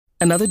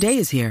Another day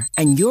is here,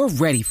 and you're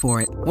ready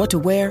for it. What to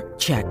wear?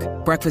 Check.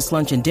 Breakfast,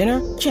 lunch, and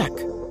dinner? Check.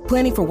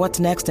 Planning for what's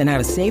next and how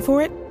to save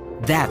for it?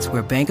 That's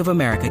where Bank of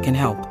America can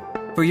help.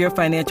 For your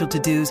financial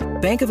to-dos,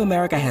 Bank of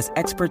America has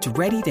experts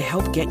ready to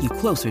help get you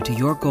closer to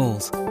your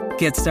goals.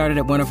 Get started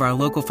at one of our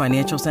local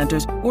financial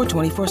centers or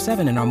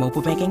 24/7 in our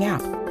mobile banking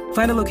app.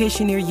 Find a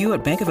location near you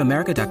at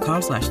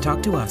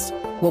bankofamerica.com/talktous.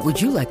 What would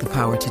you like the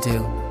power to do?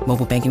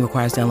 Mobile banking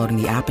requires downloading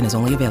the app and is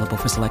only available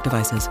for select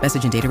devices.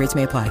 Message and data rates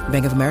may apply.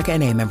 Bank of America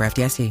N.A., member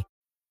FDIC.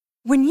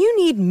 When you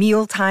need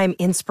mealtime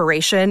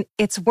inspiration,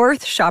 it's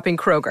worth shopping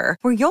Kroger,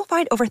 where you'll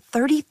find over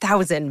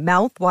 30,000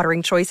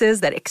 mouth-watering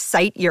choices that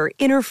excite your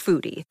inner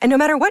foodie. And no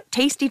matter what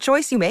tasty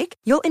choice you make,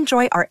 you'll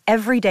enjoy our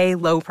everyday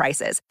low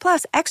prices,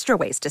 plus extra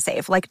ways to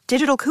save, like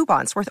digital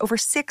coupons worth over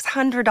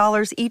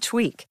 $600 each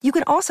week. You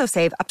can also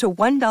save up to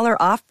 $1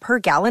 off per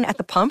gallon at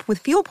the pump with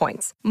fuel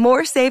points.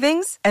 More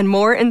savings and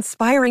more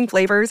inspiring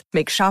flavors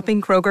make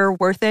shopping Kroger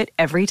worth it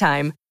every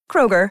time.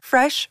 Kroger,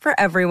 fresh for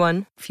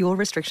everyone. Fuel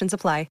restrictions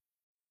apply.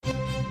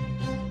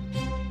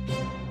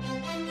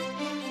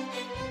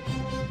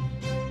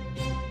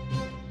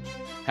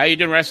 How you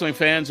doing, wrestling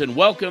fans? And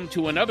welcome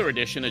to another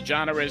edition of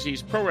John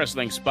Arezzi's Pro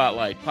Wrestling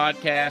Spotlight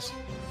podcast.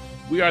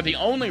 We are the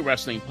only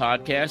wrestling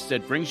podcast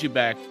that brings you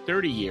back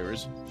 30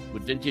 years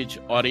with vintage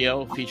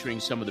audio featuring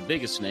some of the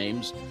biggest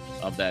names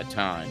of that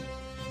time.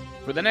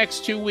 For the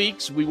next 2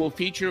 weeks, we will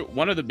feature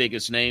one of the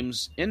biggest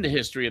names in the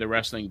history of the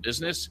wrestling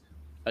business,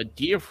 a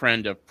dear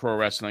friend of Pro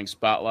Wrestling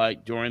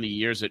Spotlight during the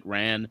years it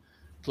ran.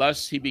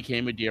 Plus, he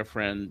became a dear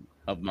friend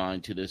of mine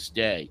to this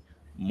day.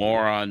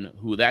 More on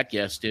who that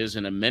guest is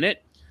in a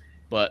minute.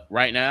 But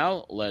right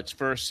now, let's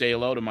first say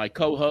hello to my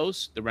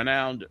co-host, the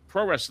renowned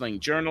pro wrestling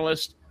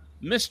journalist,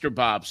 Mr.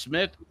 Bob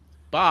Smith.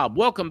 Bob,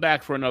 welcome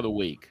back for another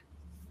week.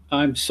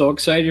 I'm so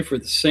excited for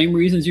the same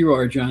reasons you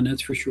are, John.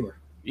 That's for sure.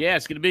 Yeah,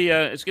 it's gonna be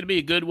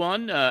a good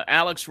one.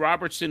 Alex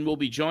Robertson will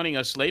be joining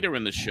us later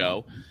in the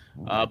show,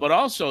 but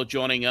also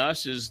joining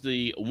us is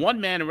the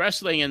one-man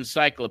wrestling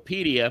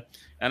encyclopedia,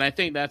 and I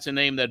think that's a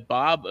name that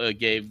Bob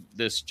gave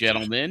this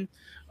gentleman.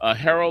 A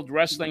Herald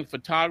wrestling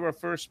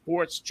photographer,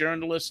 sports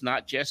journalist,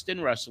 not just in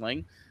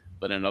wrestling,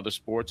 but in other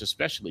sports,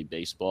 especially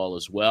baseball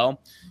as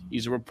well.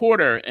 He's a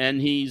reporter,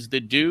 and he's the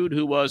dude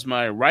who was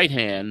my right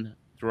hand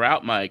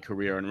throughout my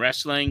career in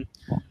wrestling,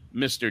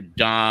 Mr.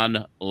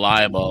 Don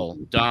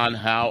Leibel. Don,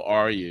 how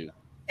are you?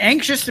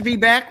 Anxious to be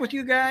back with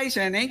you guys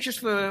and anxious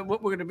for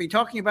what we're going to be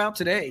talking about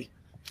today.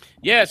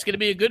 Yeah, it's going to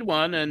be a good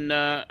one, and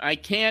I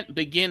can't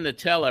begin to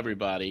tell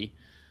everybody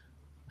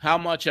how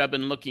much I've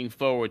been looking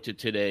forward to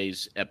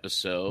today's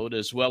episode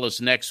as well as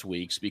next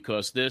week's,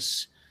 because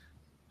this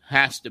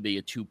has to be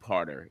a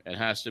two-parter. It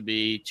has to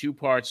be two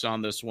parts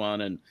on this one,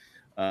 and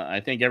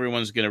I think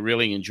everyone's going to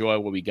really enjoy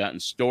what we got in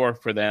store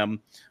for them.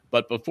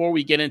 But before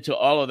we get into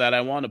all of that, I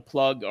want to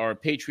plug our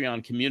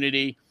Patreon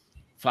community.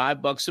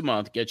 $5 a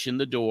month gets you in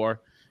the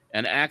door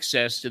and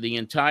access to the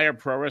entire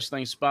Pro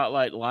Wrestling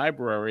Spotlight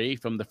library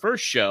from the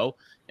first show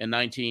in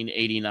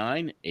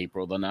 1989,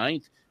 April the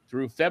 9th,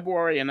 through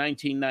February of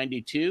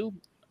 1992,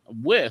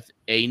 with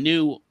a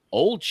new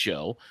old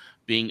show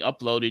being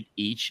uploaded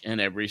each and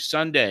every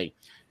Sunday.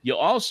 You'll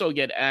also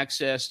get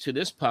access to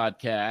this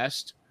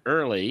podcast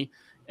early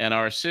and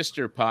our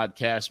sister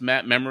podcast,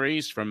 Matt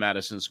Memories from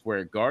Madison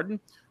Square Garden,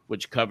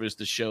 which covers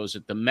the shows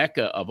at the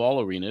Mecca of all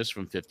arenas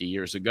from 50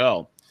 years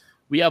ago.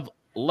 We have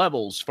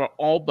levels for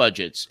all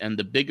budgets, and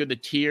the bigger the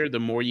tier, the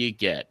more you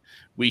get.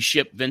 We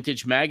ship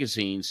vintage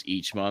magazines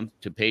each month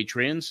to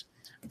patrons,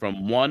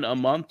 from 1 a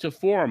month to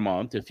 4 a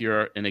month if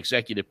you're an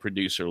executive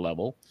producer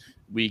level.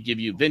 We give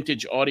you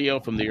vintage audio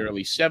from the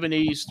early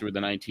 70s through the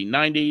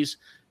 1990s.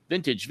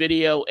 Vintage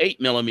video,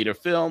 8mm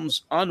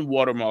films,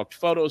 unwatermarked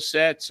photo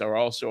sets are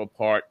also a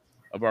part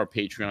of our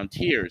Patreon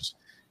tiers.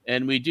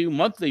 And we do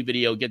monthly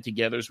video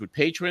get-togethers with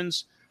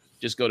patrons.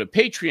 Just go to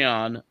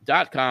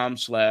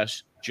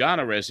patreon.com/John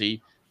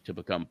Arezzi to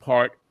become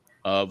part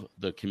of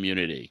the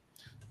community.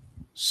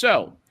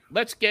 So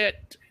let's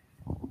get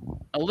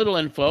a little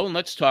info, and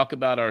let's talk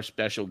about our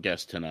special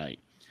guest tonight.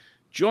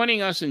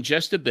 Joining us in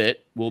just a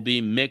bit will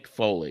be Mick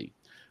Foley,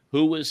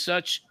 who was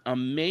such a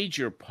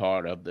major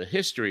part of the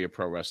history of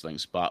Pro Wrestling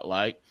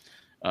Spotlight.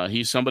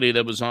 He's somebody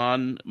that was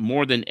on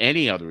more than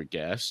any other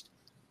guest,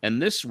 and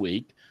this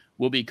week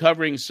we'll be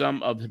covering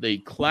some of the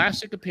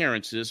classic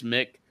appearances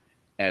Mick,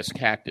 as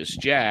Cactus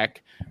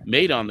Jack,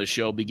 made on the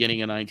show beginning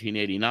in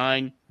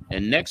 1989,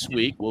 and next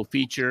week we'll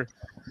feature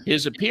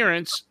his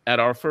appearance at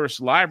our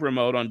first live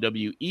remote on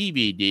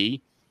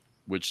WEVD,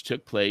 which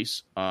took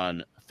place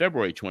on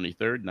February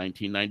 23rd,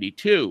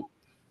 1992.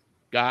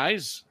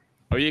 Guys,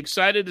 are you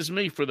excited as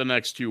me for the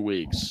next 2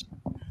 weeks?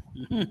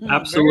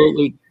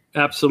 Absolutely.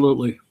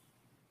 Absolutely.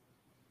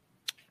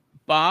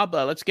 Bob,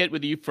 let's get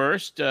with you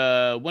first.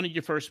 When did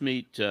you first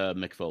meet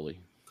Mick Foley?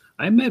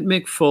 I met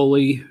Mick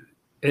Foley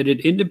at an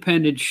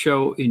independent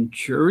show in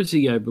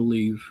Jersey, I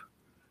believe.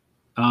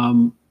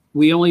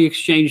 We only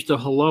exchanged a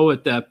hello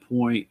at that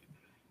point,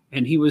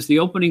 and he was the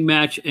opening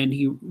match, and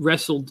he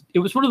wrestled. It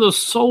was one of those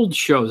sold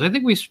shows. I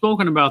think we've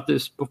spoken about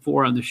this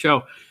before on the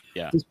show.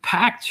 this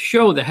packed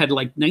show that had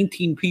like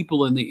 19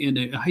 people in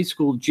a high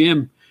school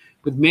gym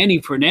with Manny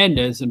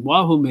Fernandez and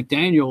Wahoo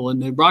McDaniel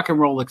and the Rock and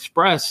Roll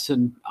Express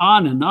and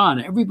on and on.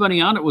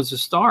 Everybody on it was a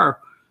star.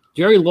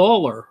 Jerry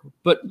Lawler,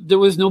 but there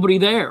was nobody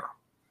there.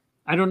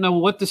 I don't know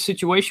what the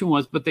situation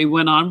was, but they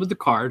went on with the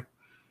card,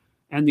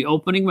 and the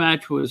opening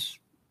match was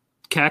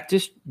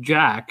Cactus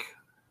Jack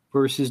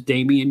versus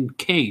Damian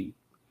Kane.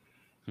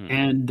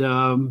 And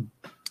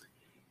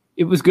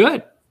it was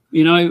good.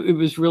 It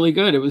was really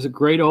good. It was a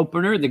great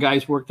opener. The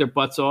guys worked their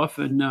butts off,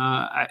 and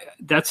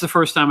that's the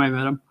first time I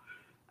met him.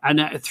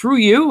 And through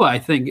you, I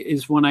think,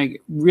 is when I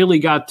really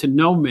got to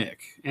know Mick,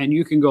 and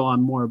you can go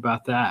on more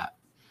about that.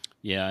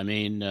 Yeah, I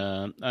mean,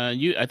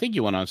 I think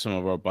you went on some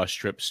of our bus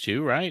trips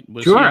too, right?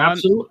 Sure,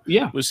 absolutely.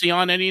 Yeah. Was he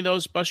on any of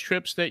those bus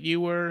trips that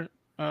you were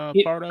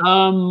part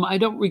of? I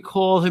don't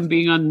recall him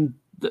being on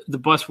the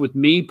bus with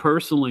me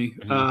personally.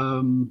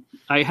 Mm-hmm.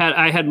 I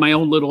had my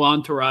own little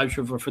entourage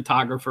of a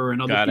photographer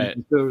and other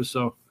people too.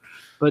 So,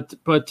 but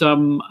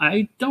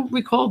I don't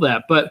recall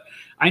that. But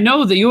I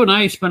know that you and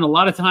I spent a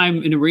lot of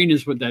time in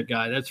arenas with that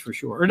guy. That's for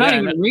sure. Or not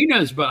even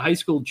arenas, but high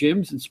school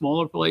gyms and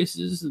smaller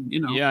places. And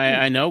Yeah,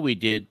 I know we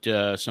did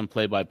some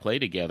play-by-play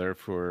together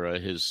for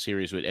his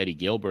series with Eddie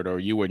Gilbert. Or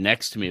you were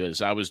next to me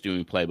as I was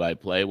doing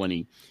play-by-play when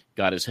he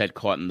got his head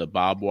caught in the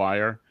barbed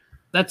wire.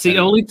 That's the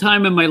only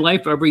time in my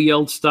life I ever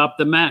yelled "Stop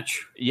the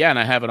match." Yeah, and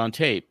I have it on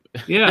tape.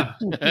 Yeah,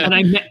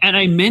 and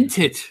I meant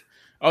it.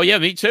 Oh yeah,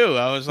 me too.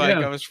 I was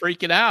I was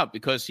freaking out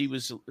because he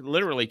was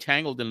literally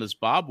tangled in this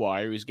barbed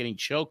wire. He was getting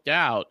choked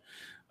out.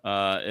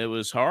 It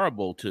was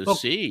horrible to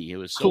see. It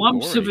was so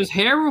clumps gory. Of his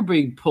hair were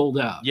being pulled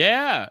out.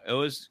 Yeah, it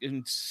was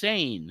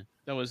insane.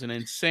 That was an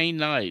insane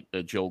night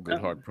that Joel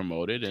Goodhart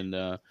promoted.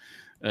 And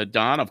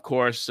Don, of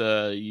course,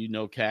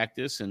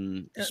 Cactus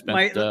and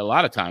spent a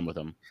lot of time with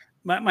him.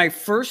 My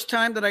first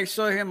time that I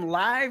saw him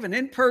live and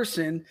in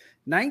person,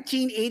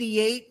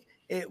 1988,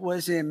 it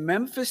was in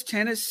Memphis,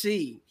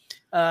 Tennessee.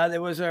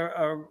 There was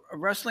a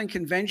wrestling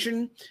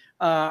convention.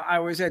 I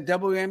was at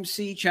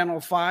WMC Channel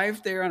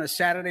 5 there on a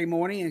Saturday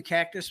morning, and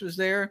Cactus was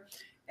there.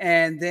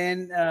 And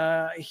then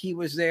he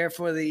was there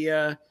for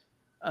the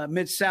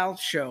Mid-South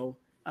show.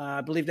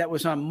 I believe that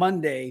was on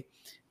Monday.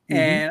 Mm-hmm.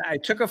 And I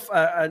took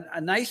a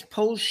nice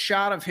pose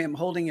shot of him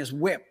holding his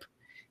whip.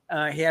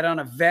 He had on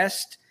a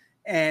vest,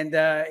 and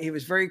he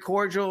was very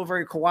cordial,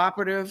 very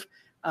cooperative.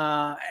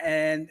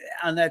 And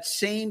on that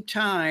same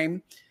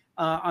time,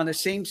 on the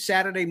same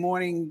Saturday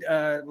morning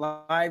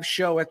live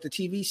show at the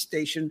TV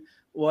station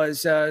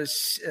was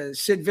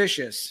Sid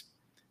Vicious.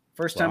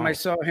 First time I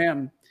saw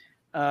him.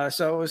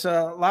 So it was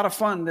a lot of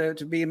fun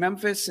to be in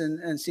Memphis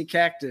and see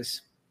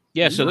Cactus.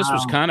 Yeah, so this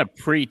was kind of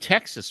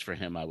pre-Texas for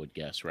him, I would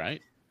guess,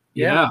 right?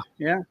 Yeah.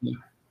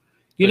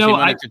 He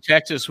went to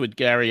Texas with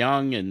Gary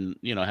Young and,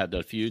 had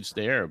the feuds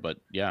there. But,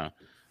 yeah.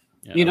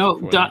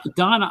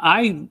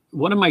 Don,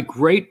 one of my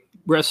great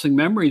wrestling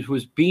memories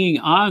was being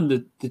on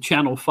the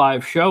Channel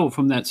 5 show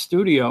from that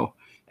studio,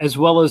 as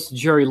well as the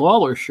Jerry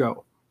Lawler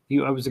show.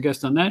 I was a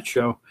guest on that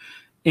show.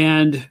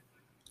 And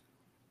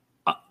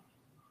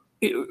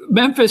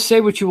Memphis, say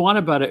what you want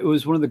about it. It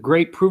was one of the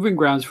great proving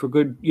grounds for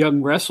good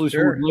young wrestlers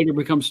who would later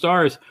become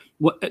stars.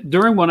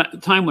 During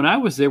time when I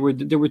was there were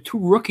two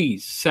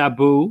rookies,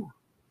 Sabu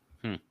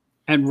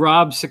and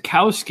Rob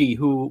Sikowski,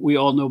 who we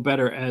all know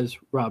better as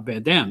Rob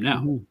Van Dam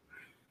now. Mm-hmm.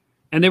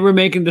 And they were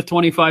making the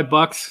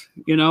 $25,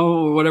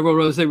 or whatever it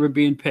was they were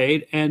being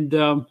paid. And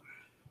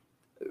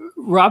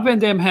Rob Van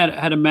Dam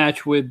had a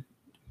match with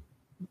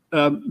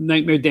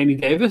Nightmare Danny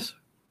Davis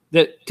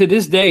that to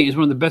this day is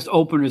one of the best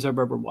openers I've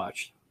ever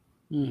watched.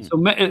 Mm.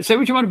 So say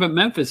what you want about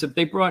Memphis. If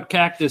they brought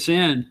Cactus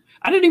in,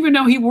 I didn't even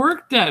know he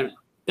worked that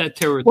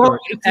territory. Well,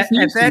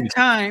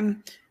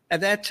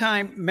 at that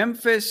time,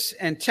 Memphis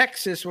and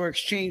Texas were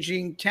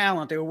exchanging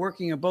talent. They were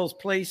working in both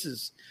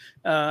places.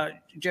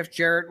 Jeff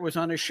Jarrett was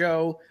on the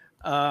show.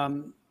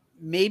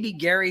 Maybe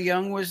Gary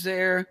Young was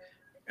there.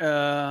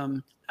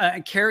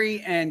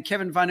 Kerry and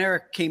Kevin Von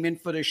Erich came in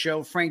for the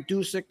show. Frank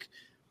Dusek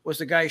was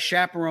the guy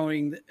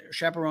chaperoning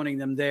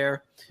them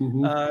there.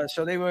 Mm-hmm.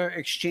 So they were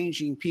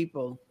exchanging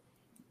people.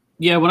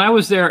 Yeah, when I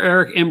was there,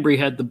 Eric Embry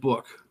had the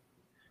book.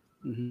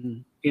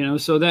 Mm-hmm.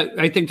 So that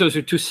I think those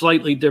are two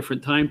slightly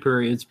different time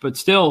periods, but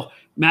still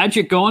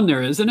magic going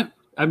there, isn't it?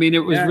 I mean, it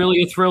was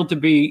really a thrill to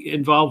be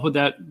involved with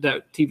that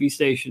TV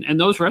station and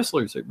those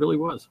wrestlers. It really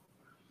was.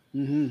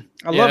 Mm-hmm.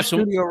 I love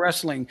studio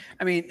wrestling.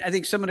 I mean, I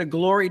think some of the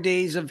glory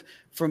days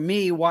for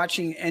me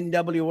watching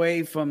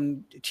NWA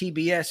from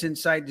TBS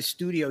inside the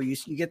studio, you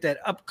get that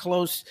up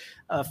close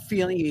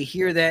feeling. You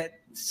hear that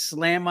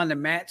slam on the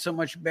mat so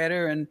much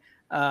better. And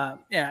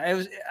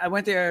I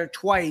went there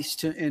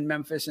twice in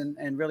Memphis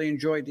and really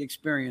enjoyed the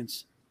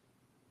experience.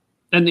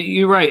 And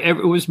you're right. It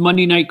was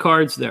Monday night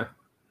cards there.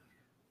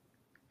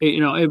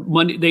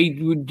 Monday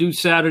they would do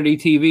Saturday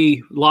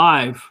TV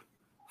live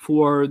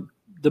for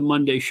the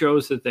Monday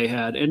shows that they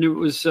had, and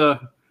it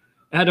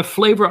had a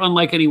flavor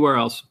unlike anywhere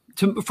else.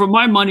 For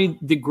my money,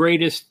 the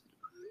greatest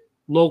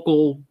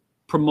local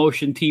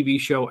promotion TV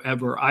show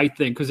ever, I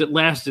think, because it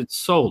lasted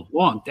so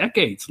long,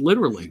 decades,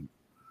 literally.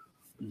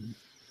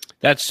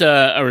 That's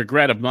a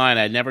regret of mine.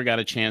 I never got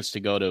a chance to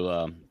go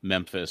to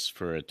Memphis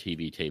for a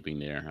TV taping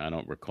there. I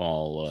don't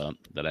recall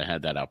that I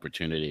had that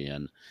opportunity.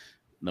 And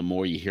the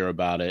more you hear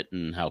about it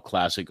and how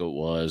classic it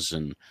was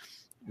and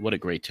what a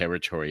great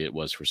territory it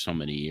was for so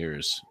many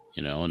years,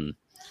 and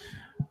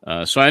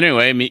so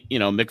anyway,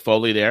 Mick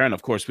Foley there. And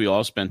of course, we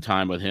all spent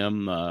time with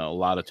him, a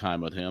lot of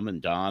time with him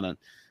and Don. And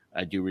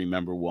I do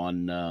remember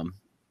one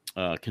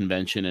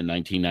convention in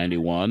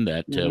 1991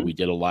 that we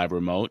did a live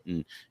remote,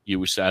 and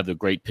you used to have the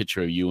great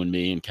picture of you and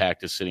me and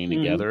Cactus sitting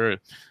together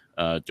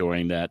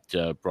during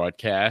that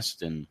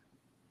broadcast. And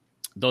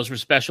those were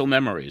special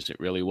memories.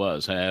 It really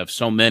was. I have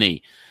so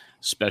many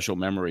special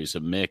memories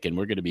of Mick, and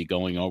we're going to be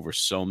going over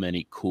so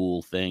many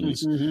cool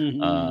things,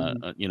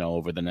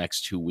 over the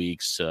next 2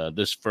 weeks.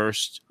 This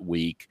first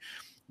week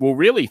will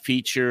really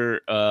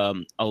feature a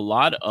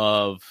lot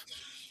of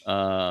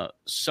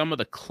some of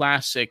the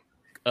classic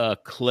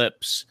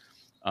clips.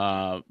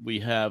 We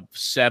have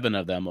 7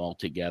 of them all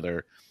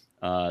together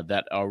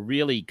that are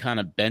really kind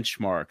of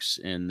benchmarks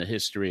in the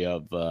history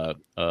of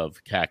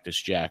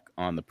Cactus Jack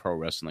on the Pro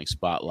Wrestling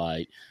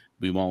Spotlight.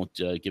 We won't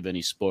give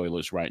any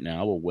spoilers right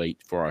now. We'll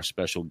wait for our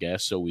special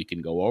guest so we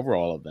can go over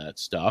all of that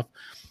stuff.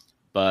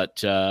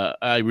 But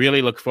I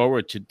really look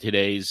forward to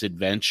today's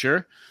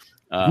adventure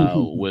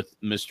with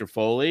Mr.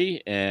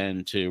 Foley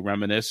and to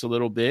reminisce a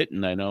little bit.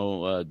 And I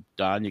know,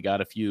 Don, you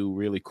got a few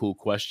really cool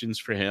questions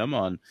for him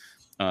on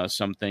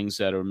some things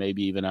that are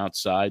maybe even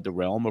outside the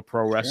realm of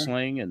pro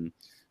wrestling. And,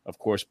 of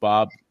course,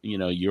 Bob,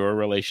 your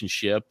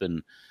relationship.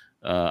 And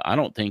I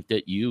don't think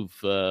that you've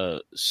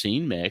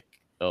seen Mick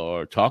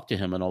or talked to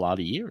him in a lot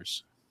of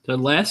years. The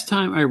last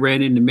time I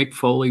ran into Mick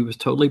Foley was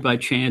totally by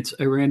chance.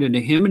 I ran into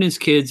him and his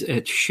kids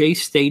at Shea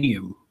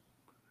Stadium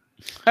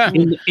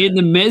in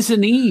the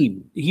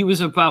mezzanine. He was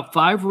about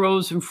 5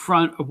 rows in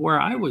front of where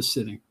I was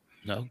sitting.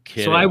 No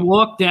kidding. So I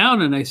walked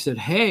down and I said,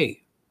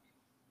 "Hey,"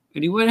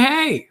 and he went,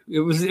 "Hey." It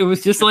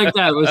was just like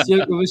that.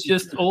 It was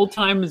just old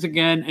times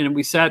again, and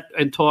we sat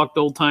and talked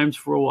old times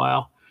for a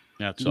while.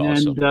 That's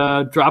awesome.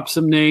 And dropped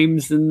some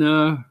names,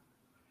 and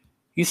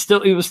he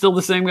was still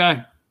the same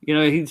guy.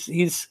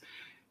 He's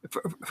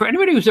for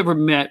anybody who's ever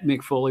met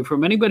Mick Foley,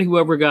 from anybody who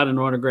ever got an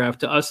autograph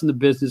to us in the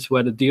business who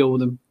had to deal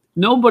with him,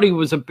 nobody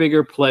was a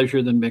bigger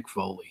pleasure than Mick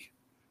Foley.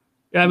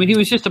 I mean, he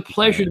was just a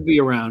pleasure to be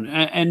around,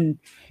 and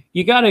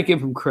you got to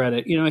give him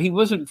credit. He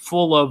wasn't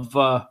full of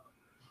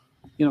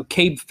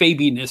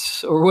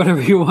kayfabe-ness or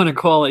whatever you want to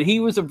call it. He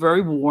was a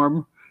very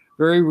warm,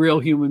 very real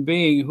human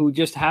being who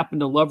just happened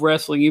to love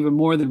wrestling even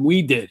more than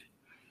we did.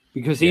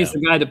 Because he's the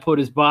guy that put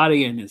his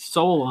body and his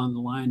soul on the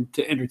line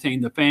to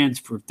entertain the fans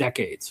for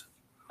decades.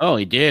 Oh,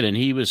 he did. And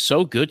he was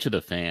so good to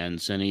the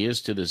fans, and he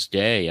is to this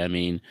day. I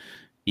mean,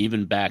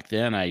 even back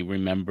then, I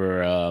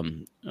remember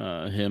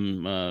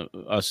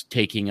us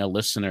taking a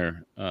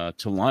listener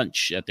to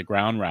lunch at the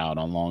Ground Route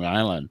on Long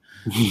Island.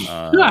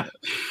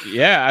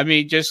 I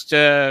mean, just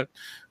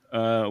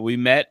we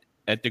met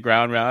at the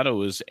Ground Route. It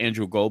was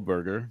Andrew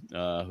Goldberger,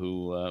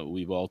 who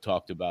we've all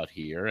talked about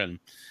here.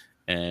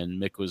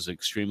 And Mick was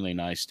extremely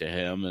nice to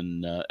him,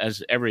 and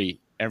as every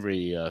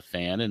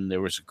fan. And there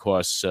was, of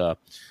course,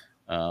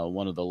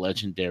 one of the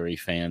legendary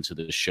fans of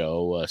the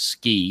show,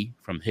 Ski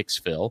from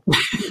Hicksville,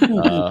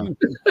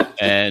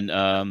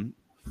 and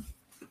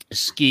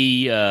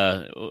Ski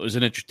was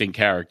an interesting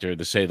character,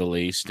 to say the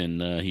least.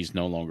 And he's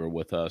no longer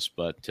with us,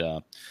 but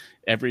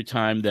every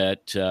time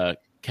that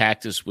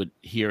Cactus would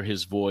hear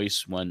his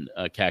voice when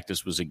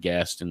Cactus was a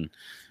guest, and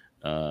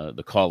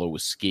the caller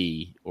was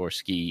Ski, or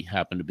Ski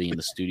happened to be in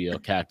the studio,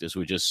 Cactus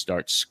would just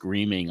start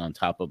screaming on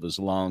top of his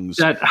lungs.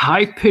 That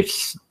high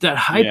pitched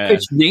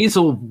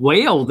nasal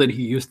wail that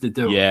he used to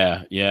do.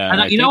 Yeah.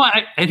 And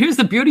and here's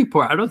the beauty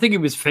part. I don't think he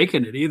was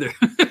faking it either.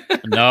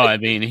 No, I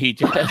mean, he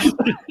just,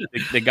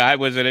 the guy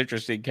was an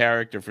interesting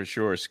character for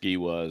sure. Ski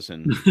was,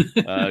 and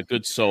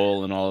good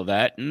soul and all of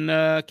that.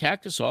 And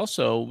Cactus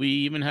also, we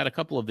even had a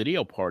couple of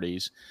video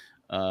parties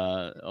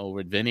over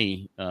at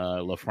Vinny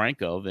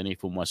LaFranco, Vinny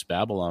from West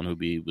Babylon, who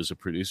was a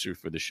producer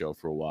for the show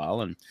for a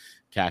while. And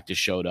Cactus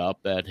showed up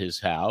at his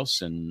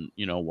house and,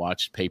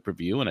 watched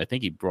pay-per-view. And I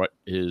think he brought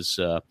his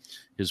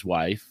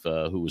wife,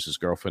 who was his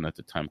girlfriend at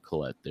the time,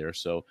 Colette, there.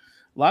 So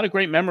a lot of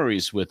great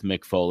memories with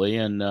Mick Foley.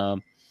 And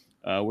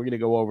we're going to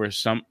go over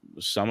some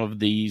of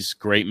these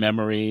great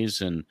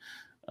memories, and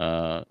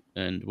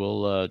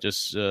we'll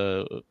just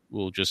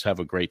have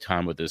a great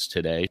time with this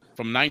today.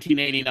 From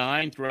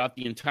 1989 throughout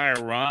the entire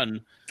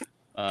run,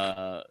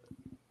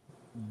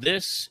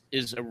 this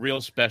is a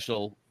real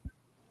special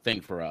thing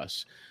for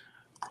us.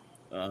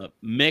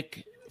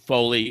 Mick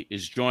Foley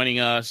is joining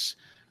us.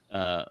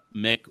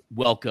 Mick,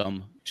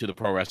 welcome to the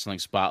Pro Wrestling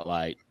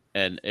Spotlight.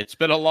 And it's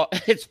been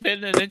it's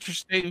been an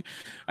interesting.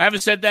 I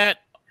haven't said that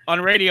on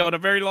radio in a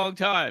very long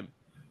time.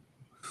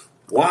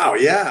 Wow,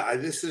 yeah.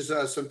 This is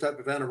some type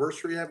of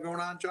anniversary you have going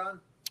on, John?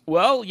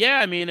 Well, yeah.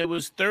 I mean, it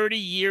was 30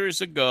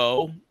 years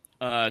ago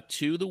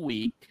to the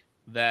week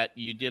that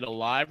you did a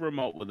live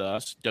remote with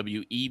us,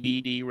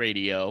 WEBD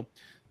Radio,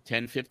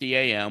 10:50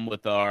 a.m.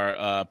 with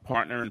our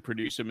partner and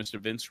producer, Mr.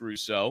 Vince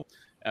Russo.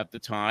 at the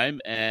time,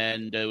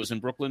 and it was in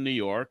Brooklyn, New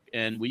York.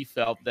 And we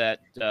felt that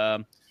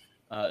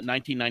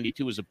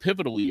 1992 was a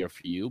pivotal year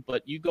for you,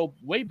 but you go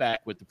way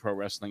back with the Pro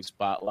Wrestling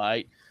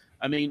Spotlight.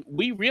 I mean,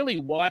 we really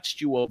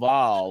watched you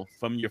evolve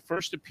from your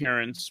first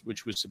appearance,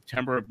 which was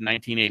September of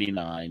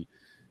 1989,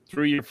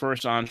 through your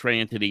first entree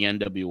into the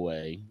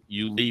NWA,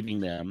 you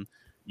leaving them,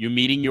 you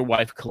meeting your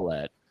wife,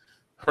 Colette,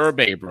 Herb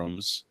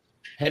Abrams,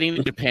 heading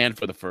to Japan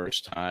for the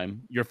first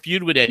time, your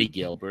feud with Eddie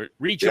Gilbert,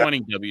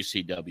 rejoining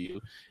WCW,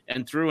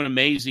 and through an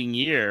amazing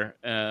year,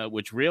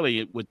 which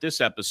really, with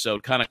this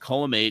episode, kind of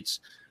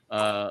culminates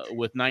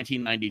with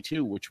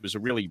 1992, which was a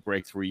really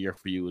breakthrough year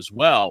for you as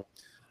well.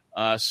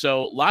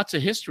 So lots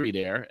of history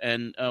there,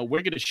 and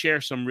we're going to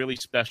share some really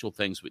special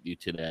things with you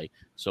today.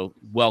 So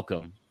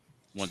welcome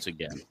once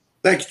again.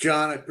 Thanks,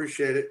 John. I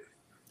appreciate it.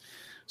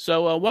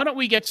 So why don't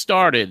we get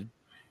started?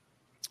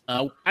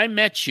 I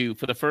met you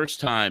for the first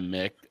time,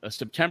 Mick,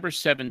 September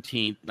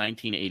 17th,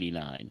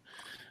 1989.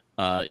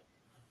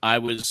 I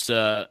was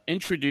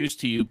introduced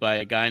to you by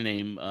a guy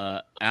named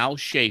Al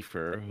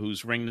Schaefer,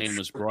 whose ring name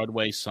was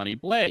Broadway Sonny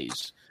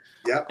Blaze.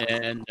 Yep.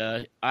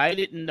 And I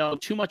didn't know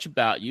too much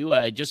about you.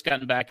 I had just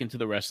gotten back into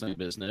the wrestling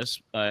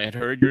business. I had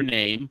heard your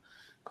name,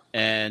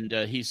 and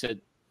he said,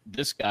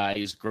 this guy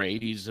is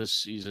great. He's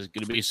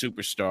going to be a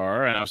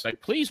superstar. And I was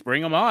like, please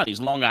bring him on. He's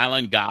a Long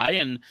Island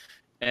guy.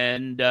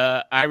 And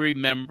I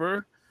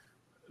remember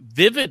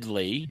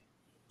vividly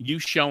you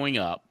showing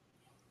up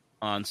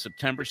on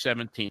September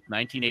 17th,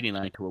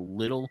 1989, to a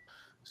little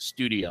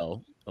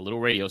studio, a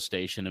little radio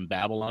station in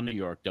Babylon, New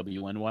York,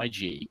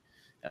 WNYG.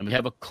 And we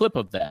have a clip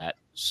of that.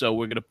 So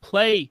we're going to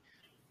play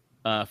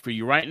for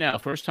you right now,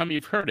 first time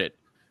you've heard it,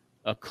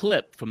 a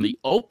clip from the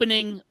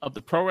opening of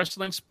the Pro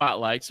Wrestling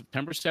Spotlight,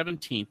 September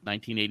 17th,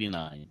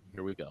 1989.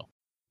 Here we go.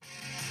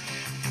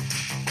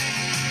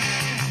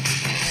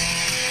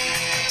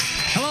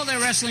 Hello there,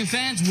 wrestling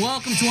fans.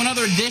 Welcome to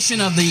another edition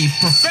of the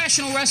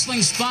Professional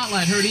Wrestling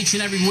Spotlight, heard each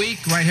and every week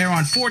right here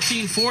on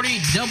 1440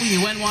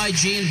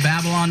 WNYG in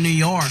Babylon, New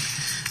York.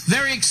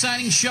 Very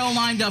exciting show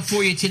lined up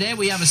for you today.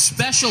 We have a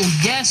special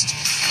guest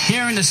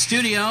here in the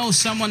studio,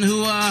 someone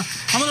who I'm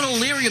a little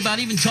leery about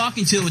even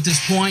talking to at this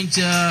point.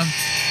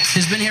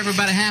 Has been here for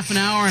about a half an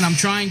hour, and I'm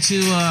trying to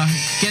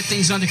get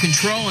things under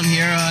control in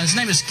here. His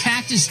name is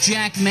Cactus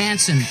Jack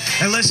Manson.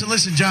 Hey,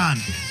 listen, John.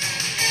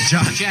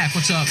 Jack,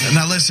 what's up?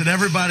 Now, listen,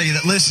 everybody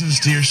that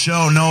listens to your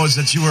show knows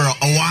that you were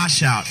a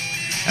washout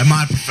at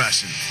my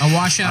profession. A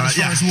washout as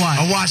far as what?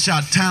 A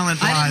washout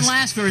talent-wise. I didn't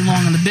last very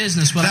long in the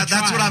business, but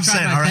that's what I'm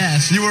saying, all right?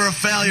 Best. You were a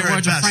failure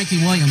at best. Of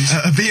Frankie Williams.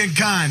 Being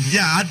kind.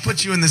 Yeah, I'd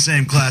put you in the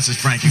same class as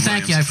Frankie Williams.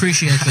 Thank you, I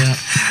appreciate that.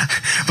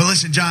 But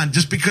listen, John,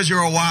 just because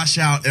you're a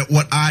washout at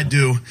what I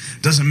do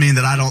doesn't mean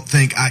that I don't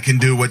think I can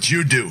do what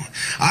you do.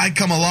 I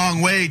come a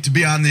long way to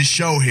be on this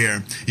show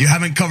here. You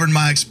haven't covered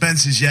my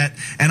expenses yet,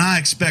 and I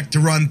expect to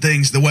run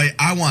things the way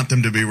I want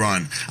them to be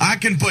run. I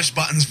can push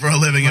buttons for a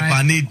living if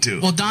I need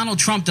to. Well, Donald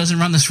Trump doesn't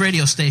run this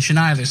radio station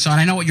either, so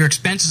I know what your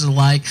expenses are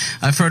like.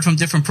 I've heard from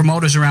different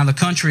promoters around the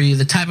country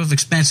the type of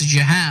expenses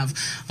you have.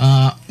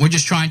 We're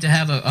just trying to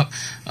have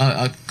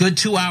a good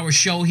 2-hour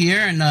show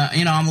here, and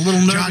I'm a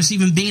little nervous,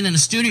 John, even being in the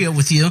studio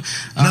with you.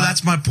 No,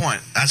 that's my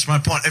point. That's my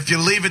point. If you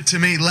leave it to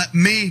me, let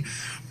me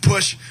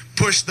push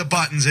the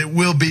buttons. It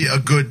will be a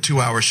good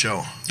 2-hour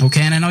show.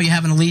 Okay, and I know you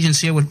have an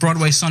allegiance here with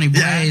Broadway Sonny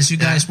Blaze. You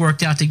guys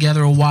worked out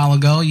together a while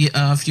ago,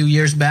 a few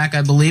years back,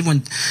 I believe,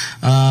 when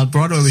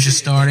Broadway was just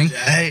starting.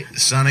 Hey,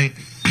 Sonny.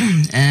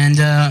 And,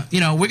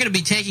 we're going to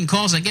be taking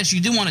calls. I guess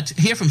you do want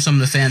to hear from some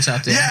of the fans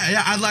out there.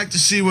 Yeah, I'd like to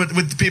see what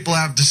the people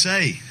have to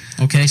say.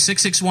 Okay,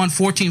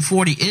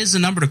 661-1440 is the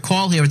number to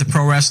call here at the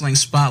Pro Wrestling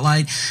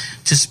Spotlight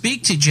to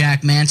speak to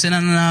Jack Manson,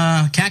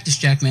 and Cactus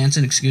Jack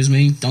Manson, excuse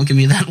me. Don't give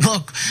me that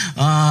look.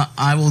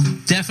 I will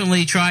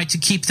definitely try to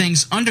keep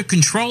things under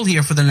control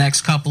here for the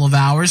next couple of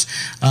hours.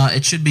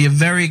 It should be a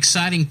very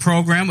exciting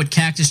program with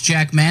Cactus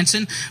Jack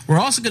Manson. We're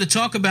also going to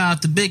talk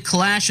about the big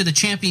Clash of the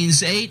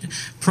Champions 8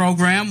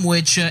 program,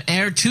 which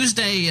aired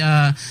Tuesday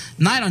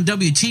night on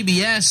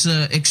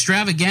WTBS,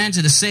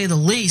 extravaganza to say the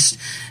least,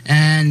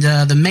 and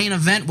the main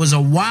event was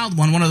a wild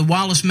one of the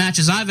wildest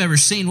matches I've ever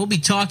seen. We'll be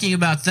talking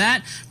about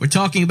that. We're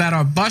talking about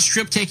our bus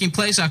trip taking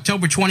place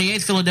October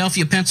 28th,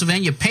 Philadelphia,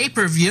 Pennsylvania,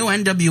 pay-per-view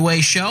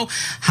NWA show,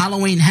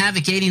 Halloween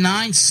Havoc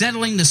 89,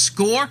 settling the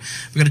score.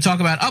 We're going to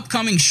talk about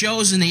upcoming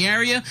shows in the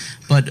area,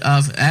 but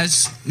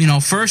as you know,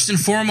 first and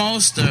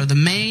foremost, the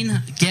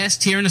main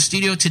guest here in the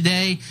studio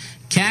today,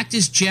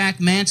 Cactus Jack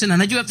Manson.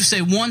 And I do have to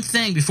say one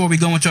thing before we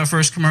go into our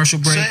first commercial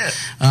break. Say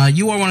it.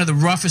 You are one of the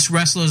roughest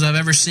wrestlers I've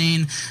ever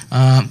seen.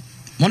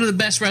 One of the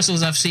best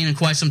wrestlers I've seen in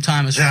quite some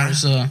time. As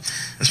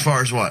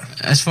far as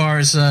what? As far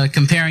as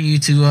comparing you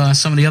to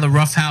some of the other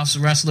rough house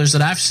wrestlers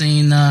that I've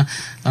seen,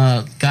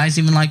 guys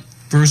even like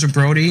Bruiser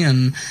Brody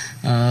and,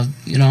 Well,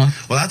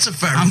 that's a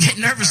fair. I'm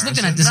getting nervous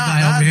looking at this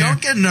guy over here.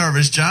 Don't get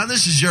nervous, John.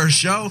 This is your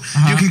show.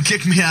 You can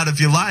kick me out if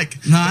you like.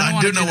 No, but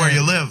I do know where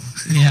you live.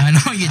 Yeah, I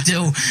know you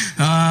do.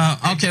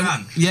 Okay.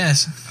 John,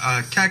 yes.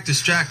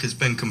 Cactus Jack has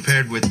been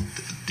compared with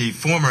the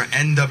former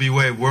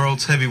NWA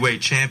World's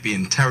Heavyweight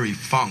Champion, Terry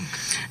Funk.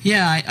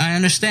 Yeah, I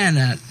understand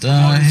that.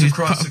 He's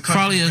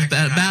probably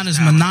about as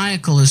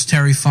maniacal as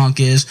Terry Funk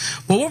is.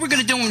 Well, what we're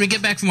going to do when we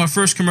get back from our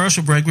first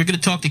commercial break, we're going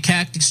to talk to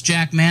Cactus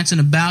Jack Manson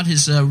about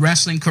his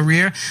wrestling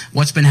career,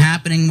 what's been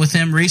happening with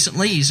him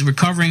recently. He's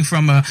recovering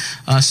from a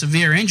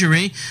severe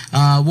injury.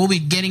 We'll be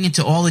getting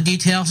into all the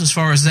details as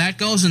far as that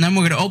goes, and then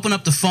we're going to open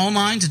up the phone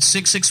lines at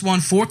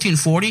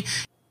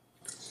 661-1440.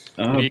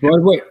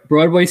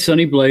 Broadway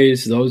Sunny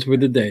Blaze, those were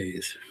the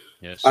days.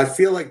 Yes. I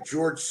feel like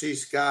George C.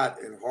 Scott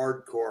in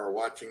Hardcore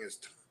watching his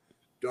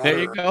daughter. There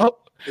you go.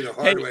 In a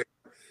hard way.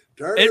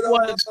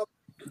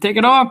 Take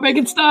it off, make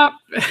it stop.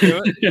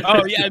 Oh,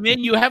 yeah. I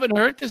mean, you haven't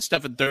heard this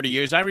stuff in 30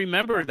 years. I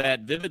remember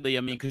that vividly.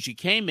 I mean, because you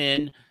came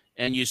in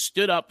and you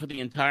stood up for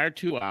the entire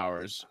 2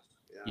 hours.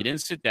 Yeah. You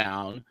didn't sit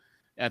down.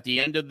 At the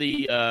end of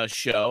the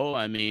show,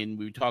 I mean,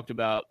 we talked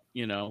about,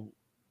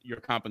 your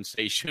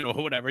compensation or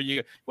whatever.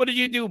 What did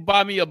you do?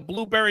 Buy me a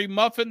blueberry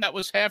muffin that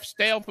was half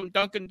stale from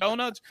Dunkin'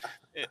 Donuts?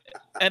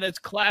 And it's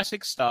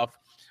classic stuff.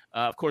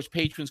 Of course,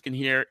 patrons can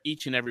hear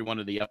each and every one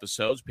of the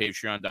episodes,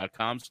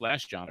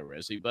 patreon.com/John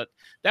Arezzi. But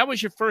that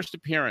was your first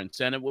appearance,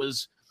 and it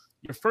was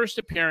your first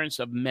appearance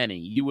of many.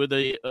 You were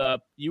the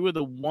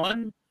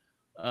one.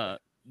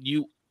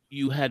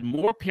 You had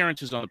more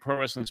appearances on the Pro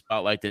Wrestling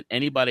Spotlight than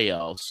anybody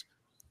else.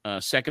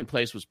 Second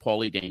place was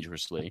Paulie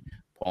Dangerously,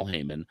 Paul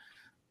Heyman.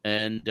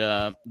 And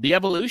the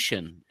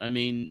evolution. I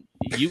mean,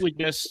 you would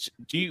just.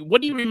 What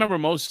do you remember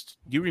most?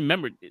 Do you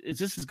remember?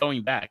 This is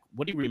going back.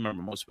 What do you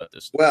remember most about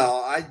this?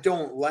 Well, I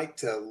don't like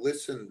to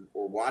listen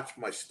or watch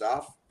my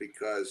stuff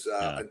because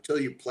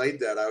until you played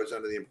that, I was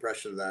under the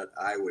impression that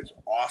I was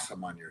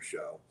awesome on your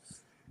show.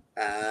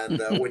 And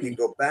when you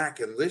go back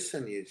and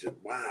listen, you just,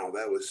 wow,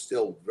 that was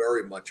still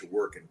very much a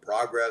work in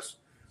progress.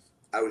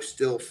 I was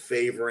still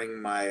favoring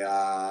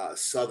my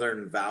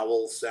southern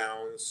vowel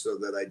sounds so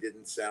that I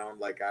didn't sound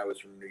like I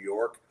was from New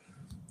York.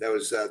 That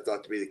was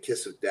thought to be the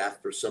kiss of death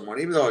for someone,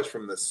 even though I was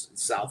from the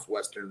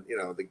southwestern,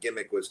 the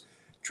gimmick was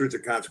Truth or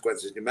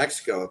Consequences, New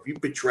Mexico. If you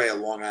betray a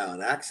Long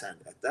Island accent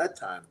at that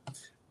time,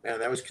 man,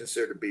 that was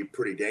considered to be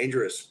pretty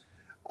dangerous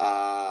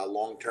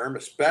long term,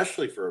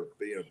 especially for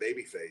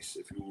babyface.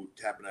 If you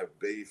happen to have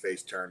a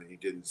babyface turn and you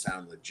didn't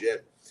sound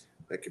legit,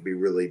 that could be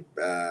really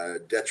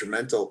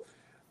detrimental.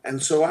 And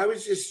so I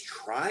was just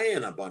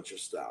trying a bunch of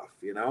stuff,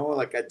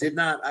 like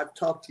I've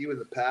talked to you in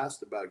the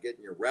past about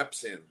getting your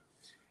reps in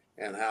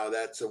and how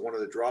that's one of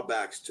the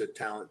drawbacks to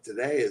talent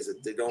today is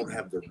that they don't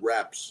have the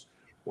reps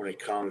when it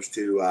comes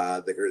to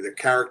their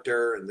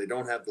character, and they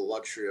don't have the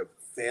luxury of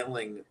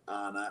failing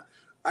on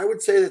I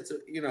would say that,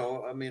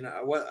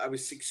 I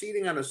was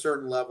succeeding on a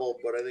certain level,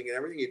 but I think in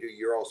everything you do,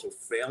 you're also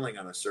failing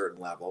on a certain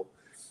level.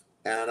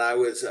 And I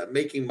was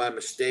making my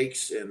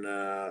mistakes and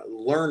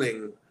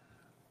learning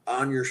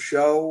on your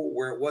show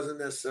where it wasn't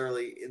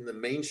necessarily in the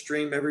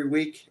mainstream every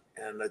week.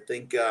 And I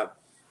think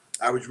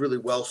I was really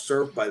well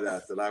served by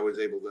that I was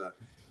able to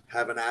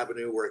have an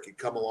avenue where I could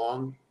come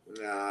along,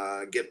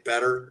 get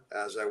better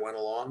as I went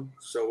along.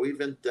 So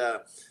even,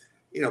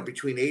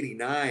 between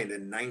 89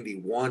 and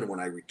 91, when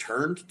I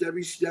returned to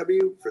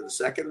WCW for the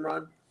second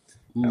run,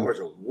 there was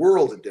a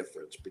world of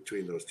difference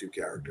between those two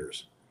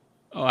characters.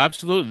 Oh,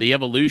 absolutely. The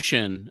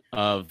evolution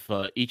of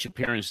each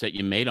appearance that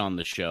you made on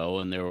the show,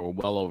 and there were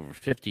well over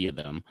 50 of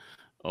them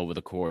over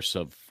the course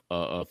of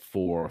a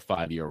 4 or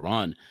 5 year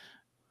run.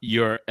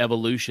 Your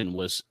evolution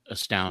was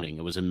astounding.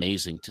 It was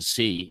amazing to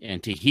see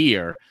and to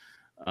hear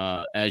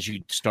as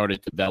you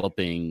started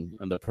developing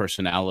the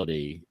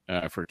personality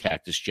for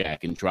Cactus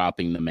Jack and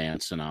dropping the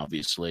Manson,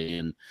 obviously,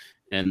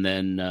 and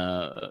then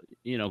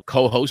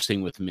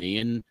co-hosting with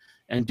me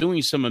and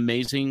doing some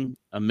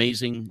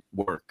amazing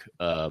work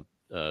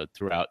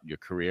throughout your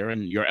career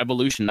and your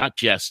evolution, not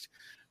just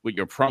with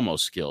your promo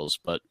skills,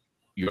 but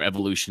your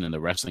evolution in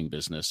the wrestling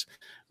business.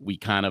 We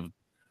kind of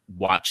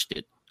watched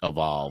it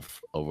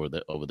evolve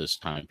over this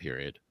time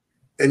period.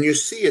 And you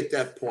see at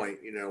that point,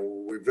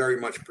 we very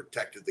much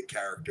protected the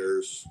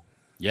characters.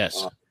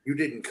 Yes. You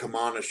didn't come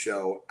on a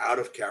show out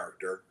of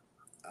character.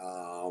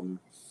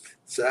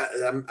 So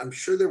I'm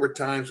sure there were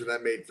times when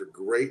that made for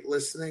great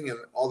listening, and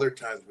other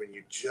times when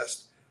you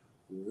just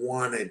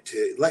wanted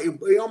to,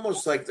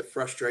 almost like the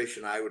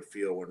frustration I would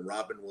feel when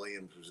Robin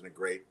Williams was in a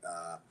great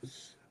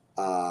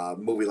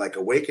movie like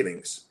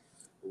Awakenings,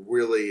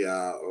 really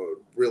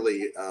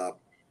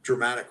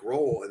dramatic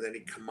role, and then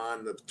he'd come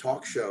on the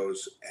talk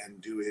shows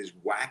and do his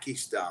wacky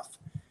stuff,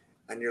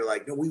 and you're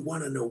like, no, we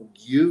want to know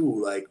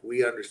you. Like,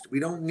 we understand. We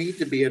don't need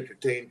to be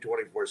entertained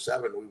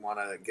 24/7. We want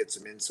to get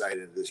some insight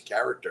into this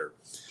character.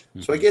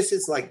 Mm-hmm. So I guess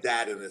it's like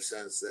that in the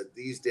sense that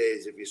these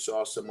days, if you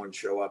saw someone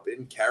show up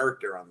in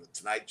character on the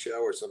Tonight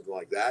Show or something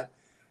like that,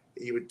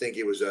 you would think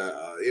it was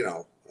I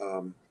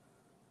don't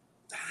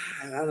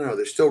know.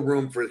 There's still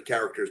room for the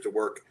characters to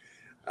work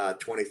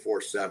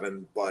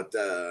 24/7, but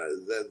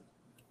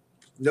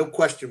no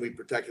question we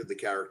protected the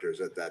characters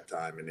at that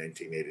time in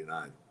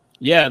 1989.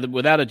 Yeah,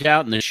 without a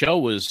doubt. And the show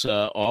was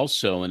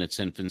also in its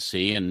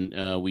infancy,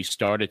 and we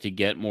started to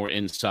get more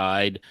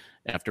inside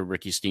after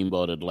Ricky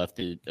Steamboat had left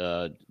the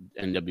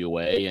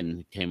NWA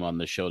and came on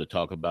the show to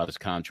talk about his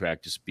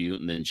contract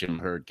dispute. And then Jim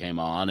Herd came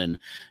on, and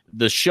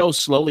the show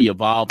slowly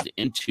evolved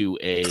into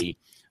a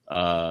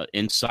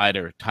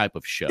insider type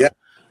of show.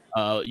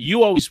 Yeah.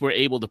 You always were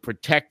able to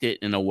protect it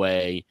in a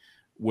way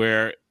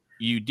where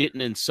you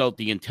didn't insult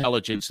the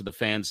intelligence of the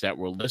fans that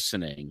were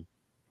listening,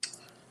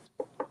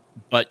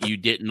 but you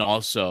didn't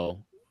also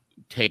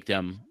take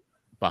them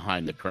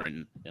behind the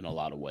curtain in a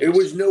lot of ways. It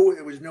was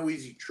no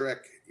easy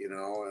trick, you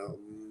know.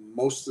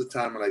 Most of the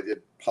time when I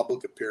did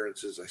public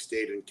appearances, I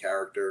stayed in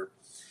character.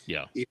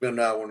 Yeah. Even when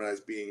I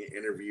was being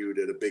interviewed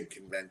at a big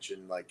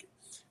convention,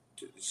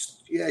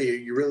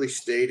 you really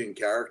stayed in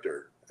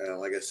character.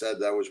 Like I said,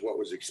 that was what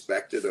was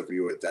expected of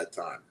you at that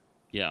time.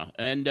 Yeah.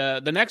 And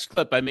the next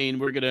clip, I mean,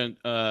 we're going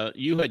to,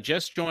 you had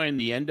just joined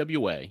the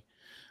NWA.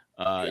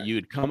 You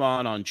had come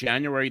on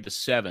January the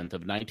 7th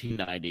of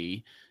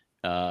 1990.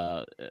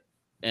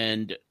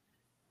 And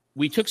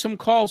we took some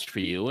calls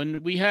for you,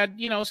 and we had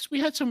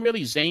some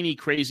really zany,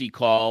 crazy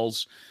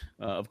calls.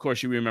 Of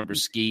course, you remember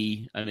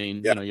Ski. I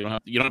mean, you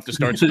don't have to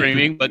start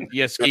screaming, but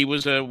yes, Ski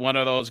was one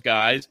of those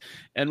guys.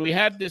 And we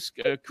had this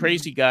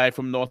crazy guy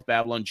from North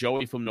Babylon,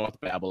 Joey from North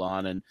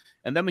Babylon,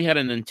 and then we had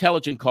an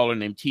intelligent caller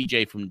named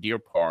TJ from Deer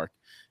Park.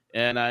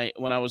 And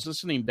when I was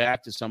listening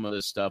back to some of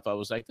this stuff, I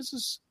was like, this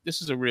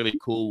is a really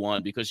cool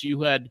one, because you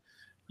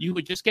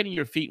were just getting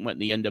your feet wet in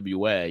the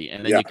NWA,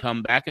 and then you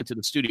come back into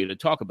the studio to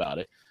talk about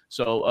it.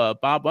 So,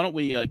 Bob, why don't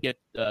we get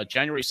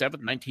January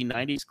 7th,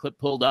 1990's clip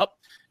pulled up,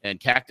 and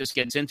Cactus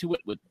gets into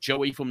it with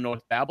Joey from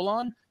North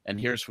Babylon, and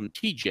here's from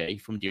TJ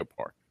from Deer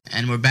Park.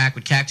 And we're back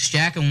with Cactus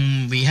Jack,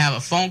 and we have a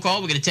phone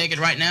call. We're going to take it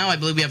right now. I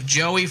believe we have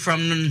Joey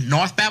from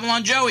North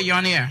Babylon. Joey, you're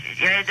on the air.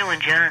 How you doing,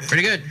 John?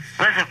 Pretty good.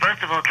 Listen,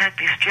 first of all,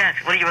 Cactus Jack,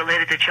 what are you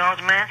related to Charles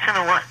Manson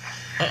or what?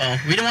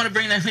 We don't want to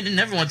bring that. We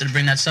never wanted to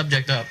bring that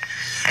subject up.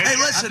 Hey,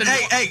 listen.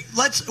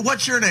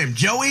 What's your name?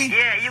 Joey?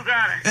 Yeah, you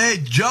got it. Hey,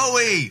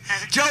 Joey.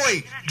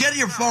 Joey, get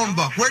your phone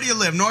book. Where do you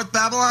live? North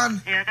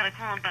Babylon? Yeah, I got to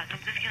call him back. I'm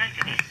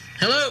disconnected.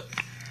 Hello?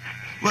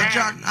 Well,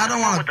 John, I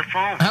don't want to.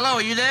 Hello,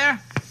 are you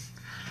there?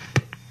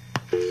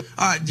 All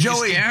right,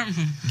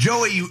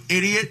 Joey, you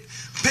idiot.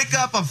 Pick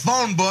up a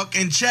phone book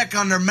and check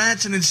under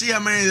Manson and see how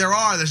many there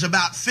are. There's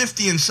about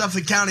 50 in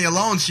Suffolk County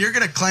alone. So you're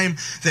going to claim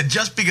that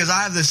just because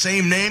I have the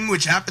same name,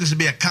 which happens to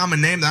be a common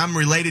name, that I'm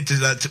related to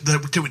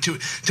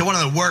one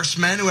of the worst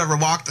men who ever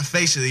walked the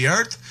face of the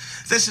earth?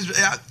 This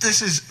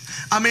is.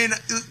 I mean,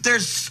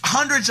 there's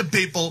hundreds of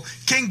people.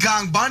 King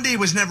Kong Bundy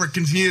was never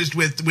confused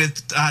with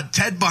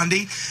Ted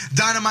Bundy.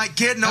 Dynamite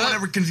Kid, no one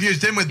ever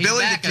confused him with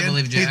Billy the Kid. I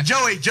believe, Jack.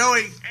 Hey,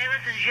 Joey. Hey,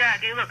 listen,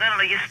 Jack. Hey, look, I don't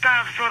know. Your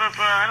style's sort of,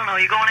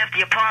 you're going after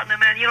your partner,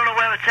 man. You don't know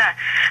where it's at.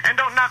 And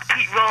don't knock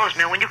Pete Rose,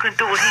 man. When you can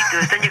do what he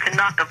does, then you can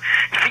knock him.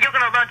 If you're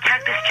going to learn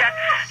Cactus Jack,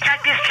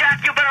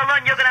 you better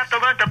learn. You're going to have to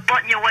learn to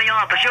button your way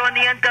on. But you're in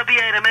the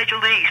NWA, the Major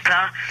Leagues,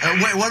 pal.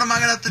 Wait, what am I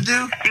going to have to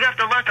do? You have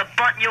to learn to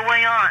button your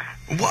way on.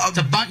 What?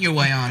 To butt your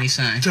way on, he's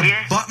saying. To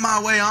butt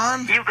my way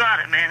on? You got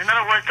it, man. In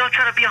other words, don't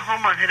try to be a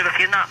home run hitter if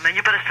you're not, man.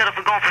 You better settle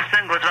for going for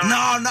singles. No,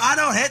 I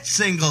don't hit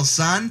singles,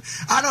 son.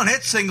 I don't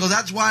hit singles.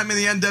 That's why I'm in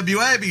the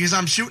NWA, because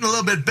I'm shooting a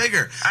little bit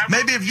bigger.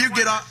 Maybe if you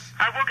get off...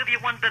 I will give you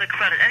one bit of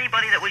credit.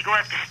 Anybody that would go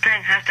after Sting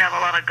has to have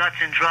a lot of guts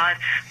and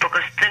drive, because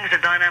Sting's a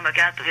dynamic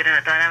athlete and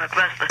a dynamic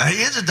wrestler.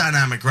 He is a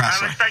dynamic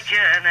wrestler. I respect you,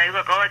 and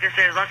look, all I can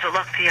say is lots of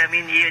luck to you. I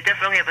mean, you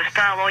definitely have a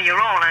style on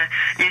your own.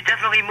 You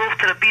definitely move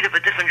to the beat of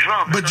a different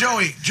drum. But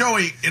Joey,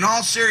 in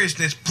all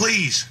seriousness,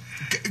 please,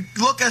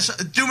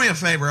 do me a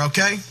favor,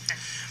 okay?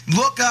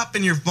 Look up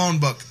in your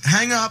phone book.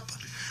 Hang up.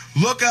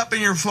 Look up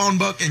in your phone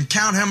book and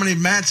count how many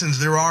Mansons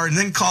there are, and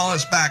then call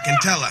us back and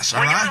tell us,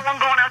 all right? You're the one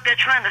going out there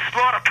trying to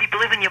slaughter people,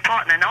 even your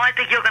partner. Now, I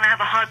think you're going to have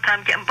a hard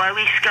time getting by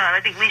Lee Scott.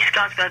 I think Lee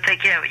Scott's going to take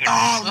care of you.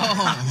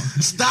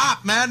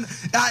 Stop, man.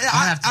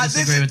 I have to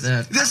disagree with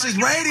that. This is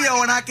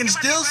radio, and I can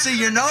still see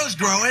your nose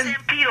growing.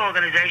 Stampede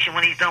organization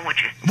when he's done with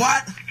you.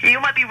 What? You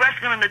might be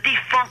wrestling in the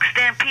defunct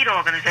Stampede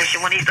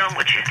organization when he's done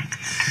with you.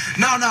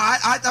 No,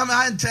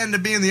 I intend to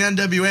be in the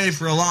NWA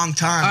for a long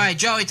time. All right,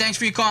 Joey, thanks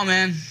for your call,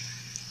 man.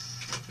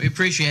 We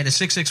appreciate it.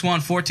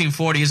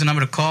 661-1440 is the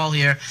number to call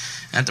here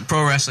at the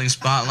Pro Wrestling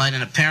Spotlight.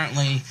 And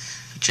apparently,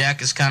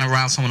 Jack has kind of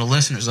riled some of the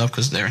listeners up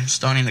because they're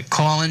starting to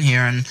call in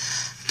here. And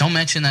don't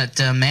mention that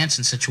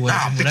Manson situation.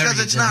 No, because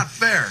it's not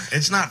fair.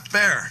 It's not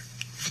fair.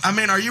 I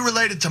mean, are you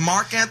related to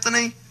Mark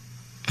Anthony?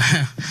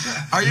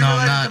 Are you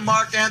related to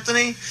Mark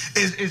Anthony?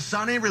 Is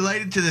Sonny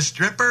related to the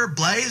stripper,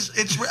 Blaze?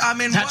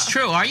 That's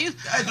true. Are you?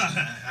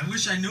 I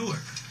wish I knew her.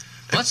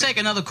 Let's take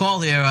another call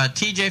here.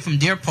 TJ from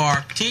Deer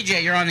Park.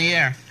 TJ, you're on the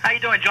air. How you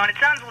doing, John? It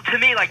sounds to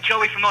me like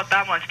Joey from North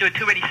Babylon's doing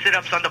too many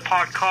sit-ups on the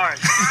parked cars.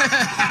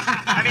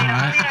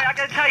 I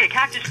got to tell you,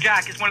 Cactus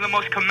Jack is one of the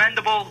most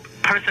commendable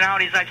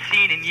personalities I've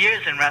seen in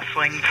years in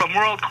wrestling, from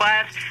world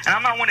class, and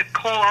I'm not one to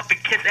call up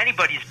and kiss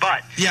anybody's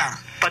butt. Yeah.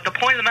 But the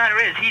point of the matter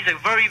is, he's a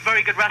very,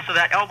 very good wrestler.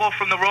 That elbow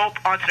from the rope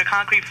onto the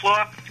concrete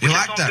floor, you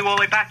like that? Do all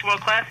the way back to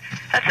world class.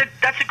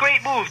 That's a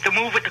great move, to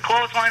move with the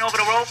clothesline over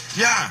the rope.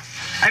 Yeah.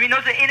 I mean,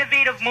 those are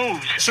innovative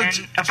moves.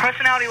 And a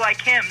personality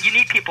like him, you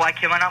need people like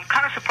him. And I'm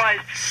kind of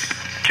surprised.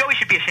 Joey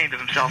should be ashamed of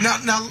himself.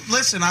 Now,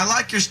 listen, I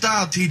like your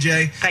style,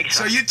 TJ. Thank you,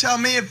 so sir. you tell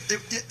me,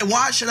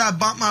 why should I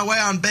bump my way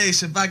on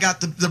base if I got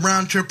the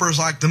round trippers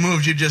like the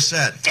moves you just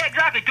said? Yeah,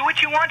 exactly. Do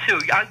what you want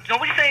to.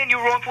 Nobody's saying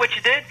you're wrong for what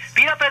you did.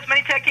 Beat up as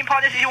many tag team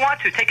partners as you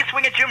want to. Take a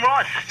swing at Jim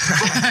Ross.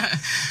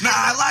 No,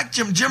 I like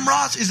Jim. Jim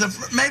Ross is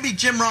maybe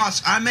Jim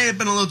Ross. I may have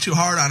been a little too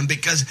hard on him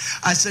because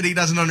I said he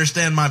doesn't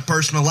understand my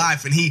personal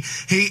life, and he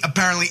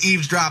apparently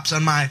eavesdrops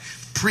on my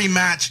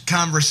pre-match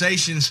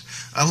conversations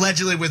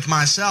allegedly with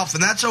myself,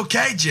 and that's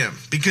okay, Jim,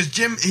 because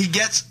Jim,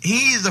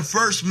 he's the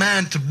first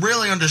man to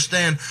really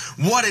understand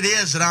what it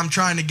is that I'm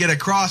trying to get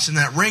across in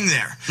that ring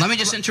there. Let me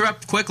just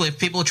interrupt quickly. If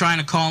people are trying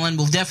to call in,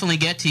 we'll definitely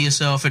get to you,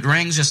 so if it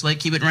rings, just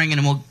keep it ringing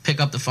and we'll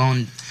pick up the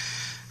phone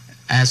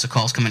as the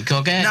calls come in. Go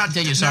ahead.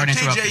 Continue. Sorry to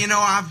interrupt.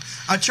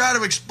 TJ, I try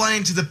to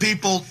explain to the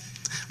people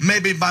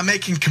maybe by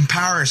making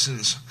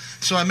comparisons.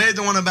 So I made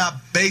the one about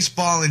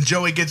baseball, and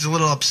Joey gets a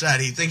little upset.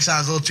 He thinks I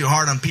was a little too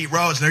hard on Pete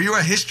Rose. Now, are you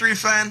a history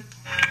fan?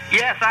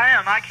 Yes, I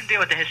am. I can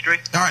deal with the history.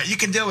 All right, you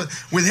can deal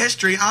with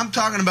history. I'm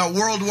talking about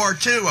World War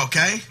II,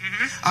 okay?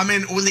 Mm-hmm. I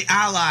mean, with the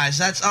Allies.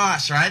 That's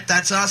us, right?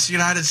 That's us,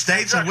 United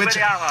States, of which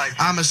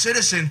I'm a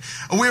citizen.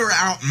 We were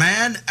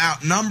outmanned,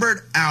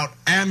 outnumbered,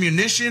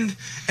 out-ammunitioned.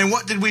 And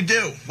what did we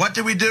do? What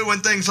did we do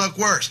when things look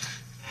worst?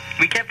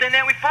 We kept in there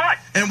and we fought.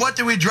 And what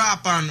did we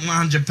drop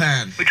on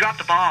Japan? We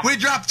dropped a bomb. We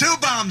dropped 2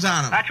 bombs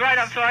on them. That's right.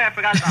 I'm sorry. I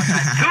forgot about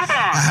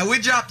that. 2 bombs. We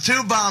dropped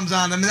 2 bombs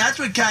on them. And that's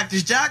what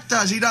Cactus Jack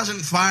does. He doesn't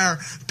fire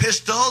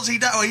pistols. He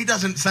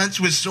doesn't fence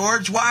with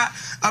swords. Why?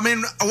 I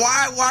mean,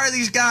 why are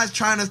these guys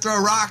trying to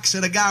throw rocks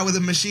at a guy with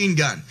a machine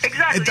gun?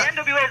 Exactly. The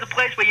NWA is a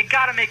place where you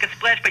got to make a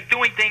splash by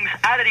doing things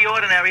out of the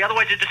ordinary.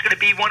 Otherwise, you're just going to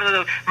be one of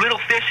the little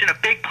fish in a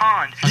big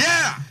pond.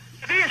 Yeah.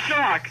 Be a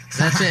shark.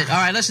 That's it. All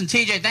right, listen,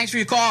 TJ, thanks for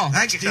your call.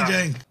 Thanks,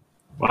 TJ.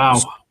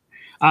 Wow.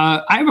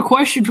 I have a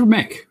question for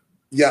Mick.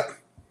 Yeah.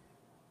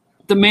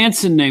 The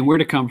Manson name,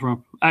 where'd it come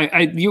from?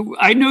 I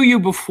knew you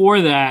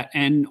before that,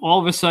 and all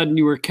of a sudden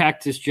you were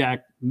Cactus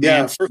Jack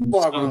Manson. Yeah, first of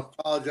all, I want to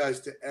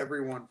apologize to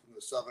everyone from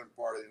the southern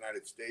part of the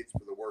United States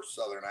for the worst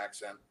southern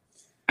accent.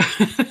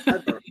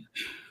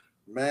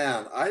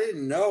 Man, I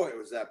didn't know it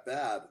was that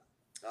bad.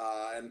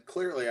 And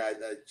clearly I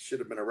should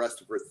have been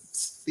arrested for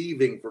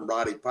thieving from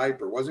Roddy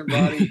Piper. Wasn't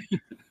Roddy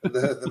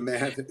the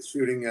man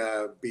shooting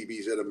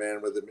BBs at a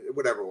man with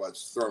whatever it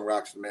was, throwing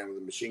rocks at a man with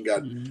a machine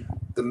gun? Mm-hmm.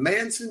 The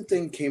Manson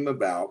thing came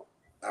about.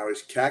 I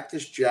was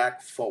Cactus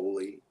Jack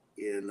Foley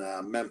in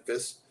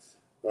Memphis.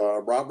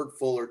 Robert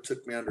Fuller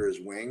took me under his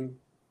wing,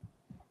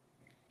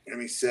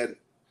 and he said,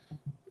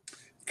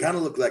 kind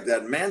of looked like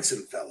that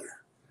Manson feller.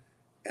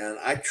 And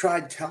I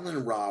tried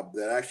telling Rob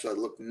that actually I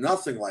looked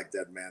nothing like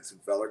that Manson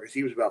feller because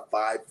he was about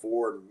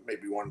 5'4",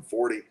 maybe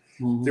 140.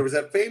 Mm-hmm. There was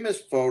that famous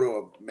photo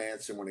of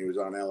Manson when he was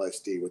on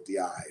LSD with the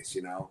eyes,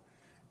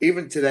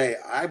 Even today,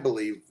 I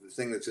believe the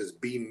thing that says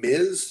 "Be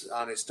Miz"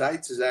 on his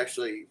tights is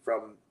actually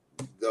from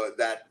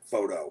that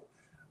photo.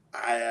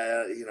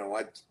 I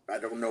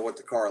don't know what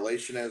the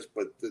correlation is,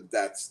 but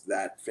that's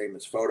that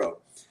famous photo.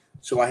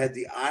 So I had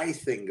the eye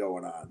thing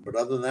going on. But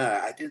other than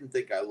that, I didn't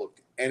think I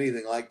looked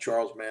anything like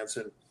Charles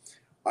Manson.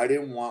 I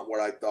didn't want what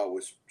I thought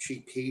was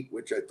cheap heat,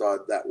 which I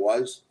thought that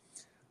was.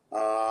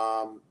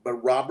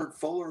 But Robert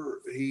Fuller,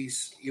 he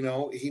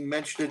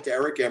mentioned it to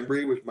Eric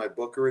Embry, was my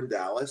booker in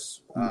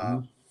Dallas.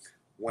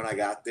 When I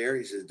got there,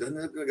 he said, "Doesn't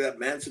it look like that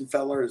Manson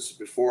fella?" Is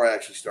before I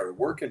actually started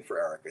working for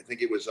Eric. I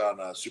think it was on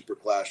Super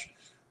Clash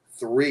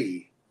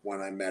 3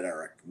 when I met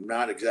Eric. I'm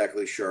not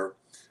exactly sure.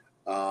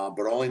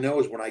 But all I know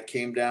is when I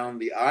came down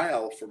the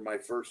aisle for my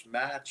first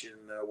match in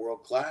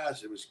World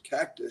Class, it was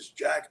Cactus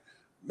Jack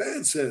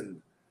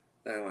Manson.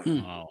 And I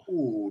went,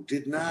 ooh,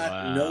 did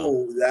not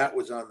know that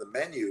was on the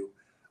menu.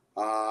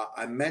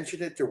 I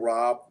mentioned it to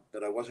Rob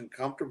that I wasn't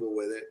comfortable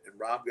with it, and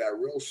Rob got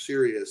real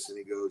serious, and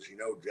he goes,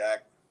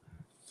 Jack,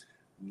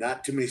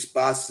 not too many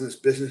spots in this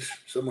business.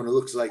 Someone who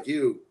looks like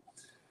you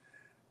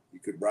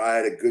could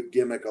ride a good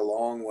gimmick a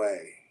long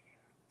way.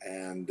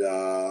 And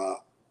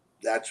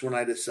that's when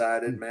I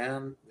decided,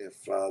 man,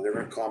 if they're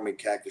going to call me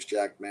Cactus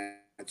Jack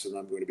Manson,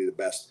 I'm going to be the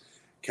best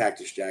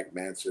Cactus Jack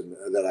Manson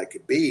that I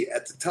could be.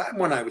 At the time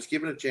when I was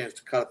given a chance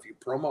to cut a few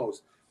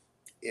promos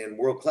in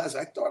World Class,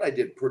 I thought I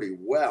did pretty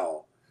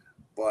well,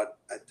 but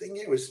I think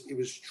it was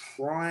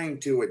trying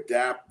to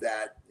adapt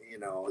that,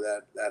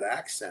 that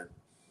accent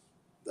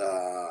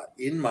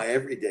in my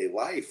everyday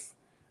life,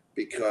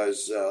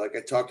 because like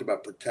I talked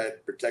about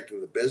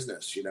protecting the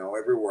business,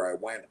 everywhere I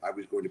went, I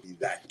was going to be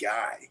that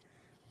guy,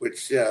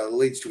 which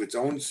leads to its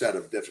own set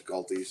of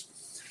difficulties.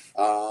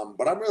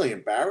 But I'm really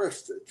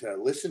embarrassed to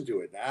listen to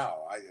it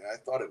now. I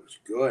thought it was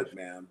good,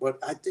 man. But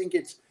I think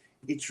it's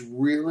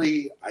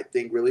really,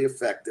 really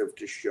effective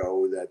to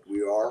show that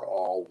we are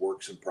all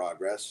works in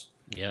progress.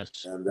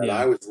 Yes. And that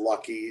I was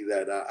lucky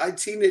that I'd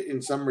seen it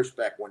in some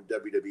respect when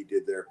WWE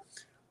did their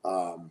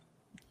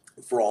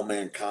For All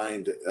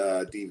Mankind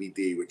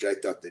DVD, which I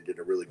thought they did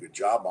a really good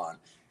job on.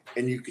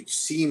 And you could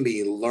see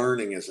me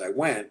learning as I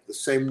went, the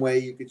same way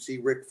you could see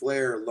Ric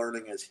Flair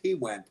learning as he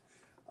went.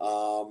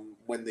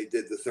 when they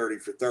did the 30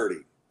 for 30,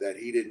 that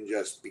he didn't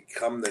just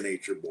become the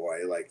Nature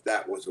Boy. Like,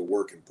 that was a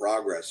work in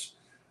progress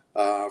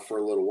for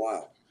a little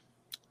while.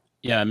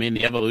 Yeah, I mean,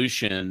 the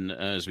evolution,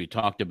 as we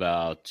talked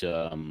about,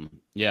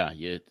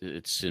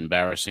 it's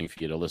embarrassing for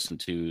you to listen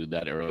to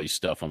that early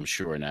stuff, I'm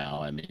sure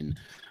now. I mean,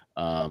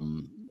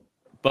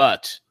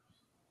 but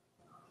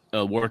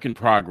a work in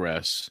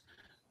progress.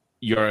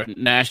 Your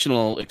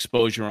national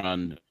exposure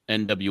on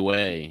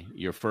NWA,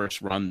 your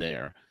first run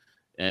there,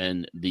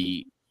 and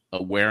the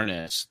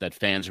awareness that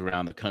fans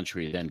around the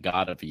country then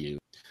got of you.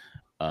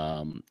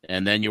 And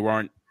then you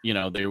weren't,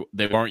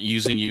 they weren't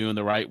using you in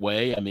the right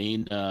way. I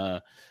mean,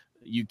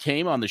 you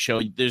came on the show.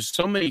 There's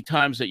so many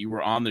times that you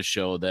were on the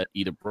show that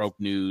either broke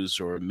news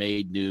or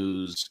made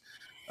news.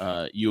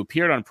 You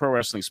appeared on Pro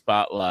Wrestling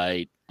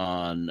Spotlight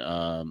on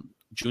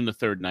June the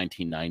 3rd,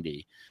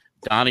 1990.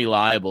 Donnie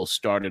Liable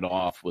started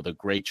off with a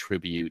great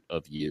tribute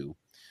of you.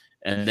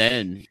 And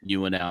then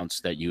you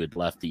announced that you had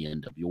left the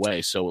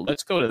NWA. So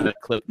let's go to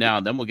that clip now,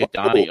 and then we'll get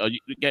Donnie. Go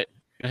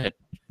ahead,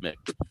 Mick.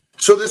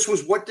 So this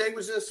was, what day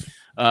was this?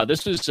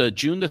 This was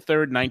June the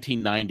 3rd,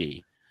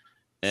 1990.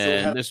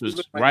 And this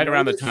was right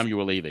around the time you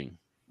were leaving.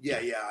 Yeah.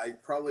 I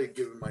probably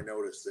given my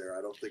notice there.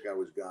 I don't think I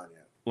was gone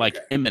yet. Like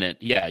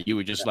imminent. Yeah, you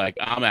were just like,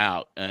 I'm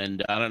out.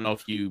 And I don't know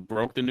if you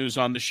broke the news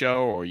on the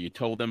show or you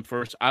told them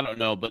first. I don't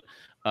know. But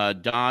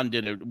Don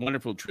did a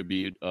wonderful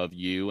tribute of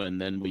you. And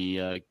then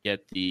we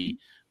get the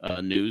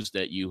news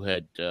that you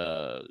had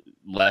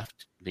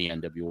left the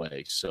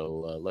NWA.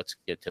 So let's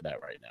get to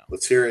that right now.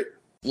 Let's hear it.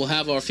 We'll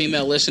have our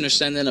female listeners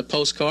send in a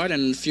postcard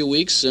in a few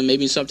weeks,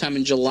 maybe sometime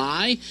in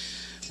July.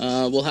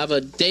 We'll have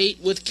a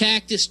date with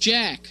Cactus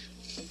Jack.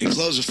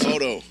 Enclose a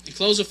photo.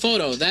 Enclose a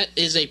photo. That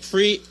is a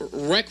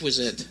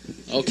prerequisite.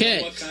 Okay.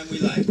 You know what kind we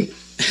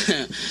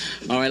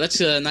like. All right, let's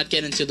not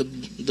get into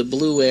the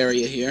blue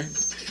area here.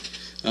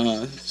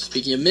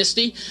 Speaking of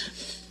Misty,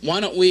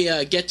 why don't we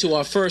get to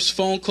our first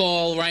phone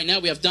call right now?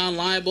 We have Don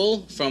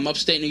Liable from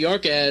upstate New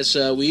York, as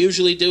we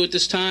usually do at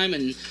this time.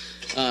 And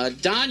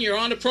Don, you're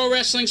on the Pro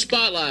Wrestling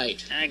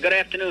Spotlight. Good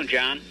afternoon,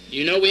 John.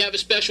 You know we have a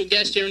special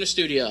guest here in the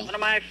studio. One of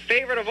my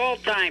favorite of all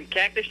time,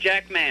 Cactus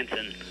Jack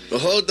Manson.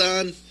 Hello,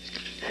 Don.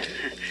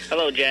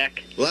 Hello,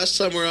 Jack. Last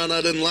time we were on,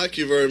 I didn't like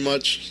you very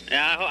much.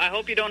 Yeah, I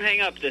hope you don't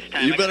hang up this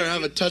time. You better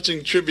have a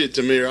touching tribute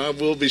to me, or I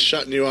will be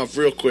shutting you off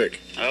real quick.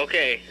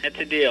 Okay, that's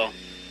a deal.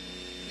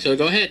 So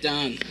go ahead,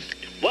 Don.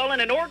 Well, in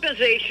an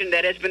organization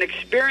that has been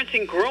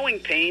experiencing growing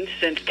pains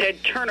since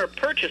Ted Turner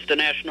purchased the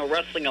National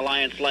Wrestling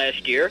Alliance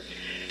last year,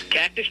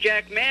 Cactus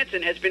Jack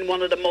Manson has been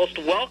one of the most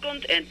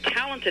welcomed and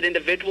talented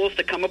individuals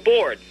to come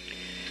aboard.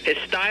 His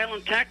style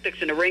and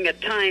tactics in the ring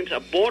at times are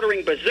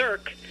bordering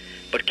berserk,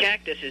 but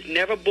Cactus is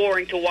never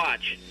boring to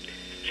watch.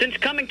 Since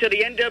coming to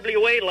the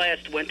NWA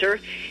last winter,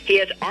 he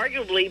has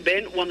arguably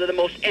been one of the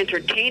most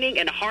entertaining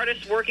and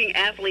hardest-working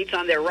athletes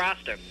on their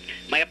roster.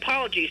 My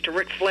apologies to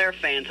Ric Flair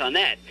fans on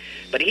that.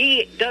 But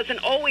he doesn't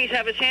always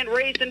have his hand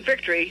raised in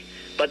victory,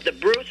 but the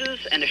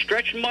bruises and the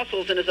stretched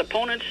muscles in his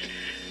opponent's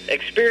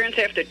experience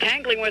after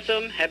tangling with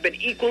him have been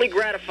equally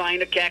gratifying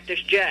to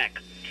Cactus Jack.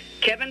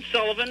 Kevin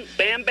Sullivan,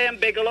 Bam Bam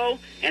Bigelow,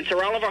 and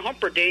Sir Oliver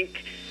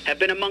Humperdinck have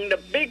been among the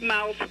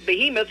big-mouth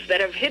behemoths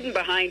that have hidden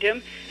behind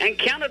him and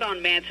counted on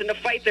Manson to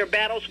fight their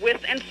battles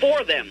with and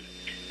for them.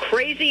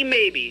 Crazy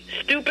maybe,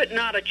 stupid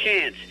not a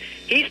chance.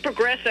 He's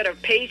progressed at a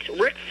pace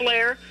Ric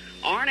Flair,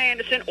 Arn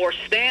Anderson, or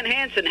Stan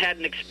Hansen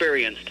hadn't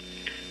experienced.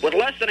 With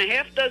less than a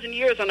half-dozen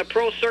years on the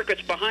pro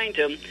circuits behind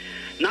him,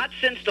 not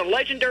since the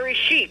legendary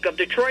Sheik of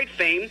Detroit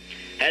fame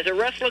has a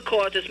wrestler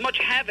caused as much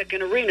havoc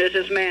in arenas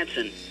as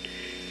Manson.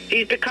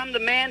 He's become the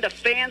man the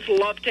fans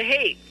love to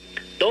hate.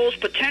 Those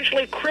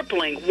potentially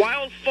crippling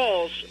wild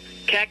falls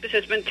Cactus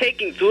has been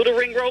taking through the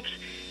ring ropes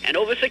and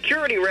over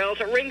security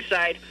rails at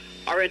ringside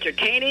are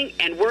entertaining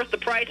and worth the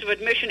price of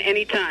admission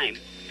any time.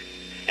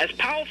 As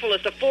powerful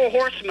as the Four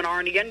Horsemen are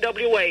in the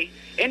NWA,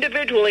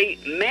 individually,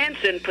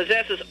 Manson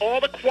possesses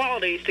all the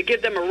qualities to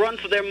give them a run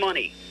for their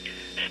money.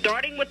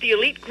 Starting with the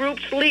elite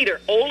group's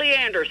leader, Ole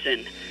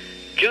Anderson.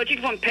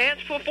 Judging from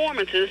past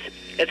performances,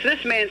 it's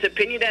this man's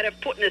opinion that if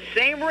put in the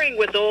same ring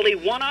with Ole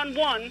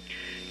one-on-one,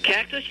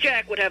 Cactus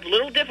Jack would have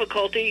little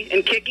difficulty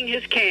in kicking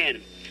his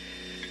can.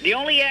 The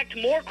only act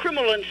more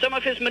criminal than some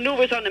of his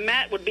maneuvers on the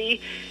mat would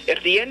be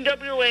if the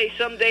NWA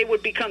someday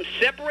would become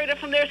separated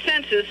from their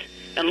senses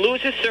and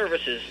lose his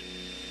services.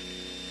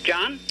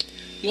 John?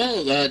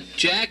 Well,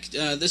 Jack,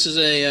 this is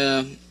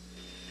a...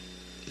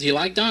 do you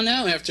like Don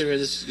now after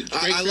this great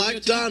I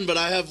like Don, but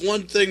I have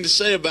one thing to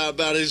say about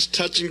his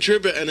touching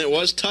tribute, and it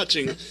was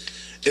touching.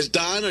 Is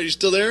Don, are you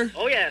still there?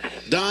 Oh, yes.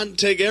 Don,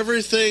 take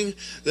everything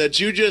that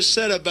you just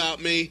said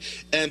about me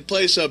and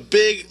place a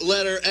big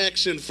letter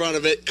X in front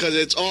of it because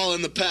it's all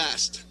in the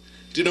past.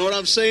 Do you know what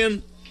I'm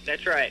saying?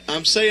 That's right.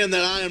 I'm saying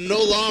that I am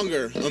no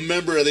longer a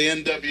member of the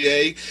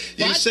NWA.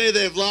 You say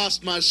they've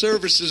lost my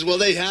services. Well,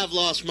 they have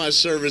lost my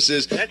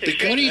services. What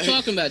are you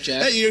talking about,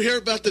 Jack? Hey, you hear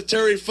about the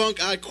Terry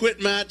Funk I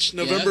Quit match,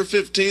 November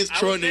 15th,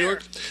 Troy, New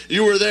York?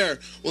 You were there.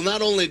 Well,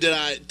 not only did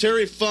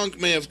Terry Funk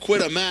may have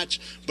quit a match,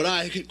 but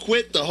I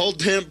quit the whole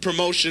damn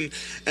promotion,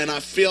 and I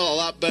feel a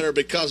lot better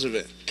because of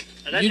it.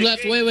 You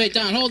left, wait,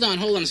 Don, hold on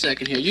a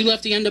second here. You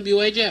left the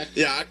NWA, Jack?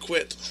 Yeah, I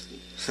quit.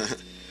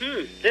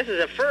 This is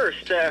a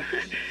first.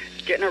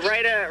 Getting it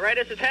right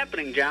as it's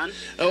happening, John.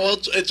 Well,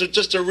 it's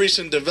just a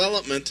recent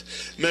development.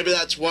 Maybe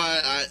that's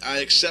why I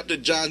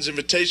accepted John's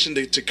invitation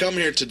to come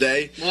here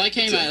today. Well,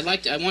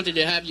 I wanted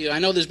to have you. I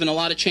know there's been a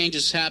lot of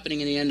changes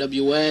happening in the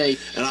NWA,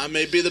 and I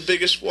may be the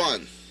biggest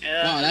one.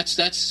 Wow,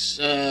 that's.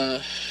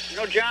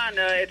 John,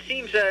 it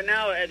seems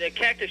now that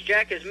Cactus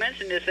Jack has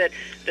mentioned is that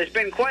there's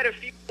been quite a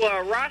few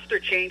roster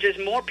changes,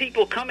 more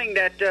people coming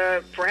that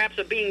perhaps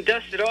are being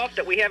dusted off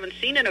that we haven't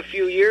seen in a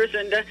few years,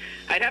 and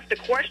I'd have to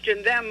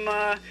question them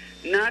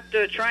not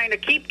trying to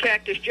keep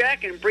Cactus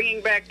Jack and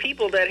bringing back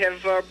people that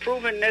have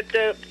proven that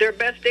their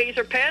best days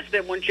are past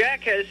them when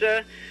Jack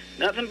has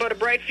nothing but a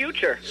bright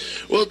future.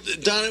 Well,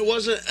 Don,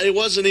 it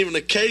wasn't even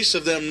a case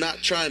of them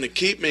not trying to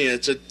keep me.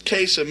 It's a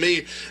case of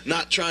me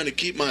not trying to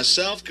keep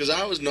myself because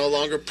I was no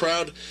longer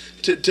proud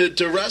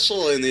to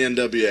wrestle in the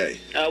NWA.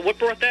 What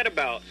brought that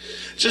about?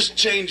 Just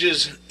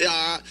changes.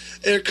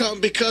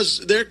 Because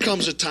there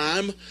comes a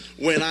time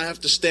when I have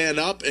to stand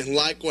up and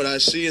like what I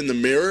see in the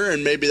mirror,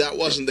 and maybe that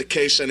wasn't the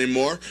case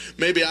anymore.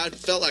 Maybe I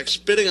felt like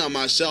spitting on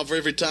myself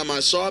every time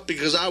I saw it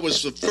because I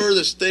was the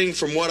furthest thing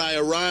from what I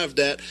arrived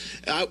at.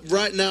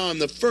 Right now, I'm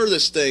the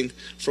furthest thing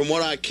from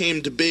what I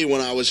came to be when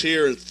I was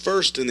here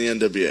first in the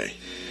NWA.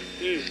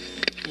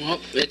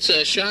 Well, it's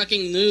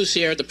shocking news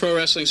here at the Pro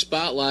Wrestling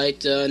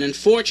Spotlight, and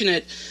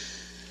unfortunate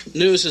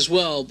news as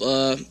well.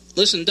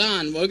 Listen,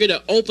 Don, we're going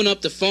to open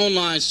up the phone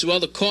lines to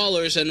other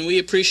callers, and we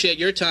appreciate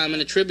your time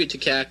and a tribute to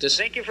Cactus.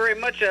 Thank you very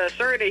much.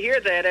 Sorry to hear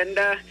that, and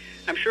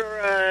I'm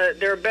sure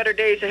there are better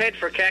days ahead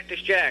for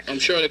Cactus Jack. I'm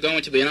sure they're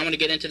going to be, and I'm going to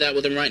get into that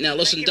with him right now.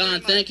 Listen,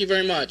 Don, thank you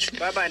very much.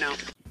 Bye-bye now.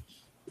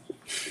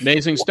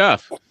 Amazing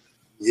stuff.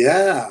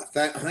 Yeah,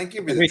 thank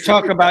you. We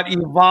talk about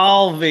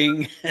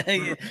evolving,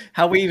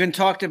 how we even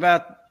talked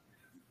about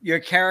your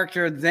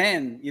character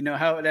then,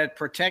 how that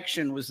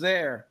protection was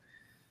there.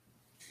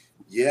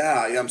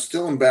 Yeah, I'm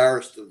still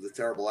embarrassed of the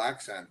terrible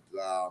accent,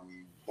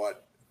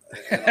 but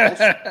and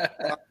also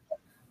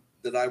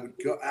that I would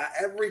go.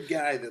 Every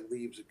guy that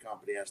leaves a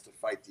company has to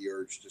fight the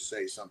urge to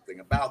say something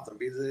about them,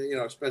 because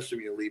especially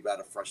when you leave out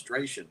of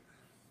frustration.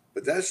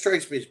 But that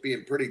strikes me as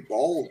being pretty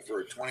bold for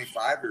a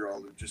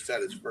 25-year-old who just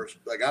had his first.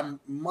 Like, I'm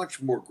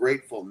much more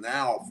grateful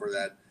now for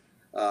that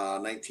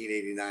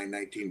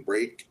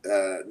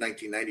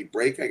 1989-1990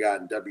 break I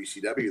got in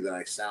WCW than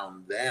I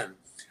sound then.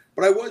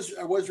 But I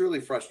was really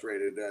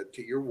frustrated.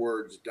 To your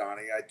words,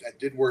 Donnie, I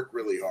did work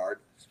really hard.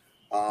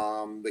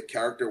 The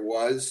character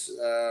was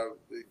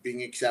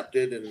being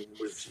accepted and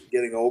was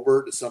getting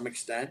over to some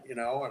extent,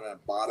 on the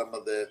bottom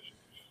of the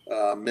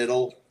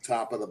middle,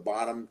 top of the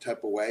bottom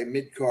type of way,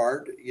 mid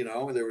card.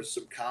 There was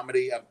some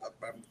comedy.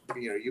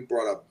 You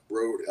brought up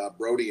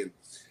Brody and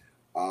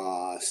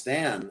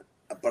Stan,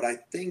 but I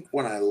think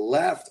when I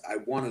left, I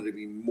wanted to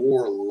be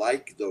more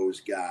like those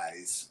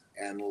guys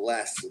and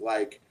less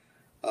like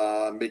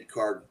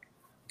mid-card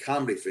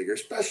comedy figure,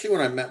 especially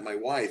when I met my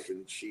wife,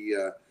 and she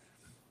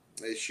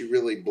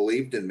really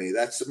believed in me.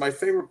 That's my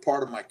favorite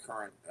part of my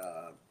current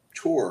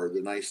tour,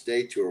 the Nice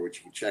Day Tour, which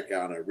you can check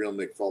out at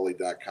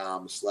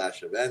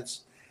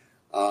realmickfoley.com/events.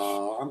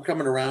 I'm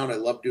coming around. I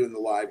love doing the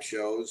live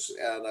shows,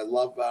 and I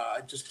love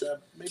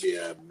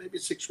maybe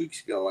 6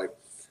 weeks ago, I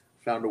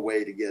found a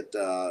way to get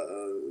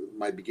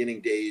my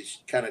beginning days,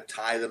 kind of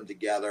tie them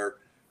together,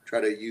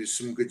 try to use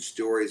some good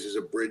stories as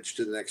a bridge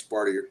to the next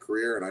part of your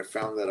career. And I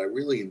found that I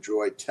really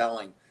enjoyed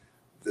telling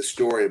the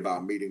story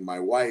about meeting my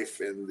wife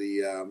and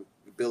the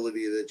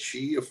ability that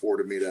she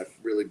afforded me to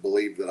really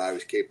believe that I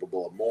was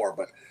capable of more.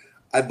 But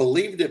I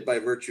believed it by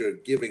virtue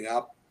of giving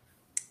up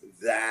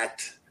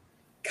that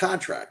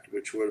contract,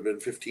 which would have been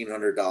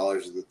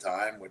 $1,500 at the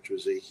time, which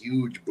was a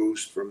huge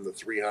boost from the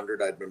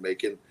 $300 I'd been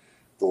making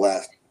the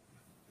last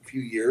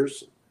few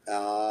years.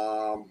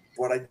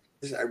 But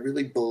I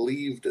really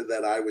believed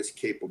that I was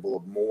capable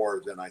of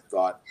more than I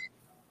thought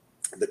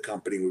the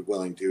company was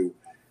willing to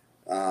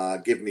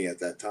give me at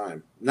that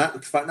time.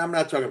 I'm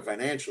not talking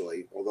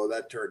financially, although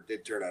that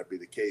did turn out to be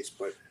the case.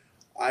 But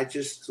I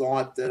just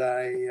thought that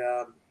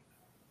I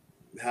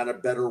had a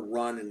better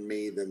run in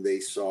me than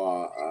they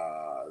saw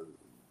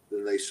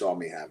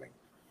me having.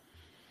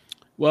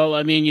 Well,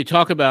 I mean, you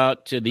talk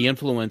about the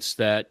influence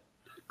that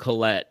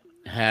Colette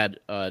had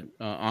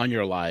on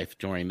your life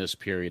during this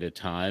period of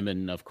time,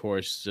 and of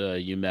course,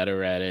 you met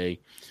her at a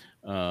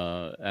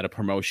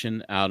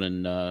promotion out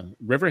in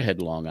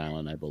Riverhead, Long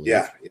Island, I believe.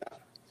 Yeah.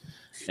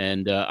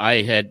 And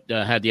I had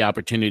the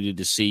opportunity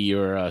to see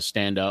your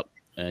stand-up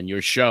and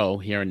your show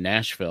here in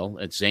Nashville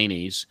at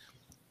Zany's,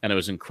 and it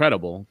was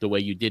incredible the way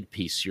you did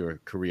piece your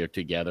career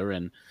together.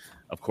 And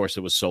of course,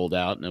 it was sold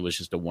out, and it was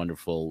just a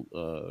wonderful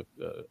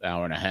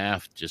hour and a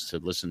half just to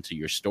listen to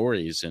your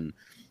stories and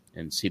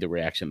see the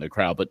reaction of the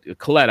crowd. But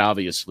Colette,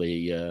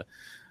 obviously,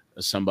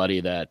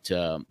 somebody that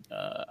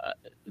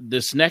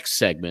this next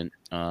segment,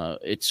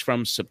 it's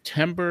from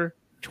September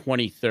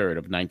 23rd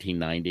of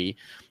 1990.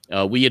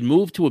 We had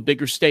moved to a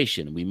bigger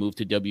station. We moved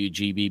to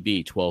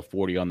WGBB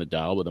 1240 on the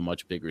dial with a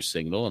much bigger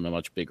signal and a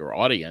much bigger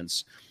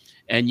audience.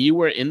 And you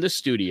were in the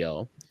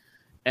studio,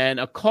 and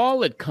a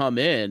call had come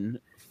in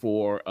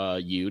for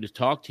you to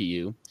talk to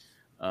you.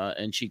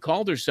 And she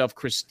called herself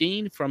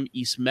Christine from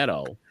East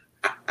Meadow.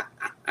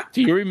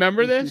 Do you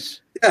remember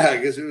this? Yeah,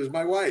 because it was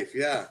my wife.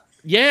 Yeah.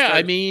 Yeah,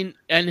 I mean,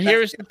 and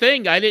here's the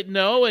thing. I didn't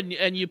know,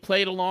 and you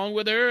played along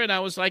with her, and I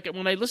was like,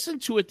 when I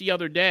listened to it the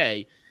other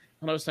day,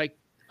 and I was like,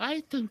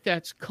 I think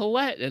that's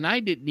Colette, and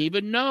I didn't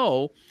even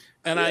know.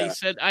 And I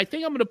said, I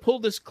think I'm going to pull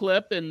this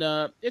clip, and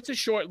it's a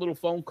short little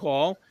phone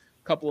call,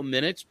 a couple of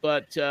minutes,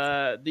 but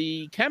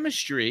the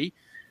chemistry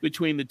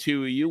between the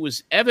two of you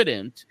was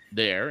evident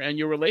there, and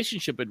your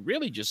relationship had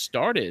really just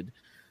started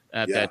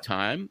at that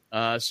time.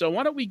 So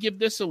why don't we give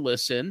this a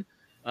listen?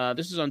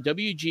 This is on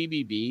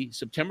WGBB,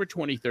 September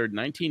 23rd,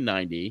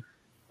 1990,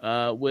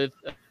 with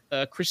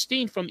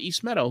Christine from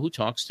East Meadow, who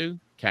talks to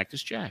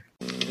Cactus Jack.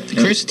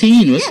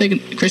 Christine,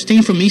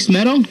 Christine from East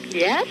Meadow?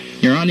 Yes?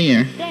 You're on the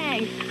air.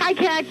 Thanks. Hi,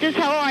 Cactus.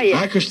 How are you?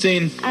 Hi,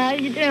 Christine. How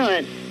you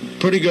doing?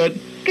 Pretty good.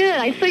 Good.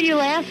 I saw you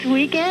last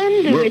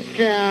weekend with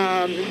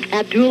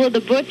Abdullah the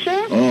Butcher.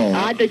 Oh.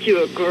 I thought you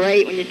were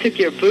great when you took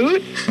your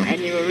boot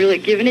and you were really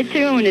giving it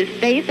to him in his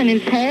face and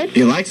his head.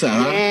 He likes that,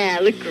 huh? Yeah,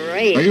 it looked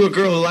great. Are you a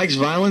girl who likes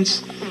violence?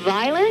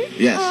 Violence?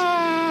 Yes.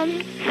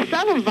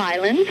 Subtle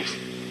violence.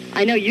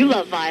 I know you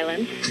love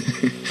violence.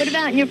 What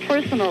about in your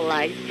personal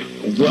life?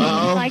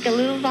 Well, you like a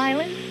little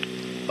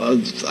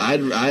violence?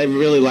 I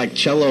really like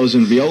cellos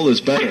and violas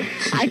better.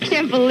 I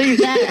can't believe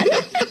that.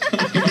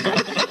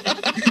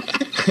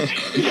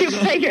 You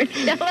play your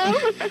cello?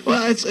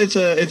 Well, it's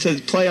a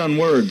play on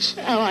words.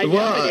 Oh, I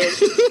know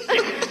it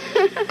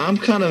is. I'm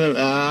kind of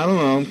I don't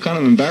know. I'm kind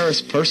of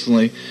embarrassed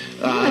personally.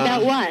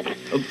 About what?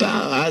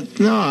 I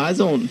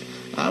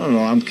don't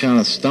know. I'm kind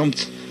of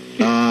stumped.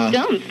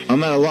 Stumped?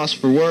 I'm at a loss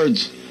for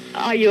words.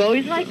 Are you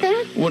always like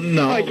that? Well,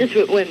 no. Or just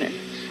with women?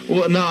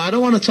 Well, no, I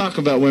don't want to talk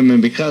about women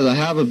because I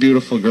have a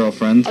beautiful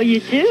girlfriend. Oh, you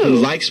do? Who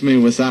likes me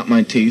without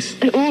my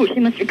teeth. Ooh, she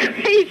must be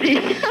crazy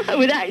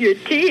without your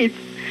teeth.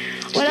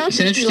 What else? It's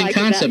an interesting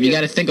concept. You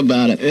got to think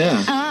about it.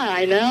 Yeah. Ah,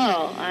 I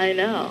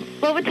know.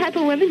 Well, what type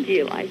of women do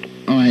you like?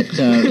 All right.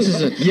 This is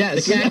the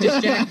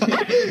Cactus Jack.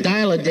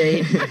 Dial a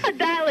date.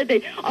 Dial a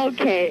date.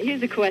 Okay.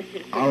 Here's a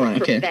question for all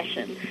right.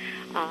 profession.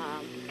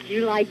 Do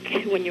you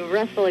like when you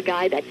wrestle a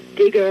guy that's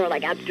bigger,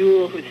 like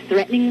Abdul, who's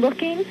threatening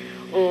looking,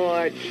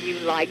 or do you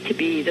like to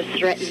be the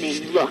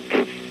threatening look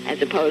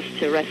as opposed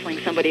to wrestling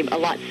somebody a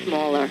lot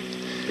smaller?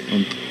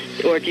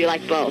 Or do you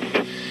like both?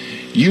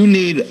 You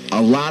need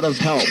a lot of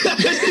help.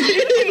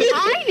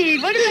 I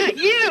need? What about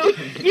you?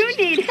 You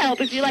need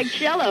help if you like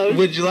cellos.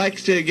 Would you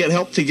like to get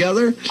help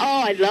together?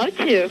 Oh, I'd love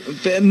to.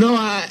 No,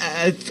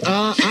 I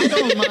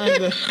don't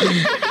mind.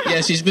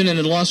 Yes, he's been in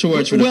the loss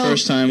awards for the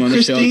first time on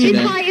the show Did today.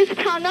 he tie his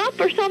tongue up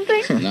or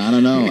something? No, I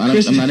don't know.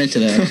 I'm not into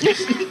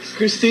that.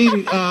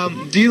 Christine,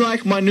 do you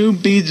like my new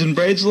beads and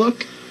braids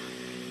look?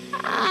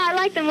 I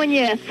like them when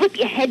you flip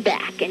your head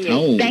back and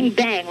you bang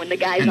bang when the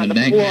guy's on the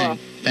floor.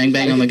 Bang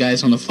bang on the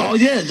guys on the floor. Oh,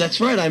 yeah, that's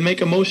right. I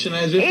make a motion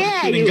as if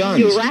I'm shooting guns.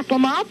 You wrap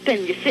them up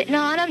and you're sitting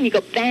on them. You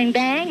go bang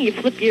bang. You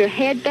flip your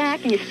head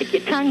back and you stick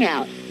your tongue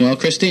out. Well,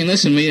 Christine,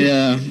 listen, we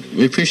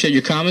appreciate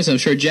your comments. I'm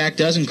sure Jack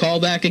does, and call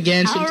back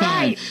again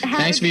sometime. Right.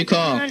 Thanks for your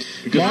call.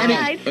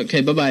 Marty.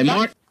 Okay, bye-bye.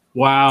 Mart.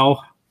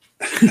 Wow.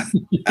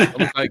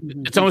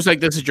 It's almost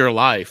like this is your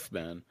life,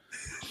 man.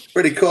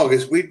 Pretty cool,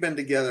 because we'd been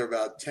together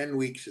about 10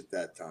 weeks at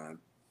that time.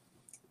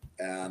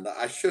 And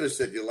I should have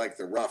said you like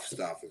the rough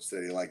stuff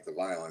instead you like the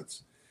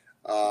violence.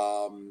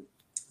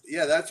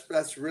 Yeah,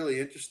 that's really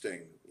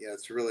interesting. Yeah,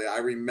 it's really, I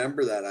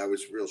remember that. I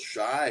was real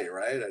shy,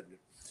 right?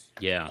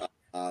 Yeah.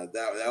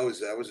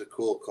 That was a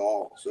cool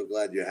call. So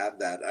glad you have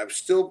that. I'm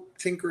still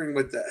tinkering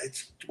with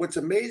that. What's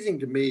amazing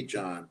to me,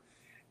 John,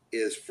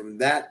 is from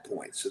that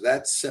point. So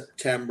that's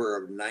September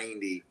of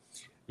 90.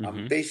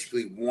 I'm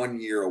basically 1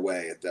 year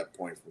away at that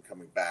point from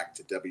coming back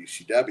to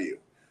WCW.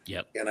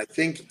 Yep. And I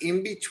think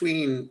in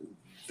between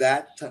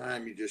that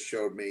time you just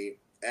showed me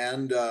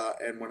and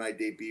when I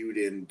debuted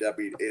in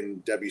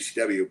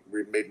WCW,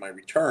 made my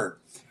return,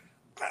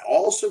 I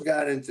also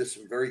got into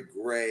some very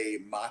gray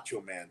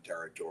Macho Man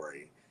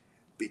territory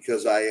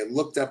because I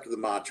looked up to the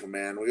Macho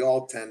Man. We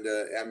all tend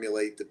to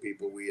emulate the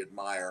people we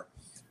admire.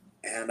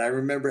 And I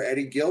remember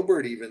Eddie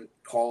Gilbert even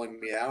calling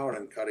me out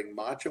and cutting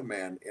Macho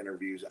Man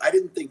interviews. I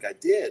didn't think I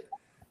did.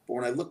 But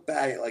when I look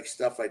back at like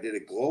stuff I did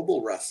at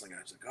Global Wrestling,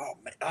 I was like,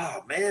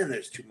 oh man,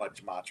 there's too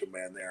much Macho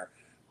Man there.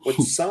 But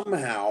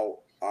somehow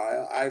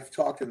I've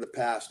talked in the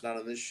past, not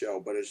on this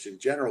show, but it's in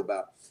general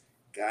about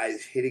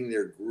guys hitting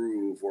their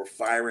groove or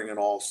firing on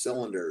all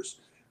cylinders.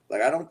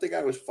 Like, I don't think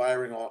I was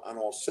firing on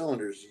all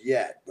cylinders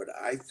yet, but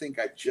I think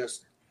I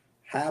just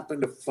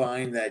happened to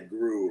find that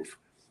groove.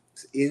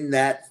 in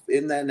that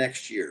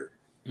next year,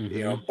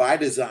 you know, by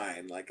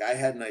design. Like I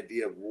had an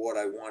idea of what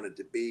I wanted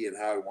to be and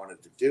how I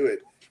wanted to do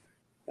it,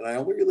 and I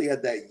only really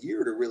had that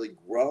year to really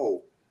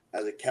grow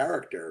as a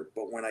character.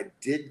 But when I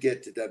did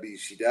get to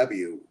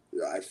WCW,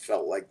 I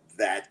felt like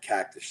that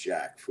Cactus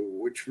Jack,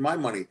 which for my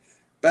money,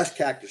 best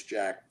Cactus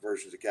Jack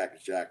versions of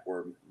Cactus Jack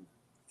were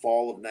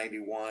fall of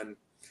 '91,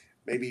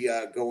 maybe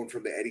going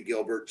from the Eddie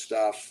Gilbert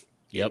stuff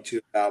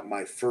into about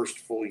my first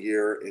full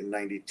year in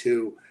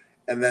 '92.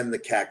 And then the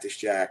Cactus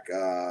Jack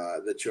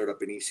that showed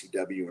up in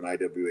ECW and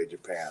IWA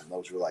Japan.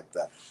 Those were like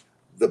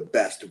the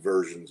best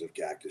versions of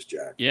Cactus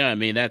Jack. Yeah, I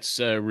mean, that's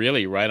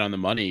really right on the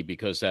money,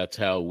 because that's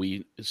how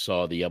we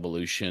saw the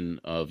evolution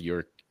of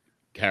your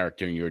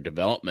character and your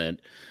development.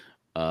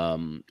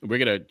 We're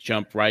going to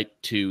jump right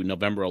to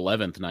November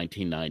 11th,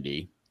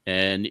 1990.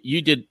 And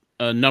you did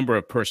a number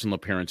of personal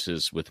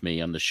appearances with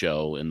me on the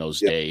show in those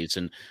days.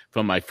 And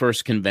from my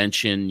first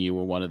convention, you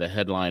were one of the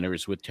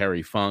headliners with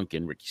Terry Funk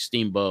and Ricky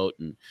Steamboat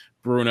and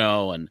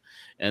Bruno. And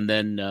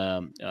then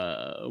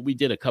we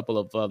did a couple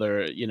of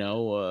other,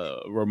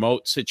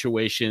 remote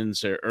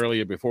situations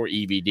earlier before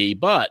EVD.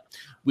 But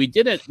we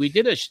did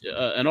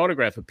an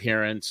autograph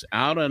appearance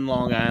out on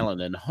Long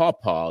Island in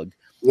Hauppauge.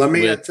 Let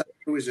me tell you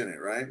who was in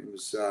it, right? It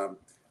was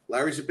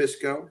Larry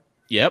Zbyszko.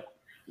 Yep.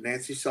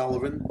 Nancy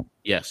Sullivan.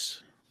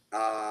 Yes.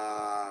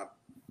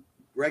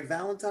 Greg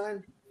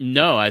Valentine?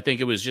 No, I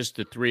think it was just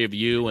the three of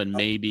you and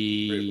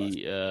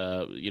maybe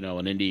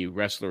an indie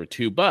wrestler or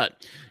two.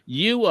 But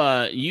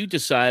you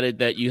decided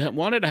that you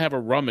wanted to have a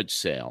rummage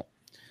sale,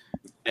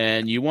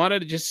 and you wanted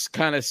to just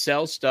kind of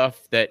sell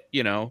stuff that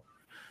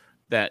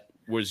that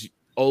was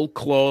old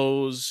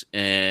clothes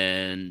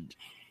and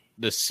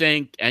the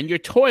sink and your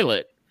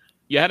toilet.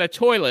 You had a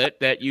toilet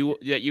that you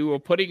were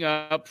putting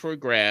up for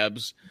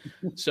grabs.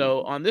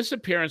 So on this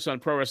appearance on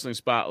Pro Wrestling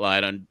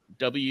Spotlight on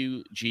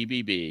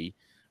WGBB,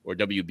 or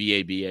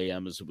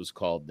WBABAM as it was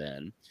called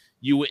then,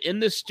 you were in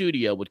the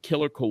studio with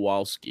Killer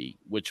Kowalski,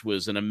 which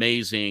was an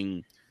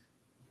amazing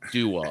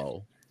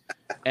duo.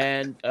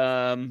 And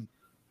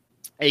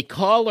a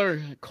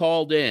caller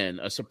called in,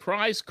 a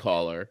surprise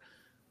caller,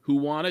 who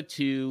wanted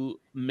to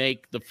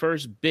make the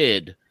first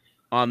bid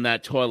on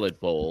that toilet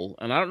bowl,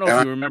 and I don't know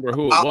if you remember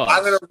who it was.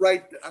 I'm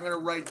gonna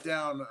write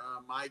down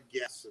my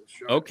guess and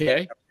show.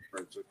 Okay.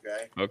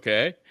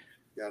 Okay.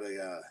 Got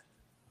a.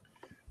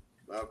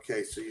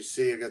 Okay, so you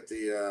see, I got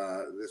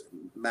this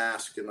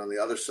mask, and on the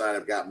other side,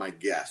 I've got my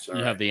guess. You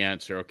have the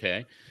answer.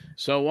 Okay.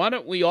 So why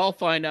don't we all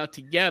find out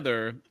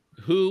together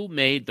who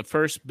made the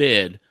first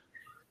bid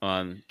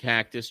on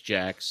Cactus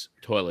Jack's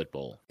toilet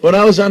bowl? When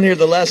I was on here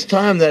the last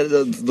time, that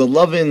the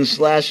love-in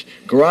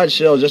 / garage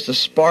sale, just a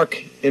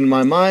spark in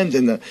my mind,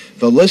 and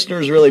the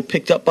listeners really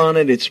picked up on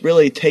it. It's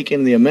really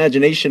taken the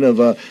imagination of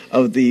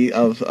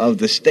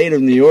the state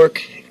of New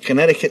York,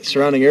 Connecticut,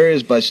 surrounding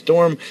areas by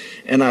storm,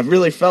 and I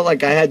really felt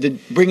like I had to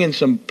bring in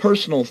some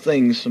personal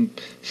things, some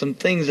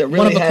things that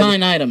really had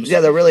one-of-a-kind items.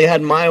 Yeah, that really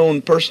had my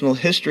own personal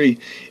history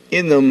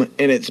in them,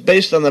 and it's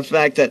based on the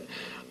fact that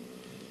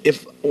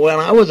when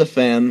I was a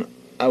fan,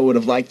 I would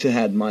have liked to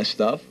had my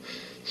stuff.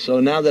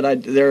 So now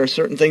that there are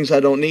certain things I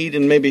don't need,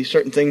 and maybe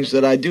certain things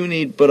that I do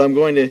need, but I'm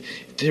going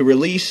to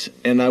release,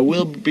 and I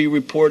will be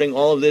reporting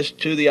all of this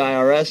to the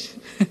IRS.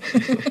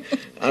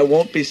 I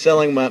won't be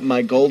selling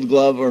my gold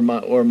glove or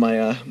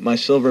my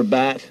silver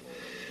bat,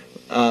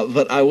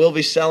 but I will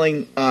be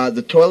selling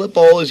the toilet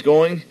bowl is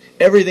going,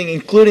 everything,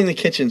 including the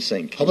kitchen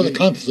sink. How about the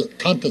contents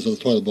of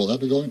the toilet bowl? That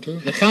be going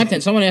too? The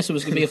content. Someone asked if it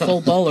was going to be a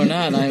full bowl or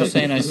not, and I was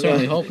saying I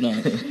certainly hope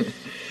not.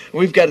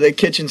 We've got the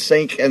kitchen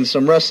sink and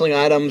some wrestling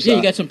items. Yeah,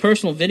 you got some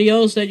personal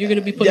videos that you're going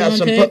to be putting on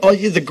tape?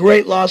 The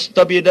great lost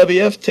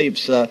WWF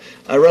tapes. I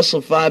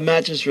wrestled 5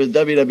 matches for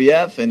the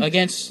WWF. And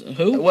against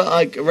who? Well,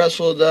 I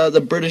wrestled the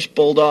British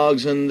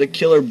Bulldogs and the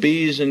Killer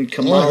Bees and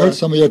Kamala. I heard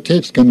some of your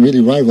tapes can really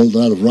rival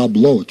that of Rob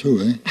Lowe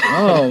too, eh?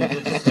 Oh,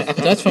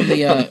 that's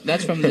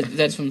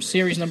from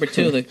series number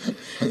 2,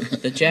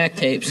 the Jack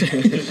tapes.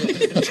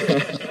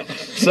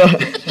 So,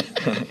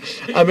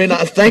 I mean,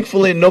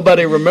 thankfully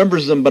nobody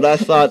remembers them, but I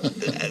thought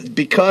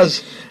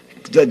because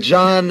the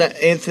John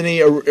Anthony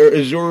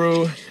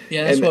Izuru.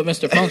 Yeah, that's what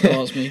Mr. Funk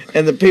calls me.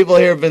 And the people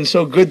here have been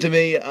so good to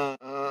me.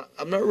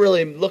 I'm not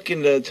really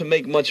looking to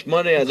make much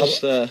money. I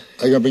just. Are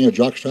you gonna bring your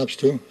jock straps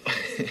too?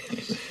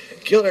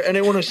 Killer.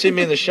 Anyone who sees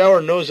me in the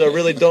shower knows I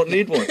really don't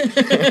need one.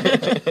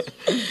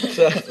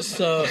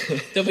 So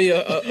there'll be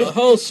a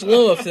whole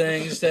slew of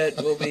things that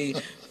will be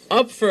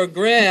up for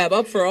grab,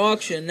 up for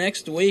auction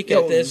next week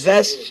at this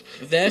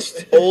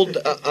vest, old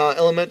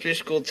elementary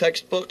school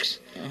textbooks.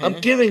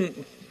 I'm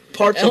giving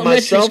parts of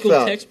myself school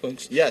out.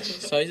 Textbooks. Yes.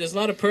 So there's a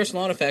lot of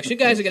personal artifacts. You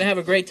guys are going to have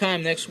a great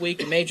time next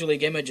week in Major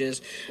League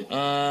Images.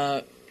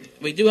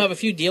 We do have a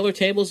few dealer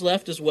tables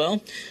left as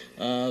well,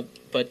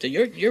 but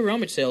your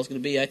rummage sale is going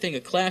to be, I think,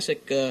 a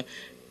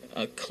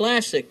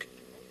classic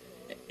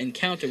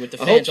encounter with the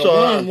fans, a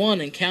one-on-one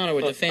encounter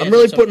with the fans. I'm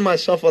really putting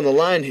myself on the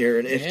line here,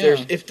 and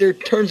if there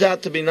turns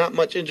out to be not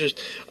much interest,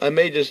 I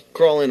may just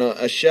crawl in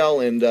a shell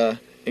and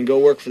and go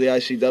work for the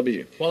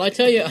ICW. Well, I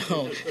tell you,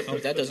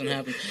 hope that doesn't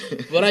happen.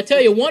 But I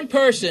tell you, one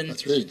person,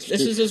 this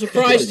is a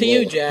surprise to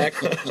you, Jack.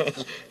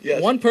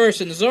 Yes. One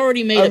person has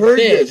already made I've a heard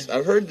bid. this.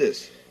 I've heard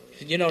this.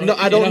 You know, no,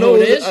 I you don't know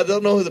who it is. I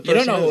don't know who the person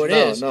You don't know who it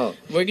is. No.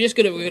 We're just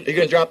gonna. You're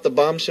gonna drop the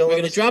bombshell. We're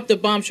gonna drop the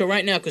bombshell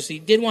right now because he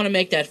did want to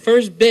make that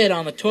first bid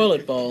on the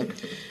toilet bowl.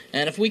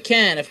 And if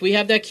we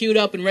have that queued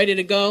up and ready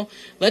to go,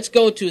 let's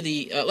go to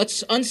the.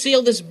 Let's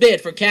unseal this bid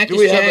for Cactus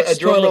Do we have Jack's a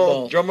drum toilet roll?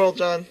 bowl. Drum roll,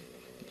 John.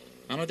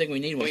 I don't think we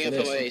need one We for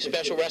have this. a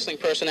special wrestling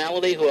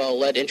personality who I'll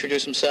let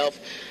introduce himself.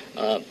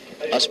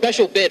 A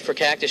special bid for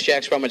Cactus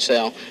Jack's rummage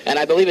sale, and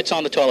I believe it's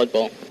on the toilet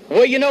bowl.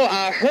 Well, you know,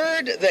 I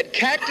heard that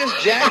Cactus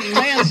Jack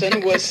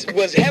Manson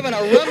was having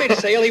a rummage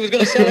sale. He was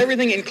going to sell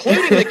everything,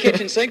 including the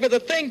kitchen sink. But the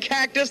thing,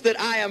 Cactus, that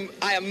I am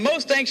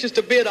most anxious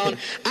to bid on,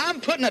 I'm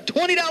putting a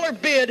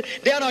 $20 bid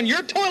down on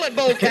your toilet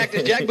bowl,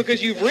 Cactus Jack,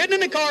 because you've ridden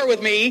in the car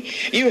with me,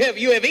 you have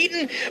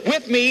eaten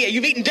with me,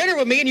 you've eaten dinner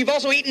with me, and you've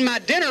also eaten my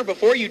dinner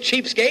before, you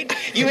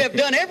cheapskate. You have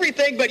done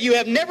everything, but you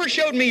have never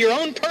showed me your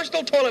own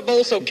personal toilet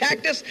bowl. So,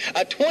 Cactus,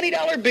 a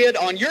 $20 bid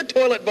on your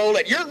toilet bowl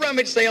at your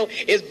rummage sale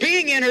is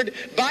being entered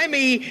by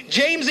me,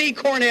 James E.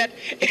 Cornette,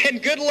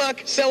 and good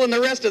luck selling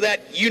the rest of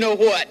that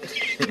you-know-what.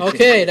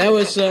 Okay, that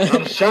was...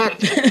 I'm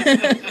shocked.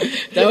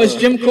 That was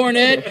Jim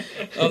Cornette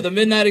of the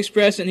Midnight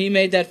Express, and he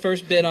made that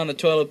first bid on the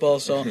toilet bowl,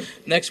 so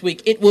next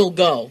week it will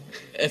go.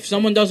 If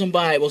someone doesn't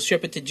buy it, we'll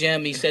ship it to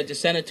Jim. He said to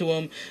send it to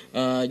him,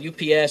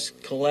 UPS,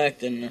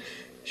 collect, and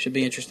should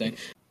be interesting.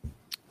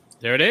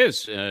 There it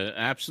is.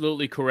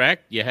 Absolutely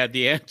correct. You had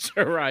the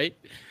answer right.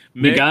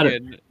 We got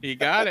it. He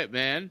got it,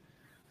 man.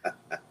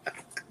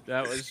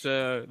 That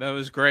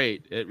was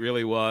great. It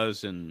really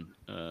was, and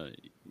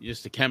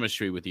just the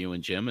chemistry with you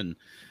and Jim, and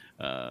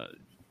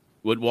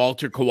with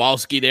Walter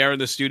Kowalski there in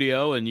the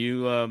studio, and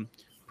you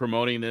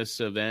promoting this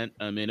event.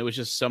 I mean, it was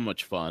just so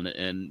much fun,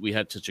 and we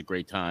had such a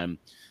great time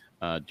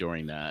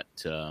during that.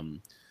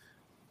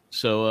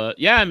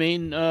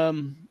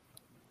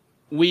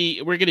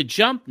 We're going to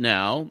jump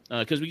now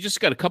because we just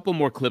got a couple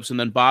more clips, and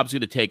then Bob's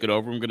going to take it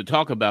over. We're going to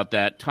talk about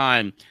that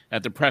time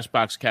at the Press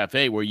Box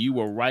Cafe where you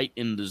were right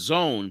in the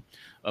zone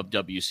of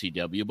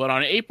WCW. But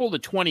on April the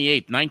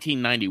 28th,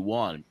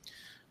 1991,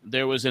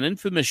 there was an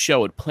infamous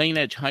show at Plain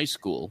Edge High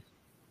School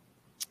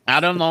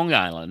out on Long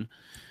Island,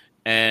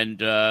 and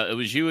it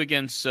was you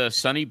against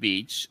Sunny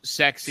Beach,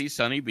 sexy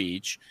Sunny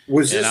Beach.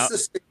 Was this the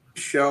same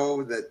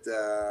show that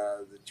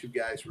the two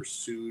guys were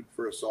sued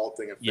for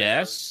assaulting a fan?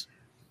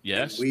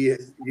 Yes.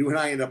 And you and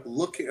I ended up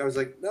looking. I was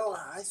like, no,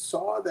 I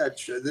saw that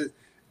show.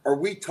 Are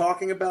we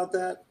talking about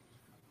that?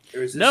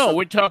 No,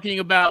 we're talking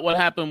about what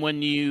happened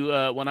when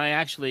when I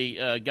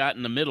actually got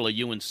in the middle of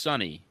you and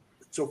Sonny.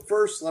 So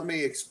first, let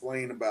me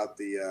explain about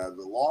the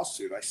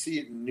lawsuit. I see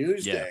it in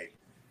Newsday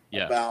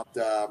about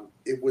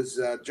it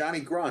was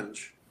Johnny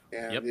Grunge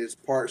and his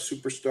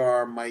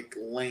superstar Mike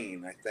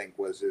Lane, I think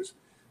was his.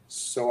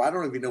 So I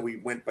don't even know he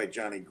went by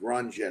Johnny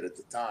Grunge yet at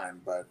the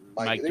time, but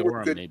Mike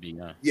Durham maybe.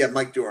 Yeah,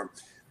 Mike Durham.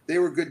 They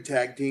were a good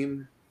tag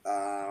team,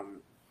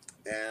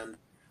 and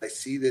I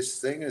see this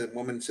thing, and the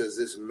woman says,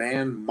 this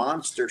man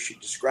monster. She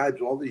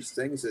describes all these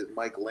things that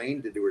Mike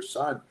Lane did to her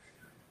son.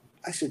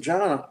 I said,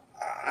 John,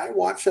 I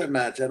watched that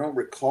match. I don't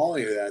recall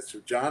any of that. So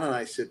John and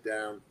I sit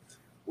down.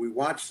 We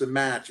watch the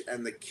match,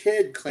 and the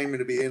kid claiming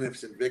to be an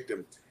innocent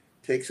victim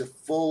takes a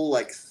full,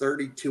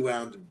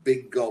 32-ounce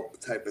big gulp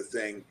type of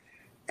thing,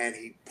 and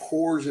he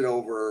pours it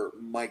over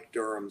Mike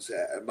Lane's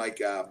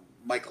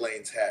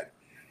head.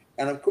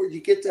 And, of course, you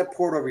get that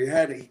poured over your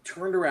head, and he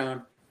turned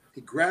around.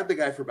 He grabbed the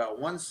guy for about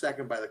 1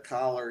 second by the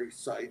collar. He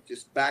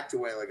just backed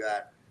away like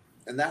that.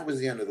 And that was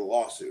the end of the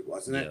lawsuit,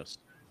 wasn't it? Yes.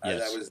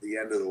 That was the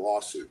end of the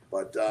lawsuit.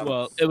 But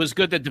well, it was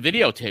good that the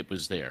videotape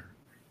was there.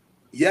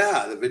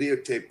 Yeah, the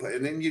videotape.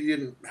 And then you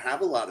didn't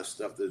have a lot of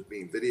stuff that was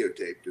being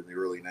videotaped in the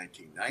early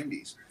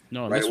 1990s.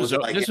 No, right? this was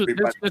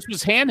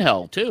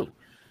handheld, too.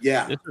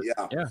 Yeah.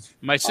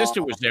 My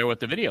sister was there with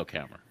the video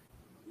camera.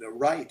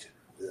 Right.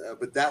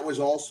 But that was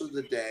also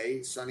the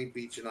day Sunny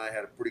Beach and I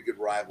had a pretty good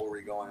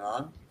rivalry going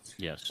on.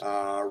 Yes.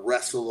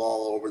 Wrestled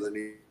all over the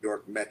New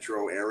York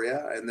metro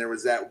area. And there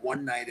was that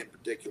one night in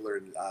particular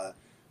in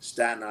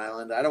Staten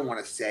Island. I don't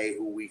want to say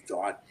who we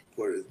thought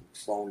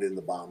phoned in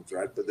the bomb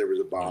threat, but there was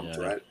a bomb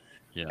threat.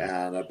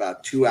 Yeah. And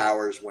about 2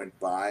 hours went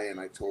by, and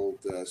I told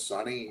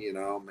Sonny,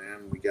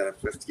 man, we got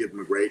to give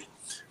him a great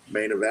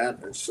main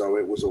event. And so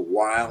it was a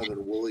wild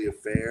and woolly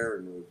affair,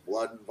 and there was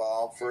blood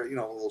involved for, a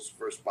little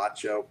first spot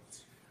show.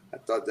 I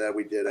thought that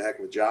we did a heck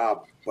of a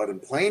job. But in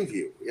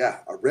Plainview,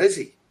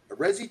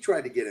 Arezzi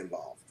tried to get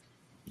involved.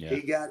 Yeah. He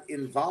got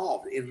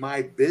involved in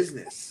my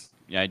business.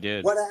 Yeah, I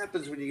did. What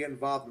happens when you get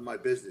involved in my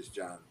business,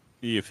 John?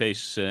 You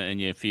face and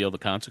you feel the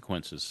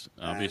consequences,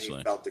 obviously.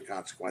 He felt the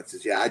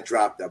consequences. Yeah, I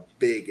dropped a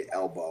big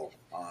elbow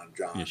on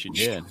John. Yes, you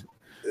did.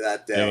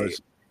 That day.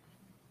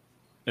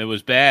 It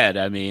was bad.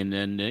 I mean,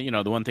 and,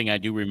 the one thing I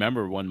do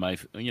remember when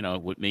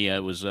with me, I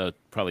was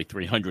probably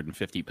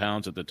 350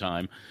 pounds at the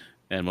time.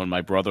 And when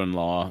my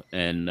brother-in-law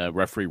and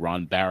referee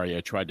Ron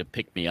Barrier tried to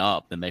pick me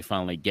up, and they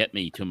finally get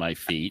me to my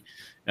feet,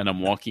 and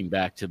I'm walking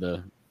back to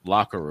the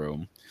locker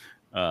room,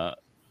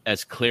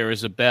 as clear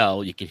as a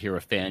bell, you could hear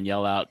a fan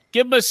yell out,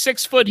 "Give him a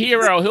 6-foot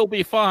hero. He'll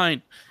be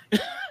fine."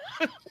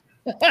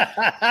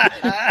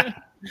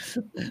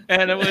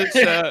 And it was,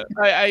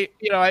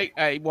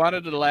 I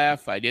wanted to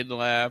laugh. I didn't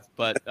laugh.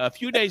 But a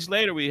few days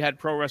later, we had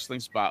Pro Wrestling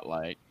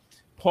Spotlight.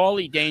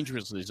 Paulie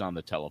Dangerously is on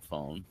the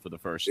telephone for the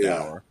first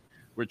hour.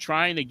 We're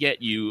trying to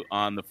get you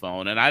on the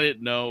phone, and I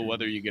didn't know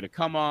whether you're going to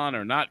come on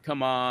or not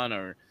come on.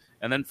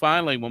 And then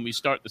finally, when we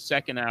start the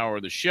second hour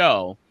of the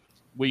show,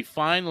 we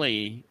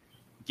finally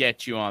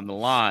get you on the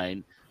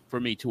line for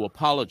me to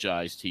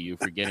apologize to you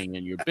for getting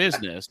in your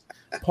business.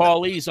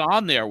 Paulie's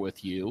on there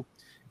with you.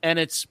 And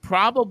it's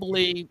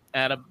probably,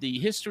 out of the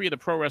history of the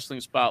Pro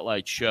Wrestling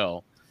Spotlight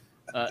show,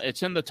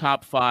 it's in the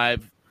top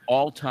 5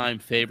 all-time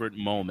favorite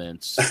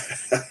moments.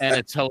 And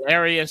it's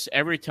hilarious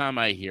every time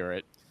I hear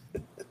it.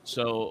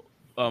 So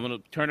I'm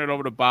going to turn it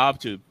over to Bob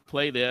to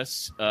play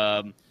this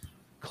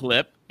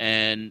clip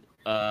and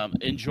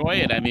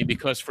enjoy it. I mean,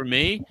 because for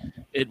me,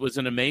 it was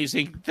an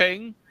amazing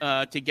thing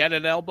to get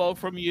an elbow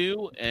from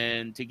you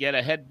and to get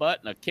a headbutt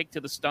and a kick to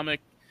the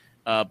stomach.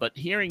 But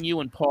hearing you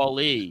and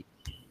Paulie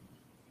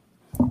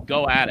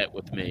go at it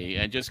with me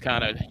and just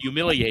kind of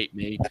humiliate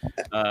me,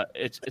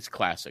 it's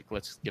classic.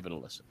 Let's give it a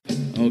listen.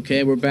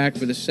 Okay, we're back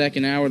for the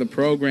second hour of the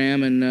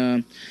program,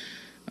 and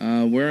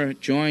we're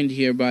joined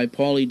here by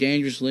Paulie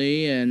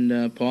Dangerously. And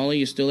Paulie,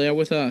 you still there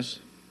with us?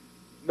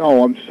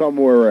 No, I'm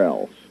somewhere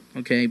else.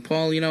 Okay,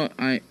 Paul,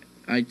 I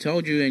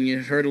told you, and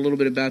you heard a little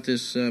bit about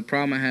this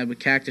problem I had with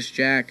Cactus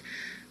Jack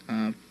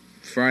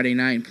Friday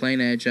night in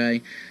Plain Edge.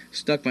 I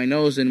stuck my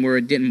nose in where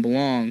it didn't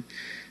belong.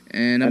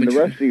 And the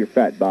rest of your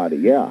fat body,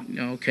 yeah.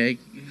 Okay.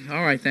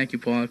 All right, thank you,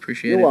 Paul. I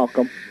appreciate it. You're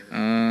welcome.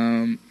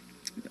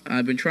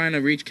 I've been trying to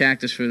reach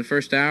Cactus for the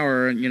first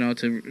hour,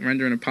 to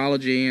render an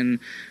apology, and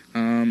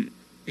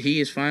he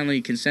has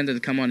finally consented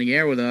to come on the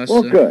air with us.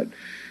 Well, good.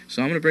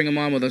 So I'm going to bring him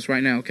on with us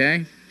right now,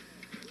 okay?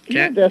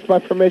 That's my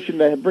permission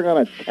to bring on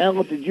a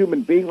talented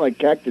human being like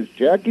Cactus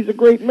Jack. He's a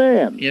great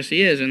man. Yes,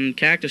 he is. And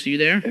Cactus, are you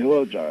there?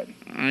 Hello, John.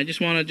 I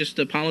just want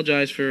to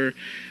apologize for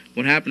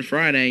what happened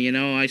Friday.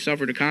 I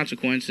suffered the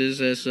consequences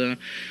as a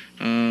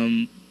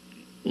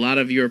lot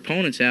of your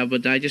opponents have,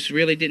 but I just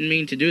really didn't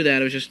mean to do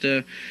that. It was just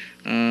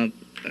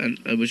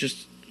it was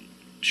just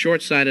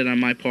short-sighted on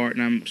my part,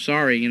 and I'm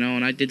sorry,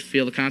 and I did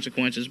feel the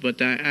consequences,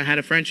 but I had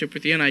a friendship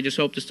with you, and I just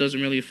hope this doesn't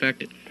really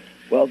affect it.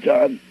 Well,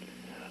 John,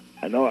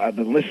 I know I've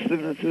been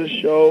listening to the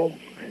show.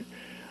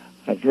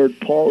 I've heard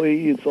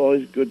Paulie. It's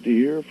always good to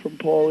hear from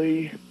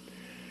Paulie.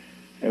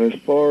 And as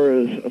far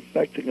as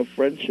affecting a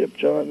friendship,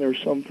 John, there are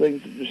some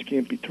things that just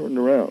can't be turned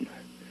around.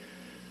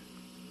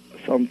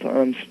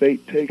 Sometimes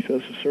fate takes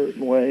us a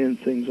certain way and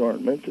things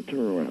aren't meant to turn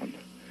around.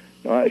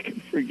 Now, I can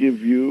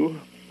forgive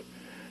you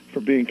for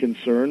being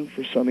concerned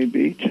for Sunny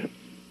Beach.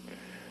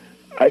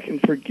 I can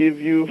forgive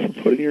you for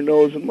putting your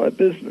nose in my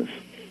business.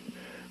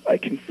 I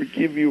can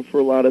forgive you for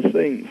a lot of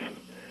things.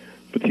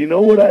 But do you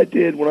know what I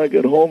did when I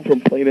got home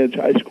from Plain Edge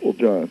High School,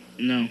 John?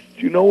 No.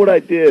 Do you know what I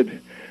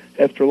did?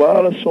 After a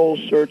lot of soul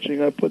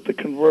searching, I put the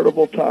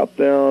convertible top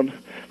down.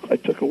 I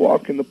took a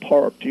walk in the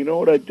park. Do you know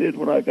what I did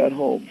when I got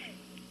home?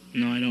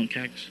 No, I don't,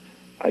 Cactus.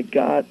 I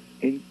got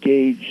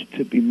engaged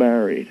to be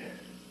married.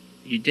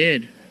 You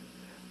did?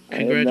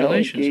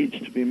 Congratulations. I am now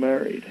engaged to be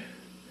married.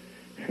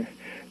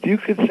 Do you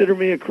consider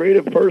me a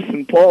creative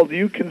person, Paul? Do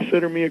you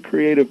consider me a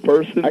creative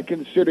person? I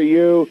consider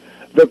you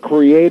the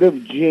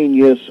creative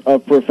genius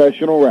of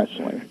professional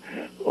wrestling.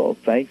 Oh,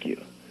 thank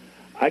you.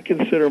 I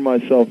consider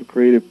myself a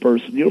creative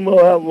person. You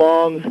know how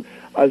long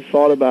I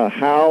thought about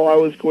how I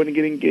was going to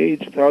get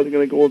engaged, how I was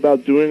going to go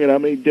about doing it, how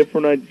many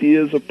different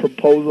ideas of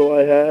proposal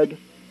I had?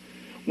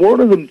 One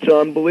of them,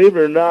 John, believe it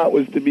or not,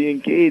 was to be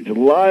engaged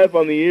live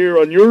on the air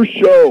on your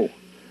show.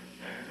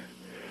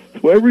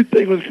 So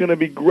everything was going to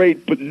be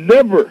great, but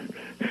never,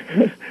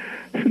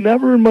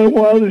 never in my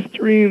wildest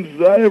dreams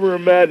did I ever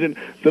imagine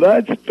that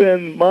I'd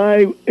spend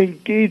my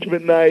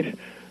engagement night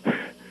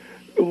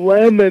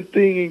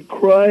lamenting and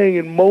crying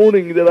and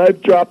moaning that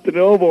I've dropped an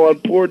elbow on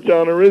poor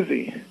John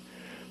Arezzi.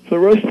 For the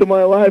rest of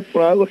my life,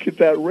 when I look at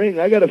that ring,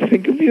 I got to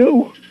think of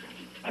you.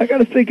 I got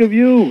to think of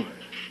you.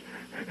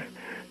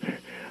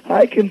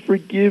 I can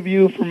forgive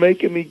you for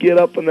making me get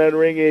up on that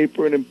ring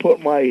apron and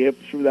put my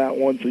hip through that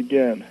once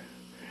again.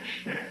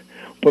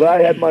 But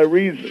I had my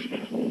reasons.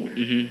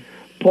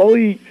 Mm-hmm.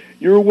 Paulie,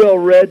 you're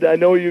well-read. I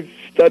know you've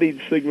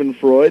studied Sigmund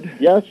Freud.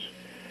 Yes.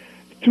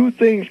 Two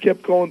things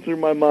kept going through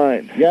my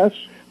mind. Yes.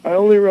 I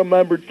only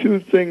remember two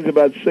things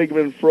about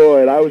Sigmund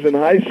Freud. I was in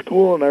high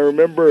school, and I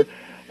remember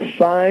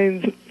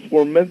signs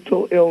for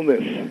mental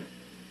illness.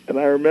 And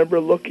I remember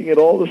looking at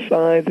all the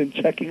signs and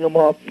checking them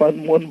off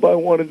one by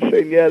one and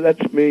saying, yeah,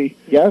 that's me.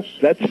 Yes.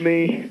 That's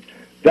me.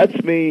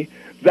 That's me.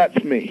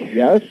 That's me.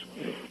 Yes.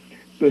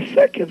 The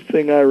second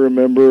thing I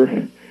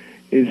remember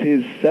is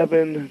his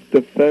 7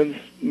 defense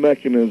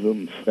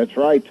mechanisms. That's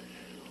right.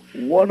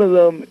 One of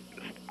them,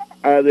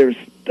 I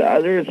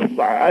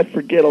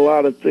forget a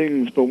lot of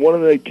things, but one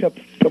of them kept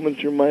coming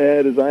through my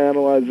head as I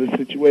analyzed the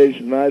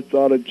situation. I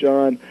thought of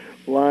John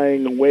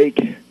lying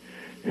awake,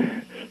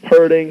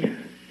 hurting,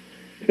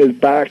 his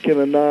back in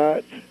a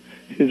knot,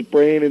 his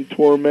brain in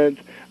torment,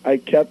 I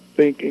kept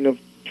thinking of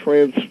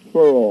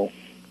transferal,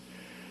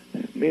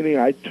 meaning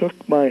I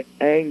took my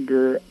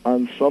anger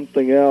on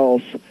something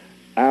else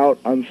out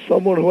on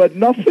someone who had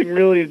nothing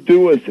really to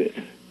do with it.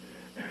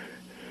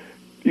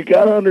 You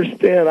got to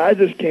understand, I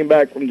just came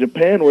back from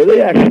Japan where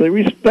they actually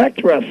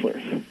respect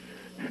wrestlers.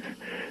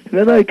 And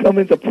then I come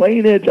into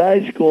Plain Edge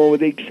High School, and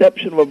with the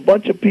exception of a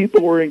bunch of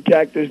people wearing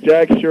Cactus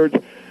Jack shirts,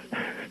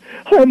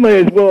 I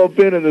may as well have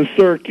been in the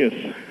circus.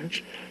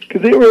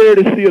 Because they were there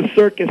to see a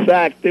circus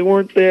act. They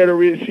weren't there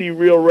to see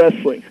real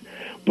wrestling.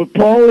 But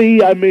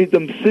Paulie, I made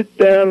them sit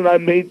down, and I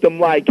made them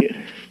like it.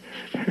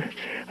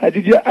 I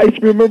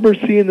remember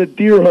seeing The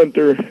Deer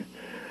Hunter.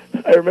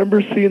 I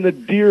remember seeing The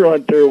Deer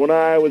Hunter when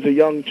I was a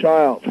young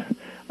child.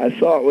 I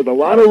saw it with a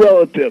lot of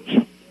relatives.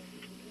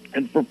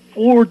 And for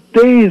 4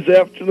 days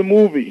after the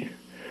movie,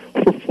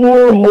 for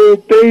 4 whole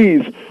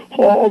days,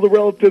 all the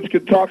relatives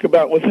could talk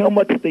about was how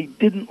much they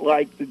didn't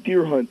like The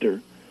Deer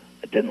Hunter.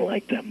 I didn't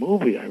like that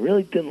movie. I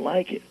really didn't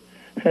like it.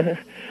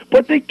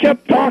 But they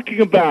kept talking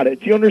about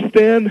it. Do you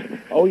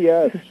understand? Oh,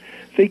 yes.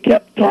 They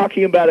kept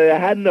talking about it. It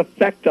had an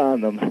effect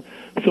on them.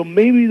 So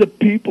maybe the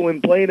people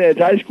in Plain Edge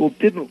High School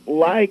didn't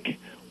like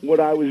what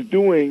I was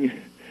doing,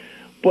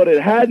 but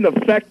it had an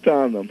effect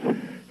on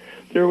them.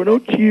 There were no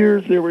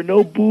tears, there were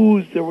no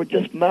boos, there were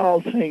just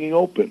mouths hanging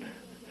open.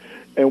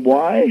 And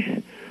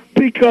why?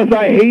 Because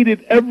I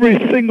hated every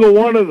single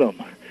one of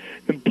them.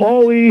 And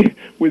Paulie,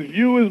 with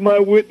you as my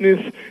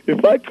witness,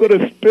 if I could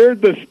have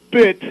spared the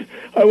spit,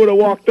 I would have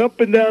walked up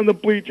and down the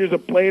bleachers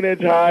of Plain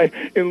Edge High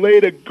and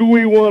laid a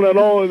gooey one on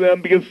all of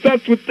them because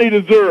that's what they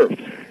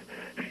deserved.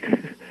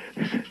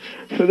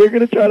 So they're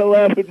going to try to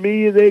laugh at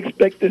me and they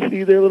expect to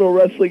see their little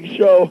wrestling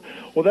show.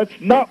 Well, that's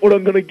not what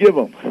I'm going to give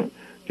them. Do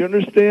you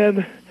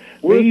understand?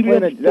 Is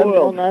that in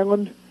Long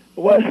Island?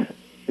 What?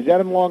 Is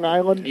that in Long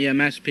Island? Yeah,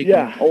 Massapequa.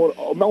 Yeah.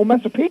 Oh,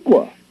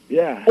 Massapequa.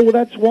 Yeah. Oh,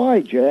 that's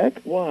why,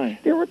 Jack. Why?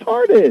 They're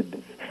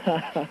retarded.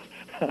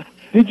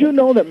 Did you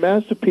know that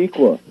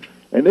Massapequa,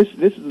 and this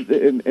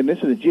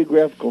is a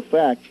geographical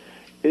fact,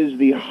 is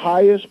the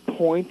highest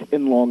point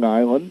in Long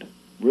Island?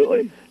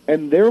 Really?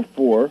 And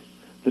therefore,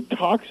 the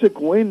toxic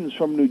winds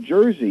from New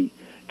Jersey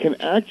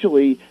can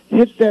actually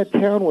hit that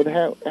town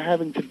without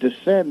having to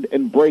descend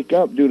and break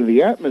up due to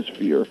the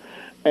atmosphere.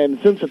 And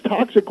since the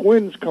toxic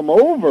winds come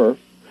over,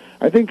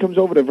 I think it comes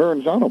over the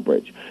Verrazano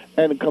Bridge,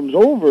 and it comes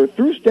over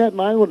through Staten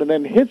Island and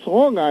then hits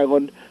Long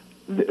Island,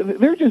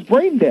 they're just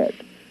brain dead.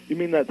 You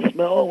mean that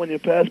smell when you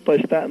pass by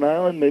Staten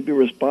Island may be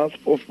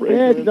responsible for Yeah,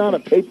 ignorance? it's not a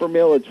paper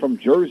mill, it's from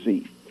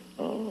Jersey.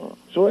 Oh.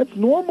 So it's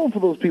normal for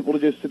those people to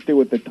just sit there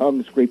with their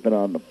tongue scraping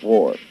on the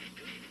floor.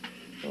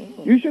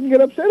 Oh. You shouldn't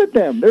get upset at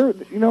them.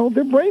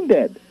 They're brain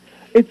dead.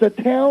 It's a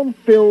town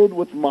filled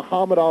with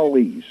Muhammad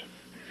Alis.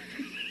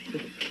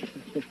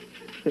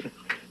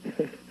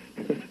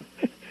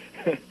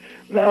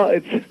 No,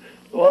 it's,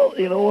 well,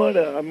 you know what?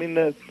 I mean,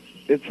 it's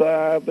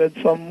been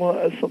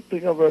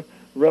something of a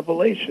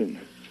revelation.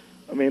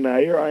 I mean,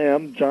 here I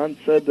am. John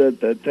said that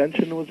the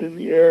tension was in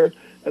the air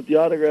at the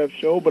autograph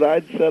show, but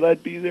I'd said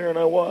I'd be there, and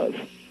I was.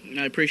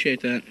 I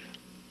appreciate that.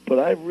 But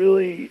I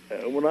really,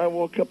 when I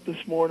woke up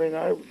this morning,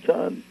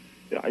 John,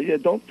 I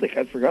don't think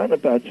I'd forgotten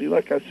about you.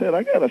 Like I said,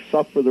 I got to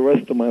suffer the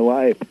rest of my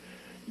life.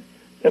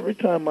 Every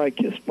time I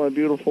kiss my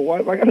beautiful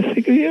wife, I got to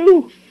think of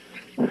you.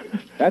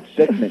 That's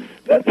sickening.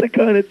 That's the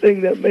kind of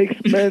thing that makes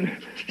men...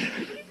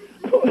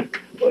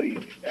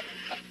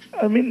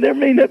 I mean, there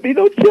may not be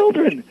no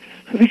children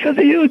because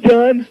of you,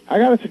 John. I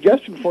got a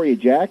suggestion for you,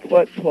 Jack.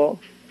 What, Paul?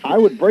 I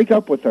would break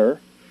up with her,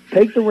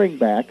 take the ring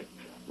back,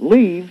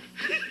 leave,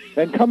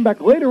 and come back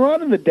later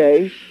on in the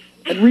day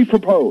and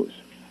repropose.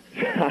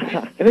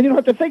 And then you don't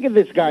have to think of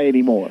this guy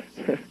anymore.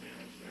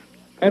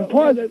 And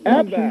plus,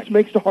 absence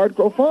makes the heart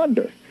grow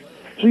fonder.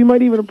 So you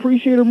might even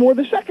appreciate her more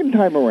the second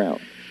time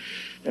around.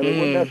 And we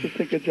wouldn't have to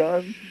think of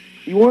John?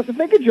 You won't have to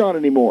think of John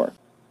anymore.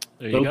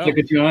 Don't think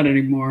of John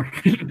anymore.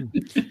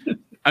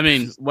 I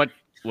mean, what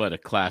a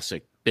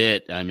classic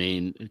bit. I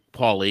mean,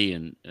 Paulie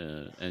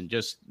and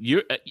just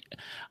you.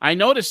 I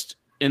noticed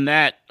in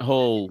that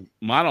whole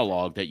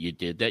monologue that you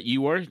did that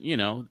you were,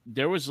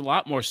 there was a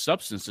lot more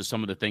substance to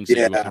some of the things that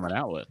you were coming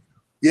out with.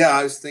 Yeah,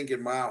 I was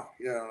thinking, wow,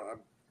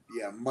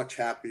 I'm much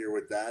happier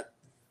with that.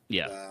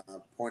 Yeah,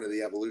 point of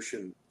the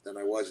evolution than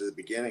I was at the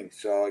beginning.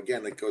 So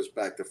again, it goes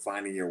back to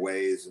finding your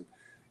ways and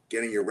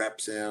getting your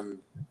reps in,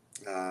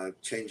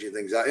 changing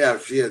things out. Yeah,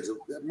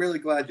 I'm really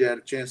glad you had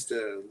a chance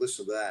to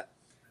listen to that.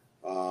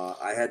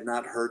 I had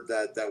not heard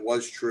that. That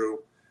was true.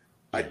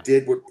 Yeah. I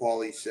did what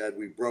Paulie said.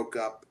 We broke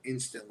up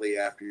instantly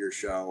after your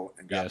show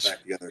and got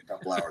back together a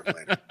couple hours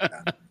later.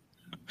 Yeah.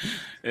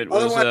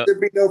 Otherwise,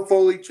 there'd be no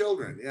Foley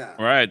children. Yeah,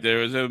 right. There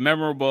was a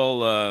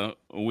memorable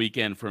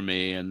weekend for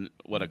me, and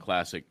what a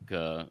classic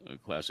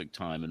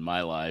time in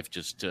my life.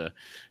 Just to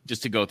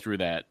go through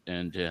that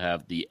and to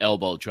have the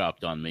elbow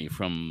dropped on me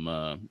from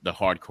the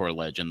hardcore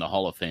legend, the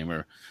Hall of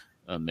Famer,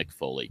 Mick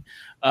Foley.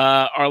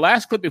 Our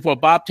last clip before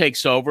Bob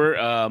takes over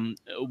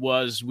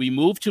was we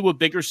moved to a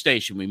bigger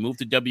station. We moved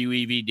to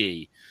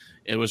WEVD.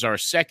 It was our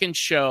second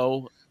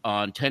show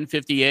on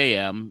 1050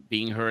 AM,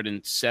 being heard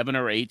in 7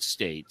 or 8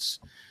 states.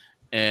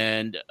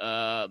 And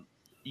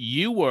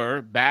you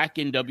were back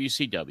in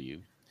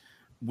WCW.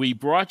 We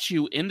brought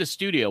you in the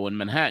studio in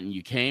Manhattan.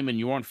 You came and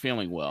you weren't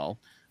feeling well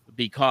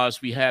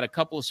because we had a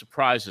couple of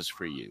surprises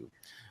for you.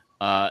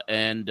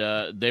 And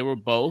they were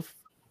both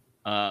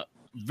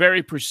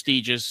very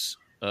prestigious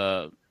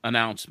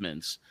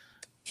announcements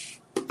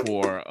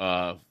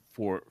for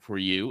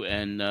you.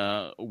 And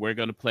we're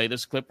going to play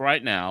this clip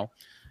right now.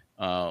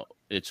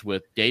 It's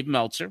with Dave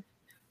Meltzer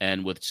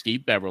and with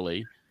Steve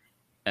Beverly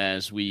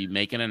as we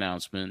make an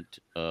announcement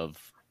of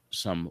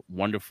some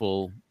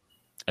wonderful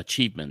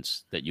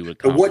achievements that you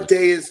accomplished. What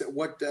day is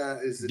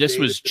the This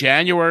was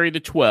January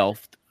the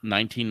 12th,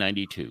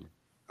 1992.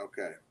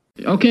 Okay.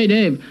 Okay,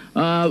 Dave.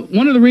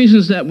 One of the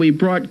reasons that we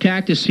brought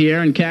Cactus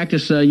here, and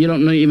Cactus, you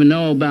don't even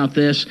know about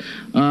this.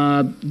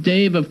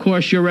 Dave, of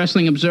course, your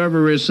Wrestling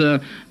Observer is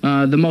the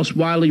most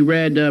widely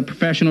read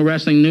professional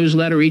wrestling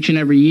newsletter each and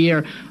every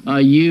year.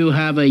 You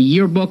have a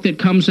yearbook that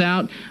comes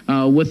out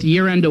with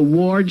year-end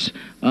awards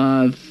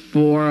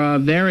for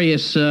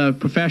various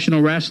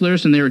professional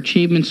wrestlers and their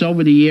achievements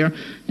over the year.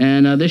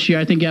 And this year,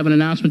 I think you have an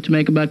announcement to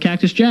make about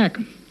Cactus Jack.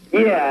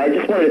 Yeah, I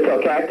just wanted to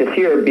tell Cactus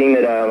here, being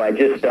that I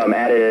just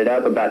added it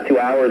up about 2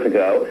 hours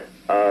ago,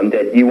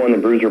 that you won the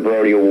Bruiser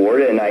Brody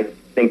Award, and I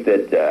think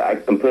that I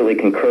completely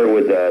concur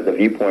with the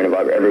viewpoint of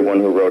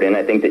everyone who wrote in.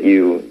 I think that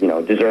you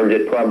deserved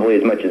it probably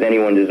as much as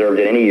anyone deserved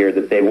it any year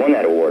that they won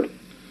that award.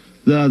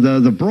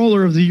 The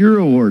Brawler of the Year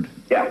award.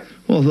 Yeah.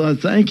 Well,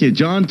 thank you.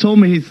 John told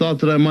me he thought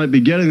that I might be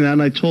getting that,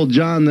 and I told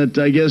John that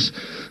I guess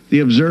the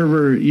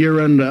Observer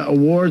year-end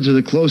awards are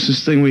the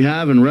closest thing we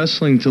have in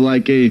wrestling to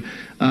like a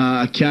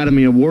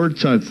Academy Award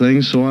type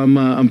thing. So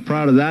I'm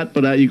proud of that.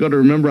 But you got to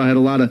remember, I had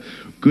a lot of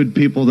good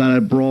people that I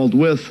brawled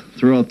with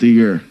throughout the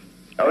year.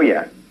 Oh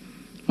yeah.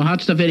 Well,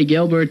 Hot Stuff Eddie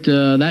Gilbert,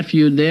 that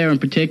feud there in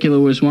particular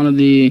was one of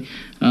the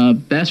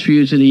best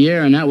feuds of the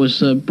year, and that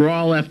was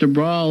brawl after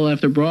brawl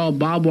after brawl,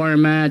 barbed wire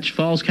match,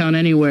 falls count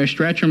anywhere,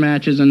 stretcher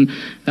matches, and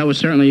that was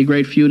certainly a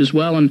great feud as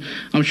well, and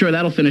I'm sure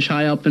that'll finish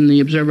high up in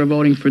the Observer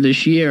voting for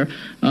this year.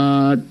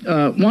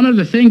 One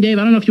other thing, Dave,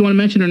 I don't know if you want to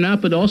mention it or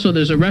not, but also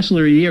there's a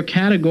Wrestler of the Year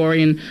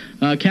category, and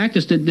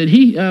Cactus, did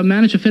he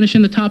manage to finish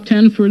in the top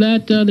 10 for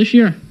that this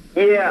year?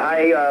 Yeah,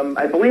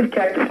 I believe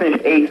Cactus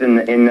finished 8th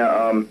in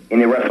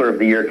the Wrestler of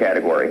the Year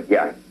category.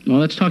 Yeah. Well,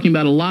 that's talking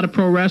about a lot of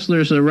pro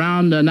wrestlers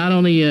around, not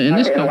only in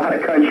this country, a lot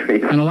of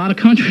countries, and a lot of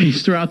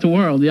countries throughout the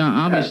world. Yeah,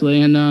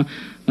 obviously, and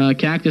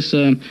Cactus,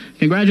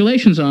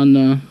 congratulations on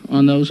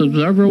those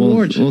Observer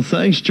Awards. Well,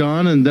 thanks,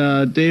 John,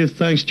 and Dave.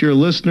 Thanks to your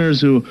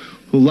listeners who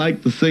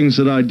liked the things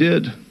that I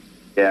did.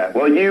 Yeah.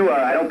 Well,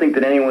 I don't think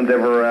that anyone's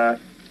ever,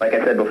 like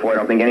I said before, I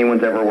don't think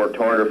anyone's ever worked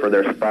harder for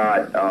their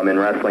spot in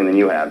wrestling than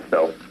you have.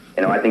 So.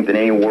 I think that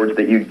any awards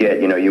that you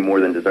get, you more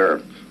than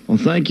deserve. Well,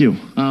 thank you.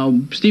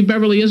 Steve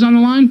Beverly is on the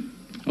line?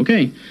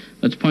 Okay,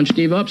 let's punch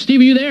Steve up.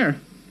 Steve, are you there?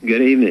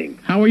 Good evening.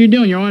 How are you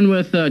doing? You're on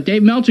with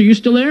Dave Meltzer. You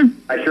still there?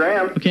 I sure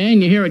am. Okay, and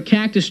you're here at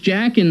Cactus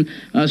Jack. And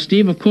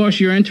Steve, of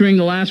course, you're entering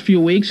the last few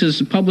weeks as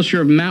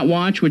publisher of Mat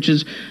Watch, which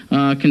is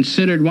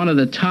considered one of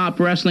the top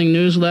wrestling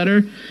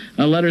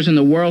letters in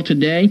the world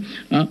today.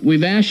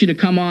 We've asked you to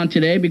come on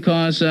today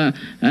because,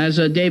 as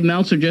Dave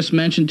Meltzer just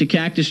mentioned to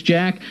Cactus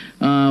Jack,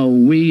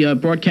 we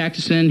brought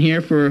Cactus in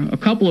here for a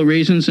couple of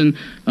reasons, and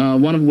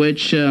one of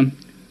which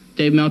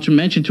Dave Meltzer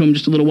mentioned to him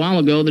just a little while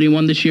ago that he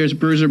won this year's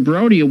Bruiser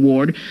Brody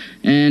Award.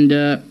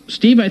 And,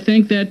 Steve, I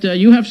think that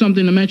you have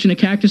something to mention to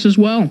Cactus as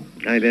well.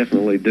 I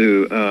definitely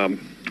do.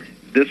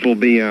 This will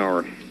be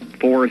our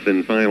 4th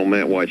and final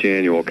Mat Watch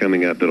annual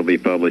coming up. It'll be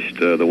published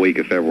the week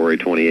of February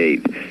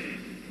 28th.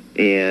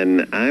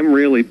 And I'm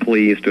really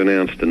pleased to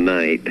announce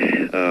tonight,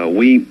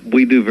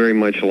 we do very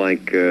much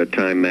like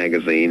Time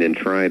Magazine and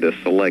try to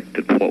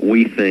select what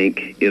we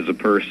think is a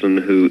person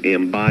who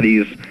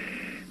embodies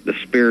the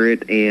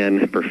spirit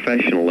and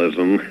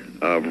professionalism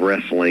of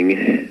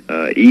wrestling,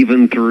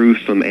 even through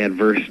some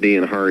adversity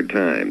and hard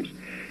times.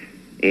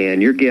 And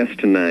your guest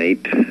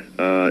tonight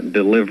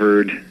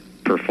delivered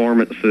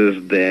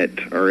performances that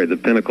are at the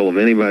pinnacle of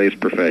anybody's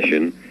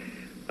profession.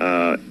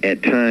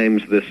 At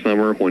times this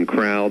summer when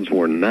crowds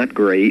were not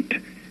great,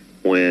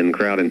 when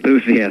crowd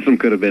enthusiasm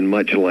could have been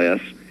much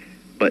less,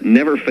 but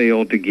never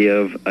failed to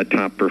give a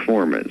top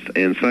performance.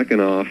 And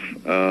second off,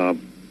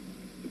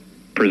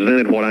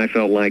 presented what I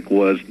felt like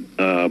was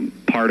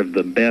part of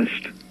the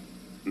best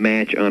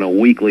match on a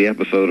weekly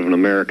episode of an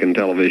American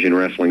television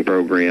wrestling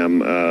program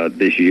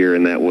this year,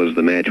 and that was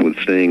the match with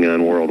Sting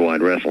on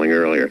Worldwide Wrestling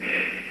earlier.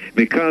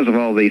 Because of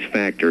all these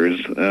factors,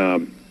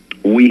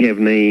 we have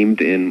named,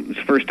 and it's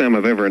the first time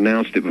I've ever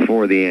announced it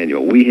before the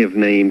annual, we have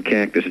named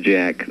Cactus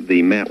Jack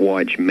the Mat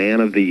Watch Man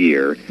of the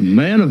Year.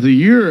 Man of the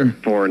Year?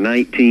 For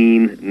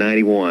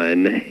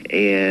 1991,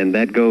 and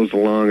that goes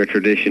along a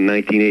tradition.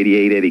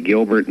 1988, Eddie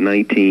Gilbert.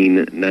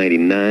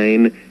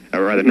 1999,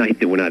 or rather,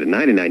 we're not at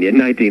 99 yet.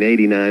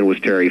 1989 was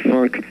Terry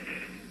Funk.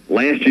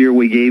 Last year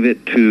we gave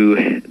it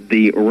to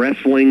the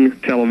wrestling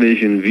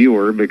television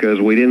viewer because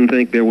we didn't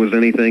think there was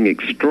anything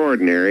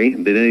extraordinary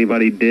that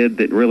anybody did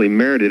that really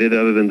merited it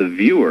other than the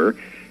viewer.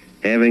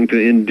 having to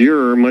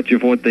endure much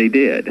of what they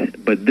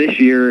did. But this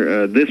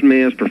year, this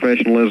man's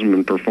professionalism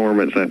and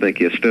performance, I think,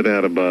 has stood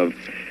out above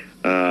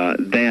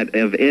that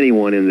of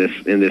anyone in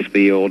this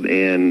field.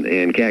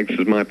 And Cactus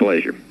is my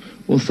pleasure.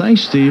 Well,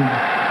 thanks, Steve.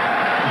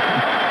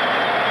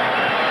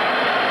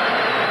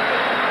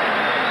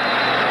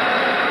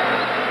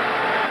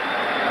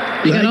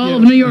 You got all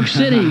of New York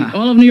City.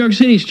 All of New York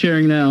City's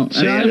cheering now.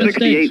 See,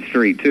 68th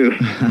Street, too.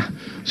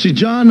 See,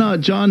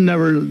 John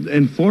never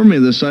informed me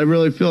of this. I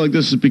really feel like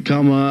this has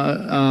become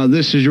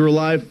This Is Your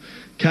Life,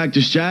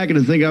 Cactus Jack, and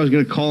I think I was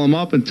going to call him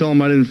up and tell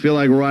him I didn't feel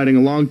like riding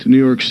along to New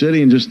York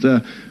City and just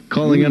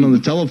calling in on the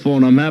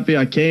telephone. I'm happy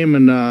I came,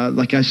 and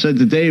like I said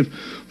to Dave,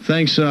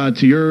 thanks to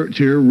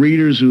your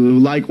readers who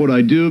like what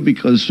I do,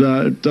 because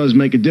it does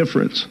make a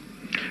difference.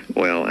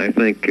 Well, I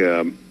think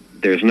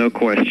there's no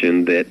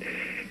question that,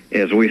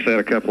 as we said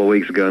a couple of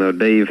weeks ago, I know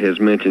Dave has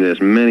mentioned this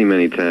many,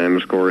 many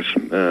times. Of course,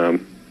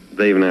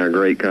 Dave and I are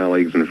great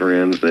colleagues and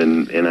friends,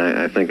 and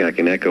I think I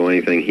can echo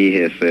anything he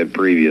has said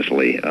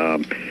previously.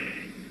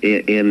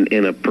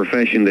 In a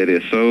profession that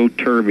is so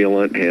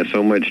turbulent, has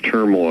so much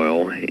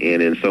turmoil,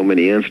 and in so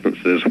many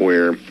instances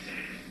where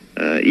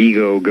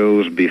ego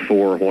goes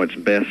before what's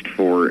best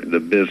for the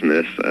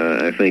business,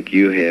 I think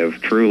you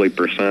have truly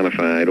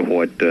personified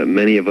what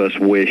many of us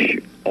wish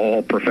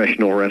all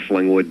professional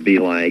wrestling would be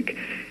like.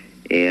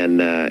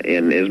 And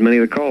as many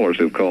of the callers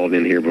who've called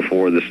in here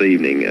before this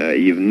evening,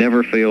 you've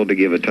never failed to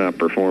give a top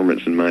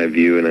performance in my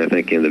view, and I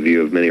think in the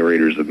view of many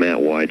readers of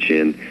Mat Watch.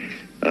 And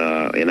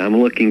I'm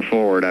looking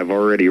forward. I've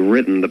already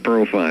written the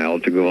profile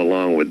to go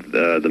along with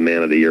the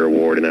Man of the Year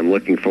award, and I'm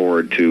looking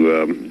forward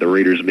to the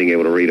readers being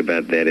able to read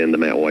about that in the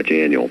Mat Watch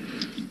Annual.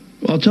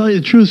 Well, I'll tell you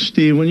the truth,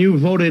 Steve. When you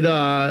voted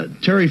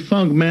Terry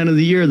Funk Man of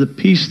the Year, the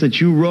piece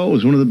that you wrote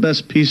was one of the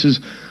best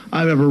pieces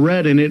I've ever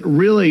read, and it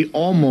really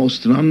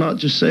almost, and I'm not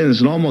just saying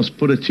this, it almost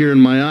put a tear in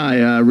my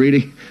eye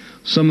reading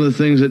some of the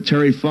things that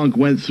Terry Funk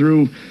went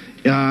through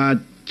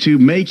to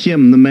make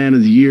him the Man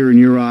of the Year in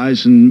your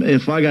eyes. And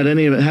if I got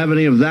any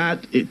of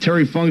that,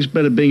 Terry Funk's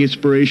been a big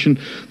inspiration.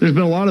 There's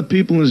been a lot of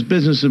people in this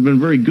business that have been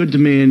very good to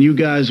me, and you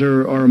guys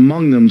are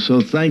among them,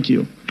 so thank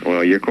you.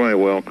 Well, you're quite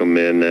welcome,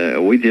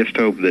 and we just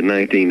hope that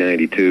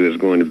 1992 is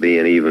going to be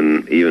an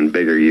even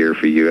bigger year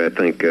for you. I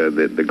think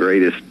that the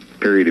greatest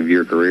period of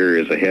your career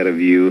is ahead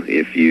of you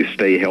if you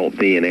stay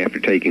healthy, and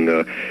after taking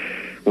a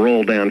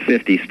roll down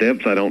 50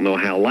 steps, I don't know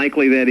how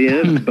likely that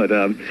is, but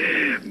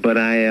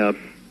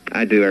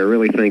I do. I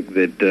really think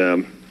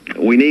that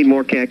we need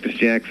more Cactus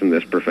Jacks in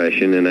this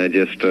profession, and I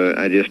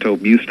just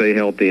hope you stay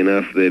healthy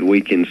enough that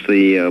we can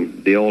see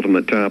the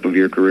ultimate top of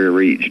your career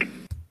reached.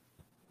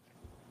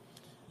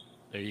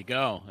 There you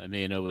go. I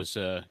mean, it was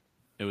a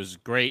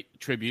great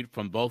tribute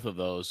from both of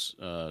those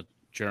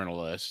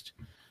journalists.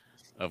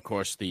 Of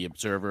course, the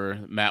Observer,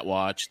 Mat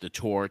Watch, the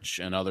Torch,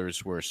 and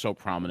others were so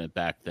prominent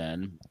back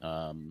then,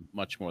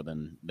 much more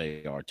than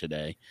they are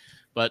today.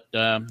 But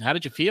how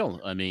did you feel?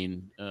 I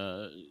mean,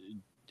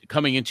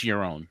 coming into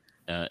your own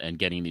and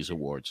getting these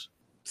awards.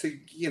 To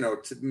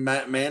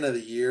Man of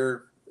the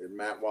Year and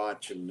Mat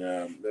Watch, and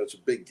that's a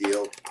big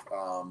deal.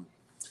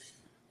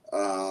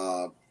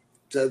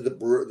 To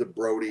the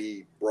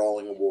Brody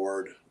Brawling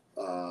Award.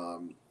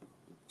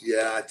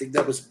 Yeah, I think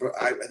that was.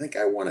 I think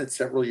I won it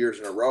several years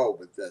in a row,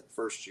 but that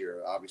first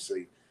year,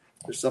 obviously,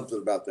 there's something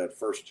about that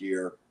first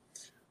year.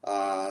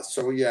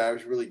 So yeah, I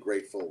was really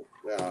grateful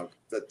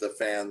that the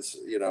fans,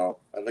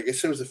 like I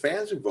said, it was the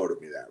fans who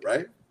voted me that,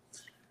 right?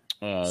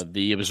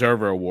 The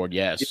Observer Award,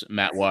 yes.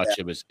 Mat Watch.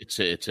 Yeah.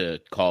 It's a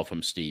call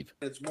from Steve.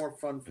 It's more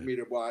fun for me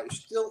to watch. It's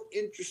still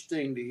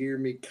interesting to hear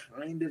me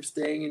kind of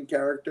staying in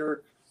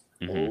character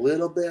a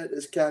little bit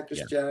as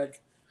Cactus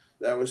Jack.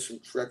 That was some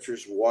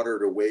treacherous water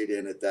to wade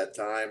in at that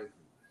time.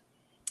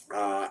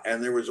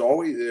 And there was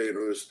always, it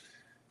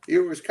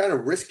was kind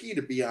of risky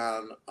to be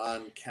on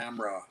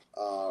camera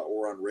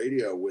or on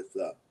radio with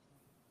the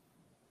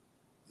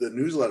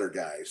newsletter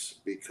guys,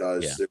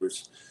 because there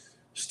was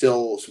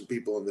still some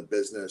people in the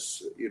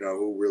business,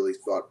 who really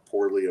thought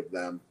poorly of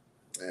them.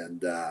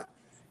 And,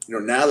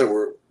 now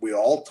that we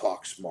all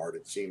talk smart,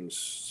 it seems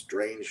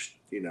strange,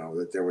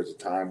 that there was a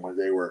time when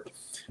they were,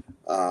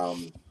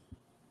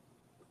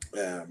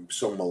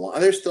 so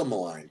maligned. They're still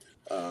maligned.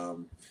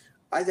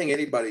 I think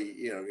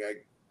anybody,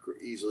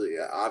 easily,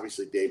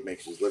 obviously Dave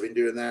makes his living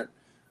doing that,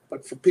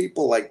 but for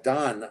people like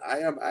Don,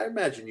 I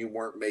imagine you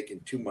weren't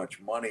making too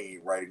much money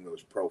writing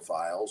those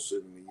profiles,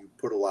 and you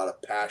put a lot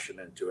of passion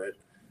into it.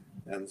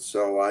 And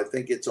so I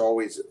think it's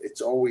always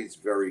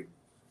very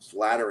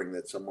flattering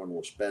that someone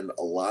will spend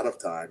a lot of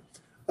time,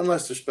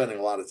 unless they're spending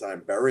a lot of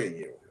time burying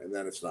you, and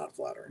then it's not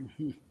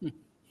flattering.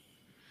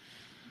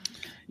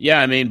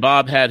 Yeah, I mean,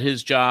 Bob had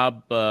his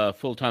job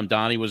full-time.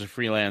 Donnie was a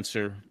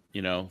freelancer.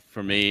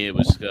 For me, it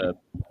was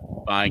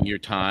buying your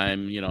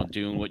time,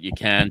 doing what you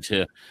can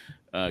to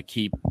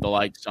keep the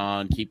lights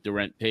on, keep the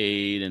rent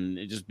paid, and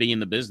just be in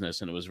the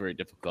business. And it was very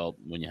difficult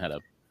when you had to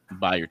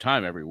buy your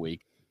time every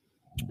week.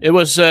 It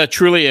was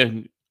truly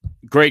a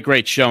great,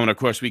 great show. And, of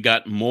course, we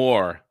got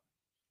more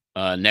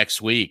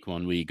next week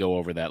when we go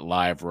over that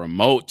live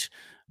remote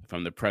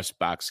from the Press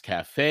Box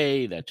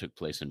Cafe that took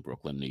place in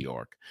Brooklyn, New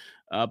York.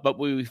 But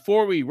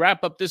before we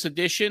wrap up this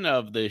edition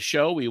of the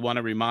show, we want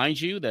to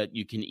remind you that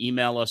you can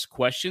email us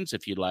questions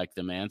if you'd like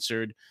them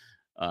answered.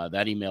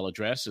 That email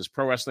address is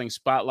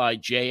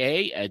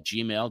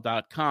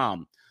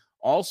prowrestlingspotlightja@gmail.com.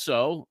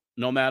 Also,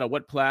 no matter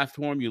what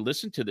platform you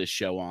listen to this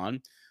show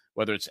on,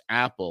 whether it's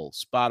Apple,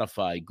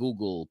 Spotify,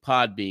 Google,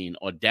 Podbean,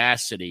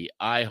 Audacity,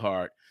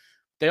 iHeart,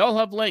 they all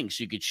have links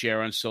you could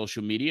share on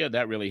social media.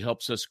 That really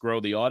helps us grow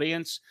the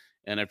audience.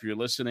 And if you're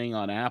listening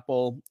on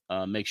Apple,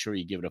 make sure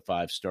you give it a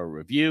 5-star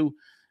review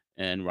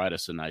and write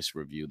us a nice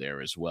review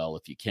there as well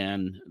if you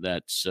can.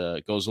 That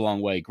goes a long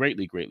way.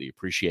 Greatly, greatly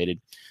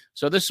appreciated.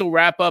 So this will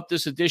wrap up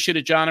this edition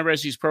of John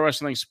Arezzi's Pro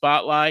Wrestling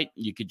Spotlight.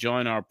 You could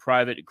join our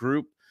private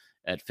group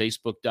at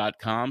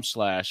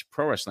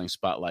facebook.com/Pro Wrestling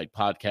Spotlight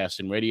Podcast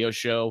and Radio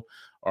Show.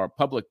 Our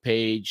public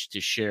page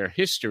to share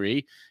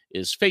history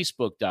is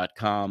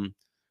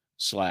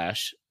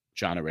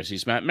facebook.com/John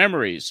Arezzi's Matt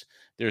Memories.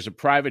 There's a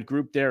private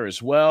group there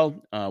as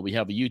well. We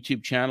have a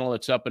YouTube channel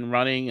that's up and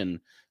running and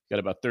got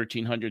about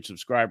 1,300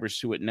 subscribers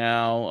to it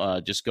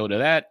now. Just go to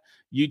that,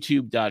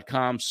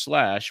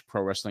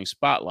 youtube.com/Pro Wrestling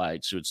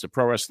Spotlight. So it's the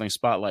Pro Wrestling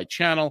Spotlight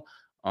channel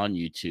on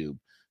YouTube.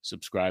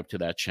 Subscribe to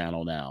that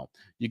channel now.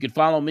 You can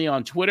follow me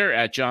on Twitter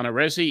at John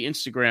Arezzi.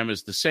 Instagram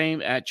is the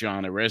same at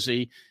John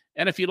Arezzi.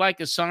 And if you'd like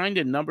a signed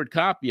and numbered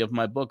copy of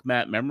my book,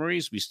 Matt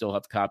Memories, we still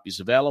have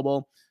copies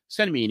available.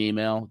 Send me an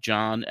email,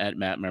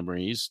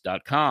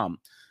 john@mattmemories.com.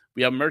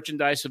 We have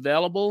merchandise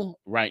available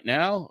right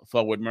now.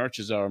 Forward Merch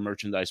is our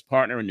merchandise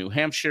partner in New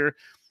Hampshire.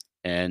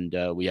 And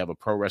we have a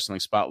Pro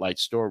Wrestling Spotlight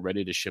store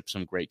ready to ship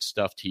some great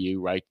stuff to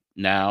you right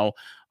now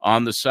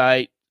on the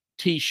site.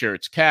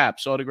 T-shirts,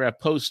 caps,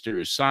 autographed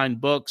posters, signed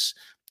books,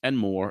 and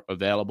more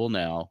available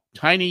now.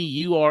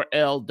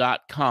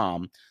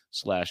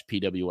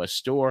 tinyurl.com/PWS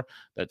store.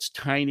 That's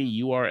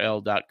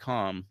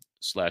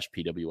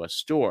tinyurl.com/PWS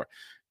store.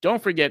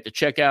 Don't forget to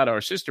check out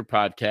our sister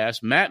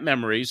podcast, Matt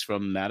Memories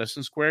from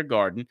Madison Square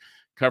Garden,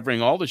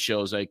 covering all the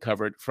shows I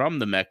covered from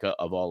the Mecca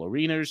of all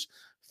arenas.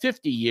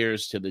 50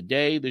 years to the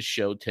day the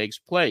show takes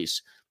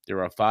place.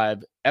 There are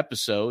 5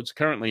 episodes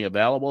currently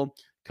available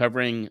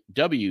covering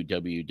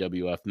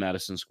WWF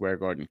Madison Square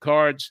Garden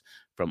cards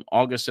from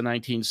August of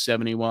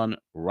 1971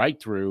 right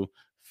through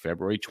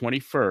February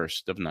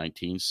 21st of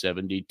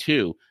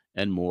 1972.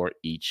 And more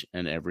each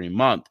and every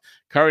month.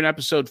 Current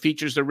episode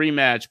features a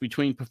rematch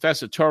between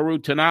Professor Toru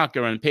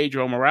Tanaka and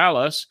Pedro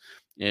Morales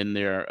in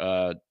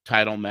their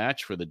title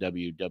match for the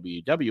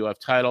WWF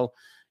title.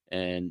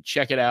 And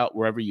check it out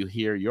wherever you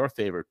hear your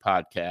favorite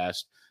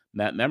podcast.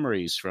 Matt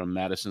Memories from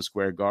Madison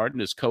Square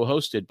Garden is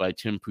co-hosted by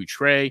Tim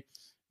Poutre,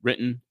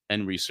 written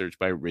and researched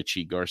by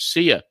Richie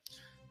Garcia.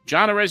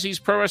 John Arezzi's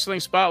Pro Wrestling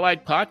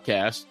Spotlight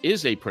podcast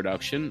is a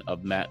production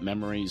of Matt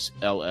Memories,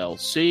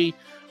 LLC.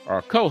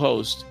 Our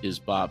co-host is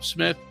Bob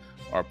Smith.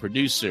 Our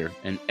producer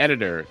and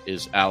editor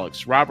is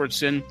Alex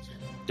Robertson.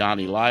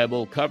 Donnie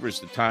Liable covers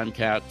the time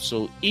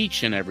capsule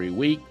each and every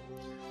week.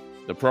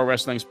 The Pro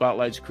Wrestling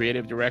Spotlight's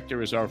creative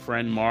director is our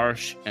friend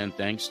Marsh. And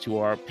thanks to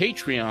our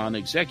Patreon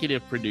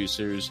executive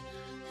producers,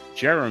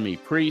 Jeremy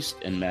Priest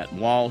and Matt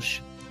Walsh,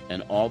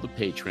 and all the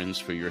patrons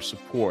for your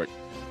support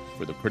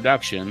for the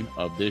production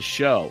of this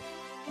show.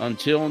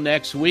 Until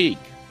next week,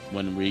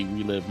 when we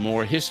relive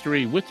more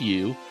history with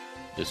you,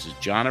 this is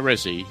John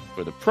Arezzi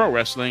for the Pro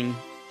Wrestling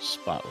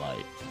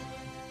Spotlight.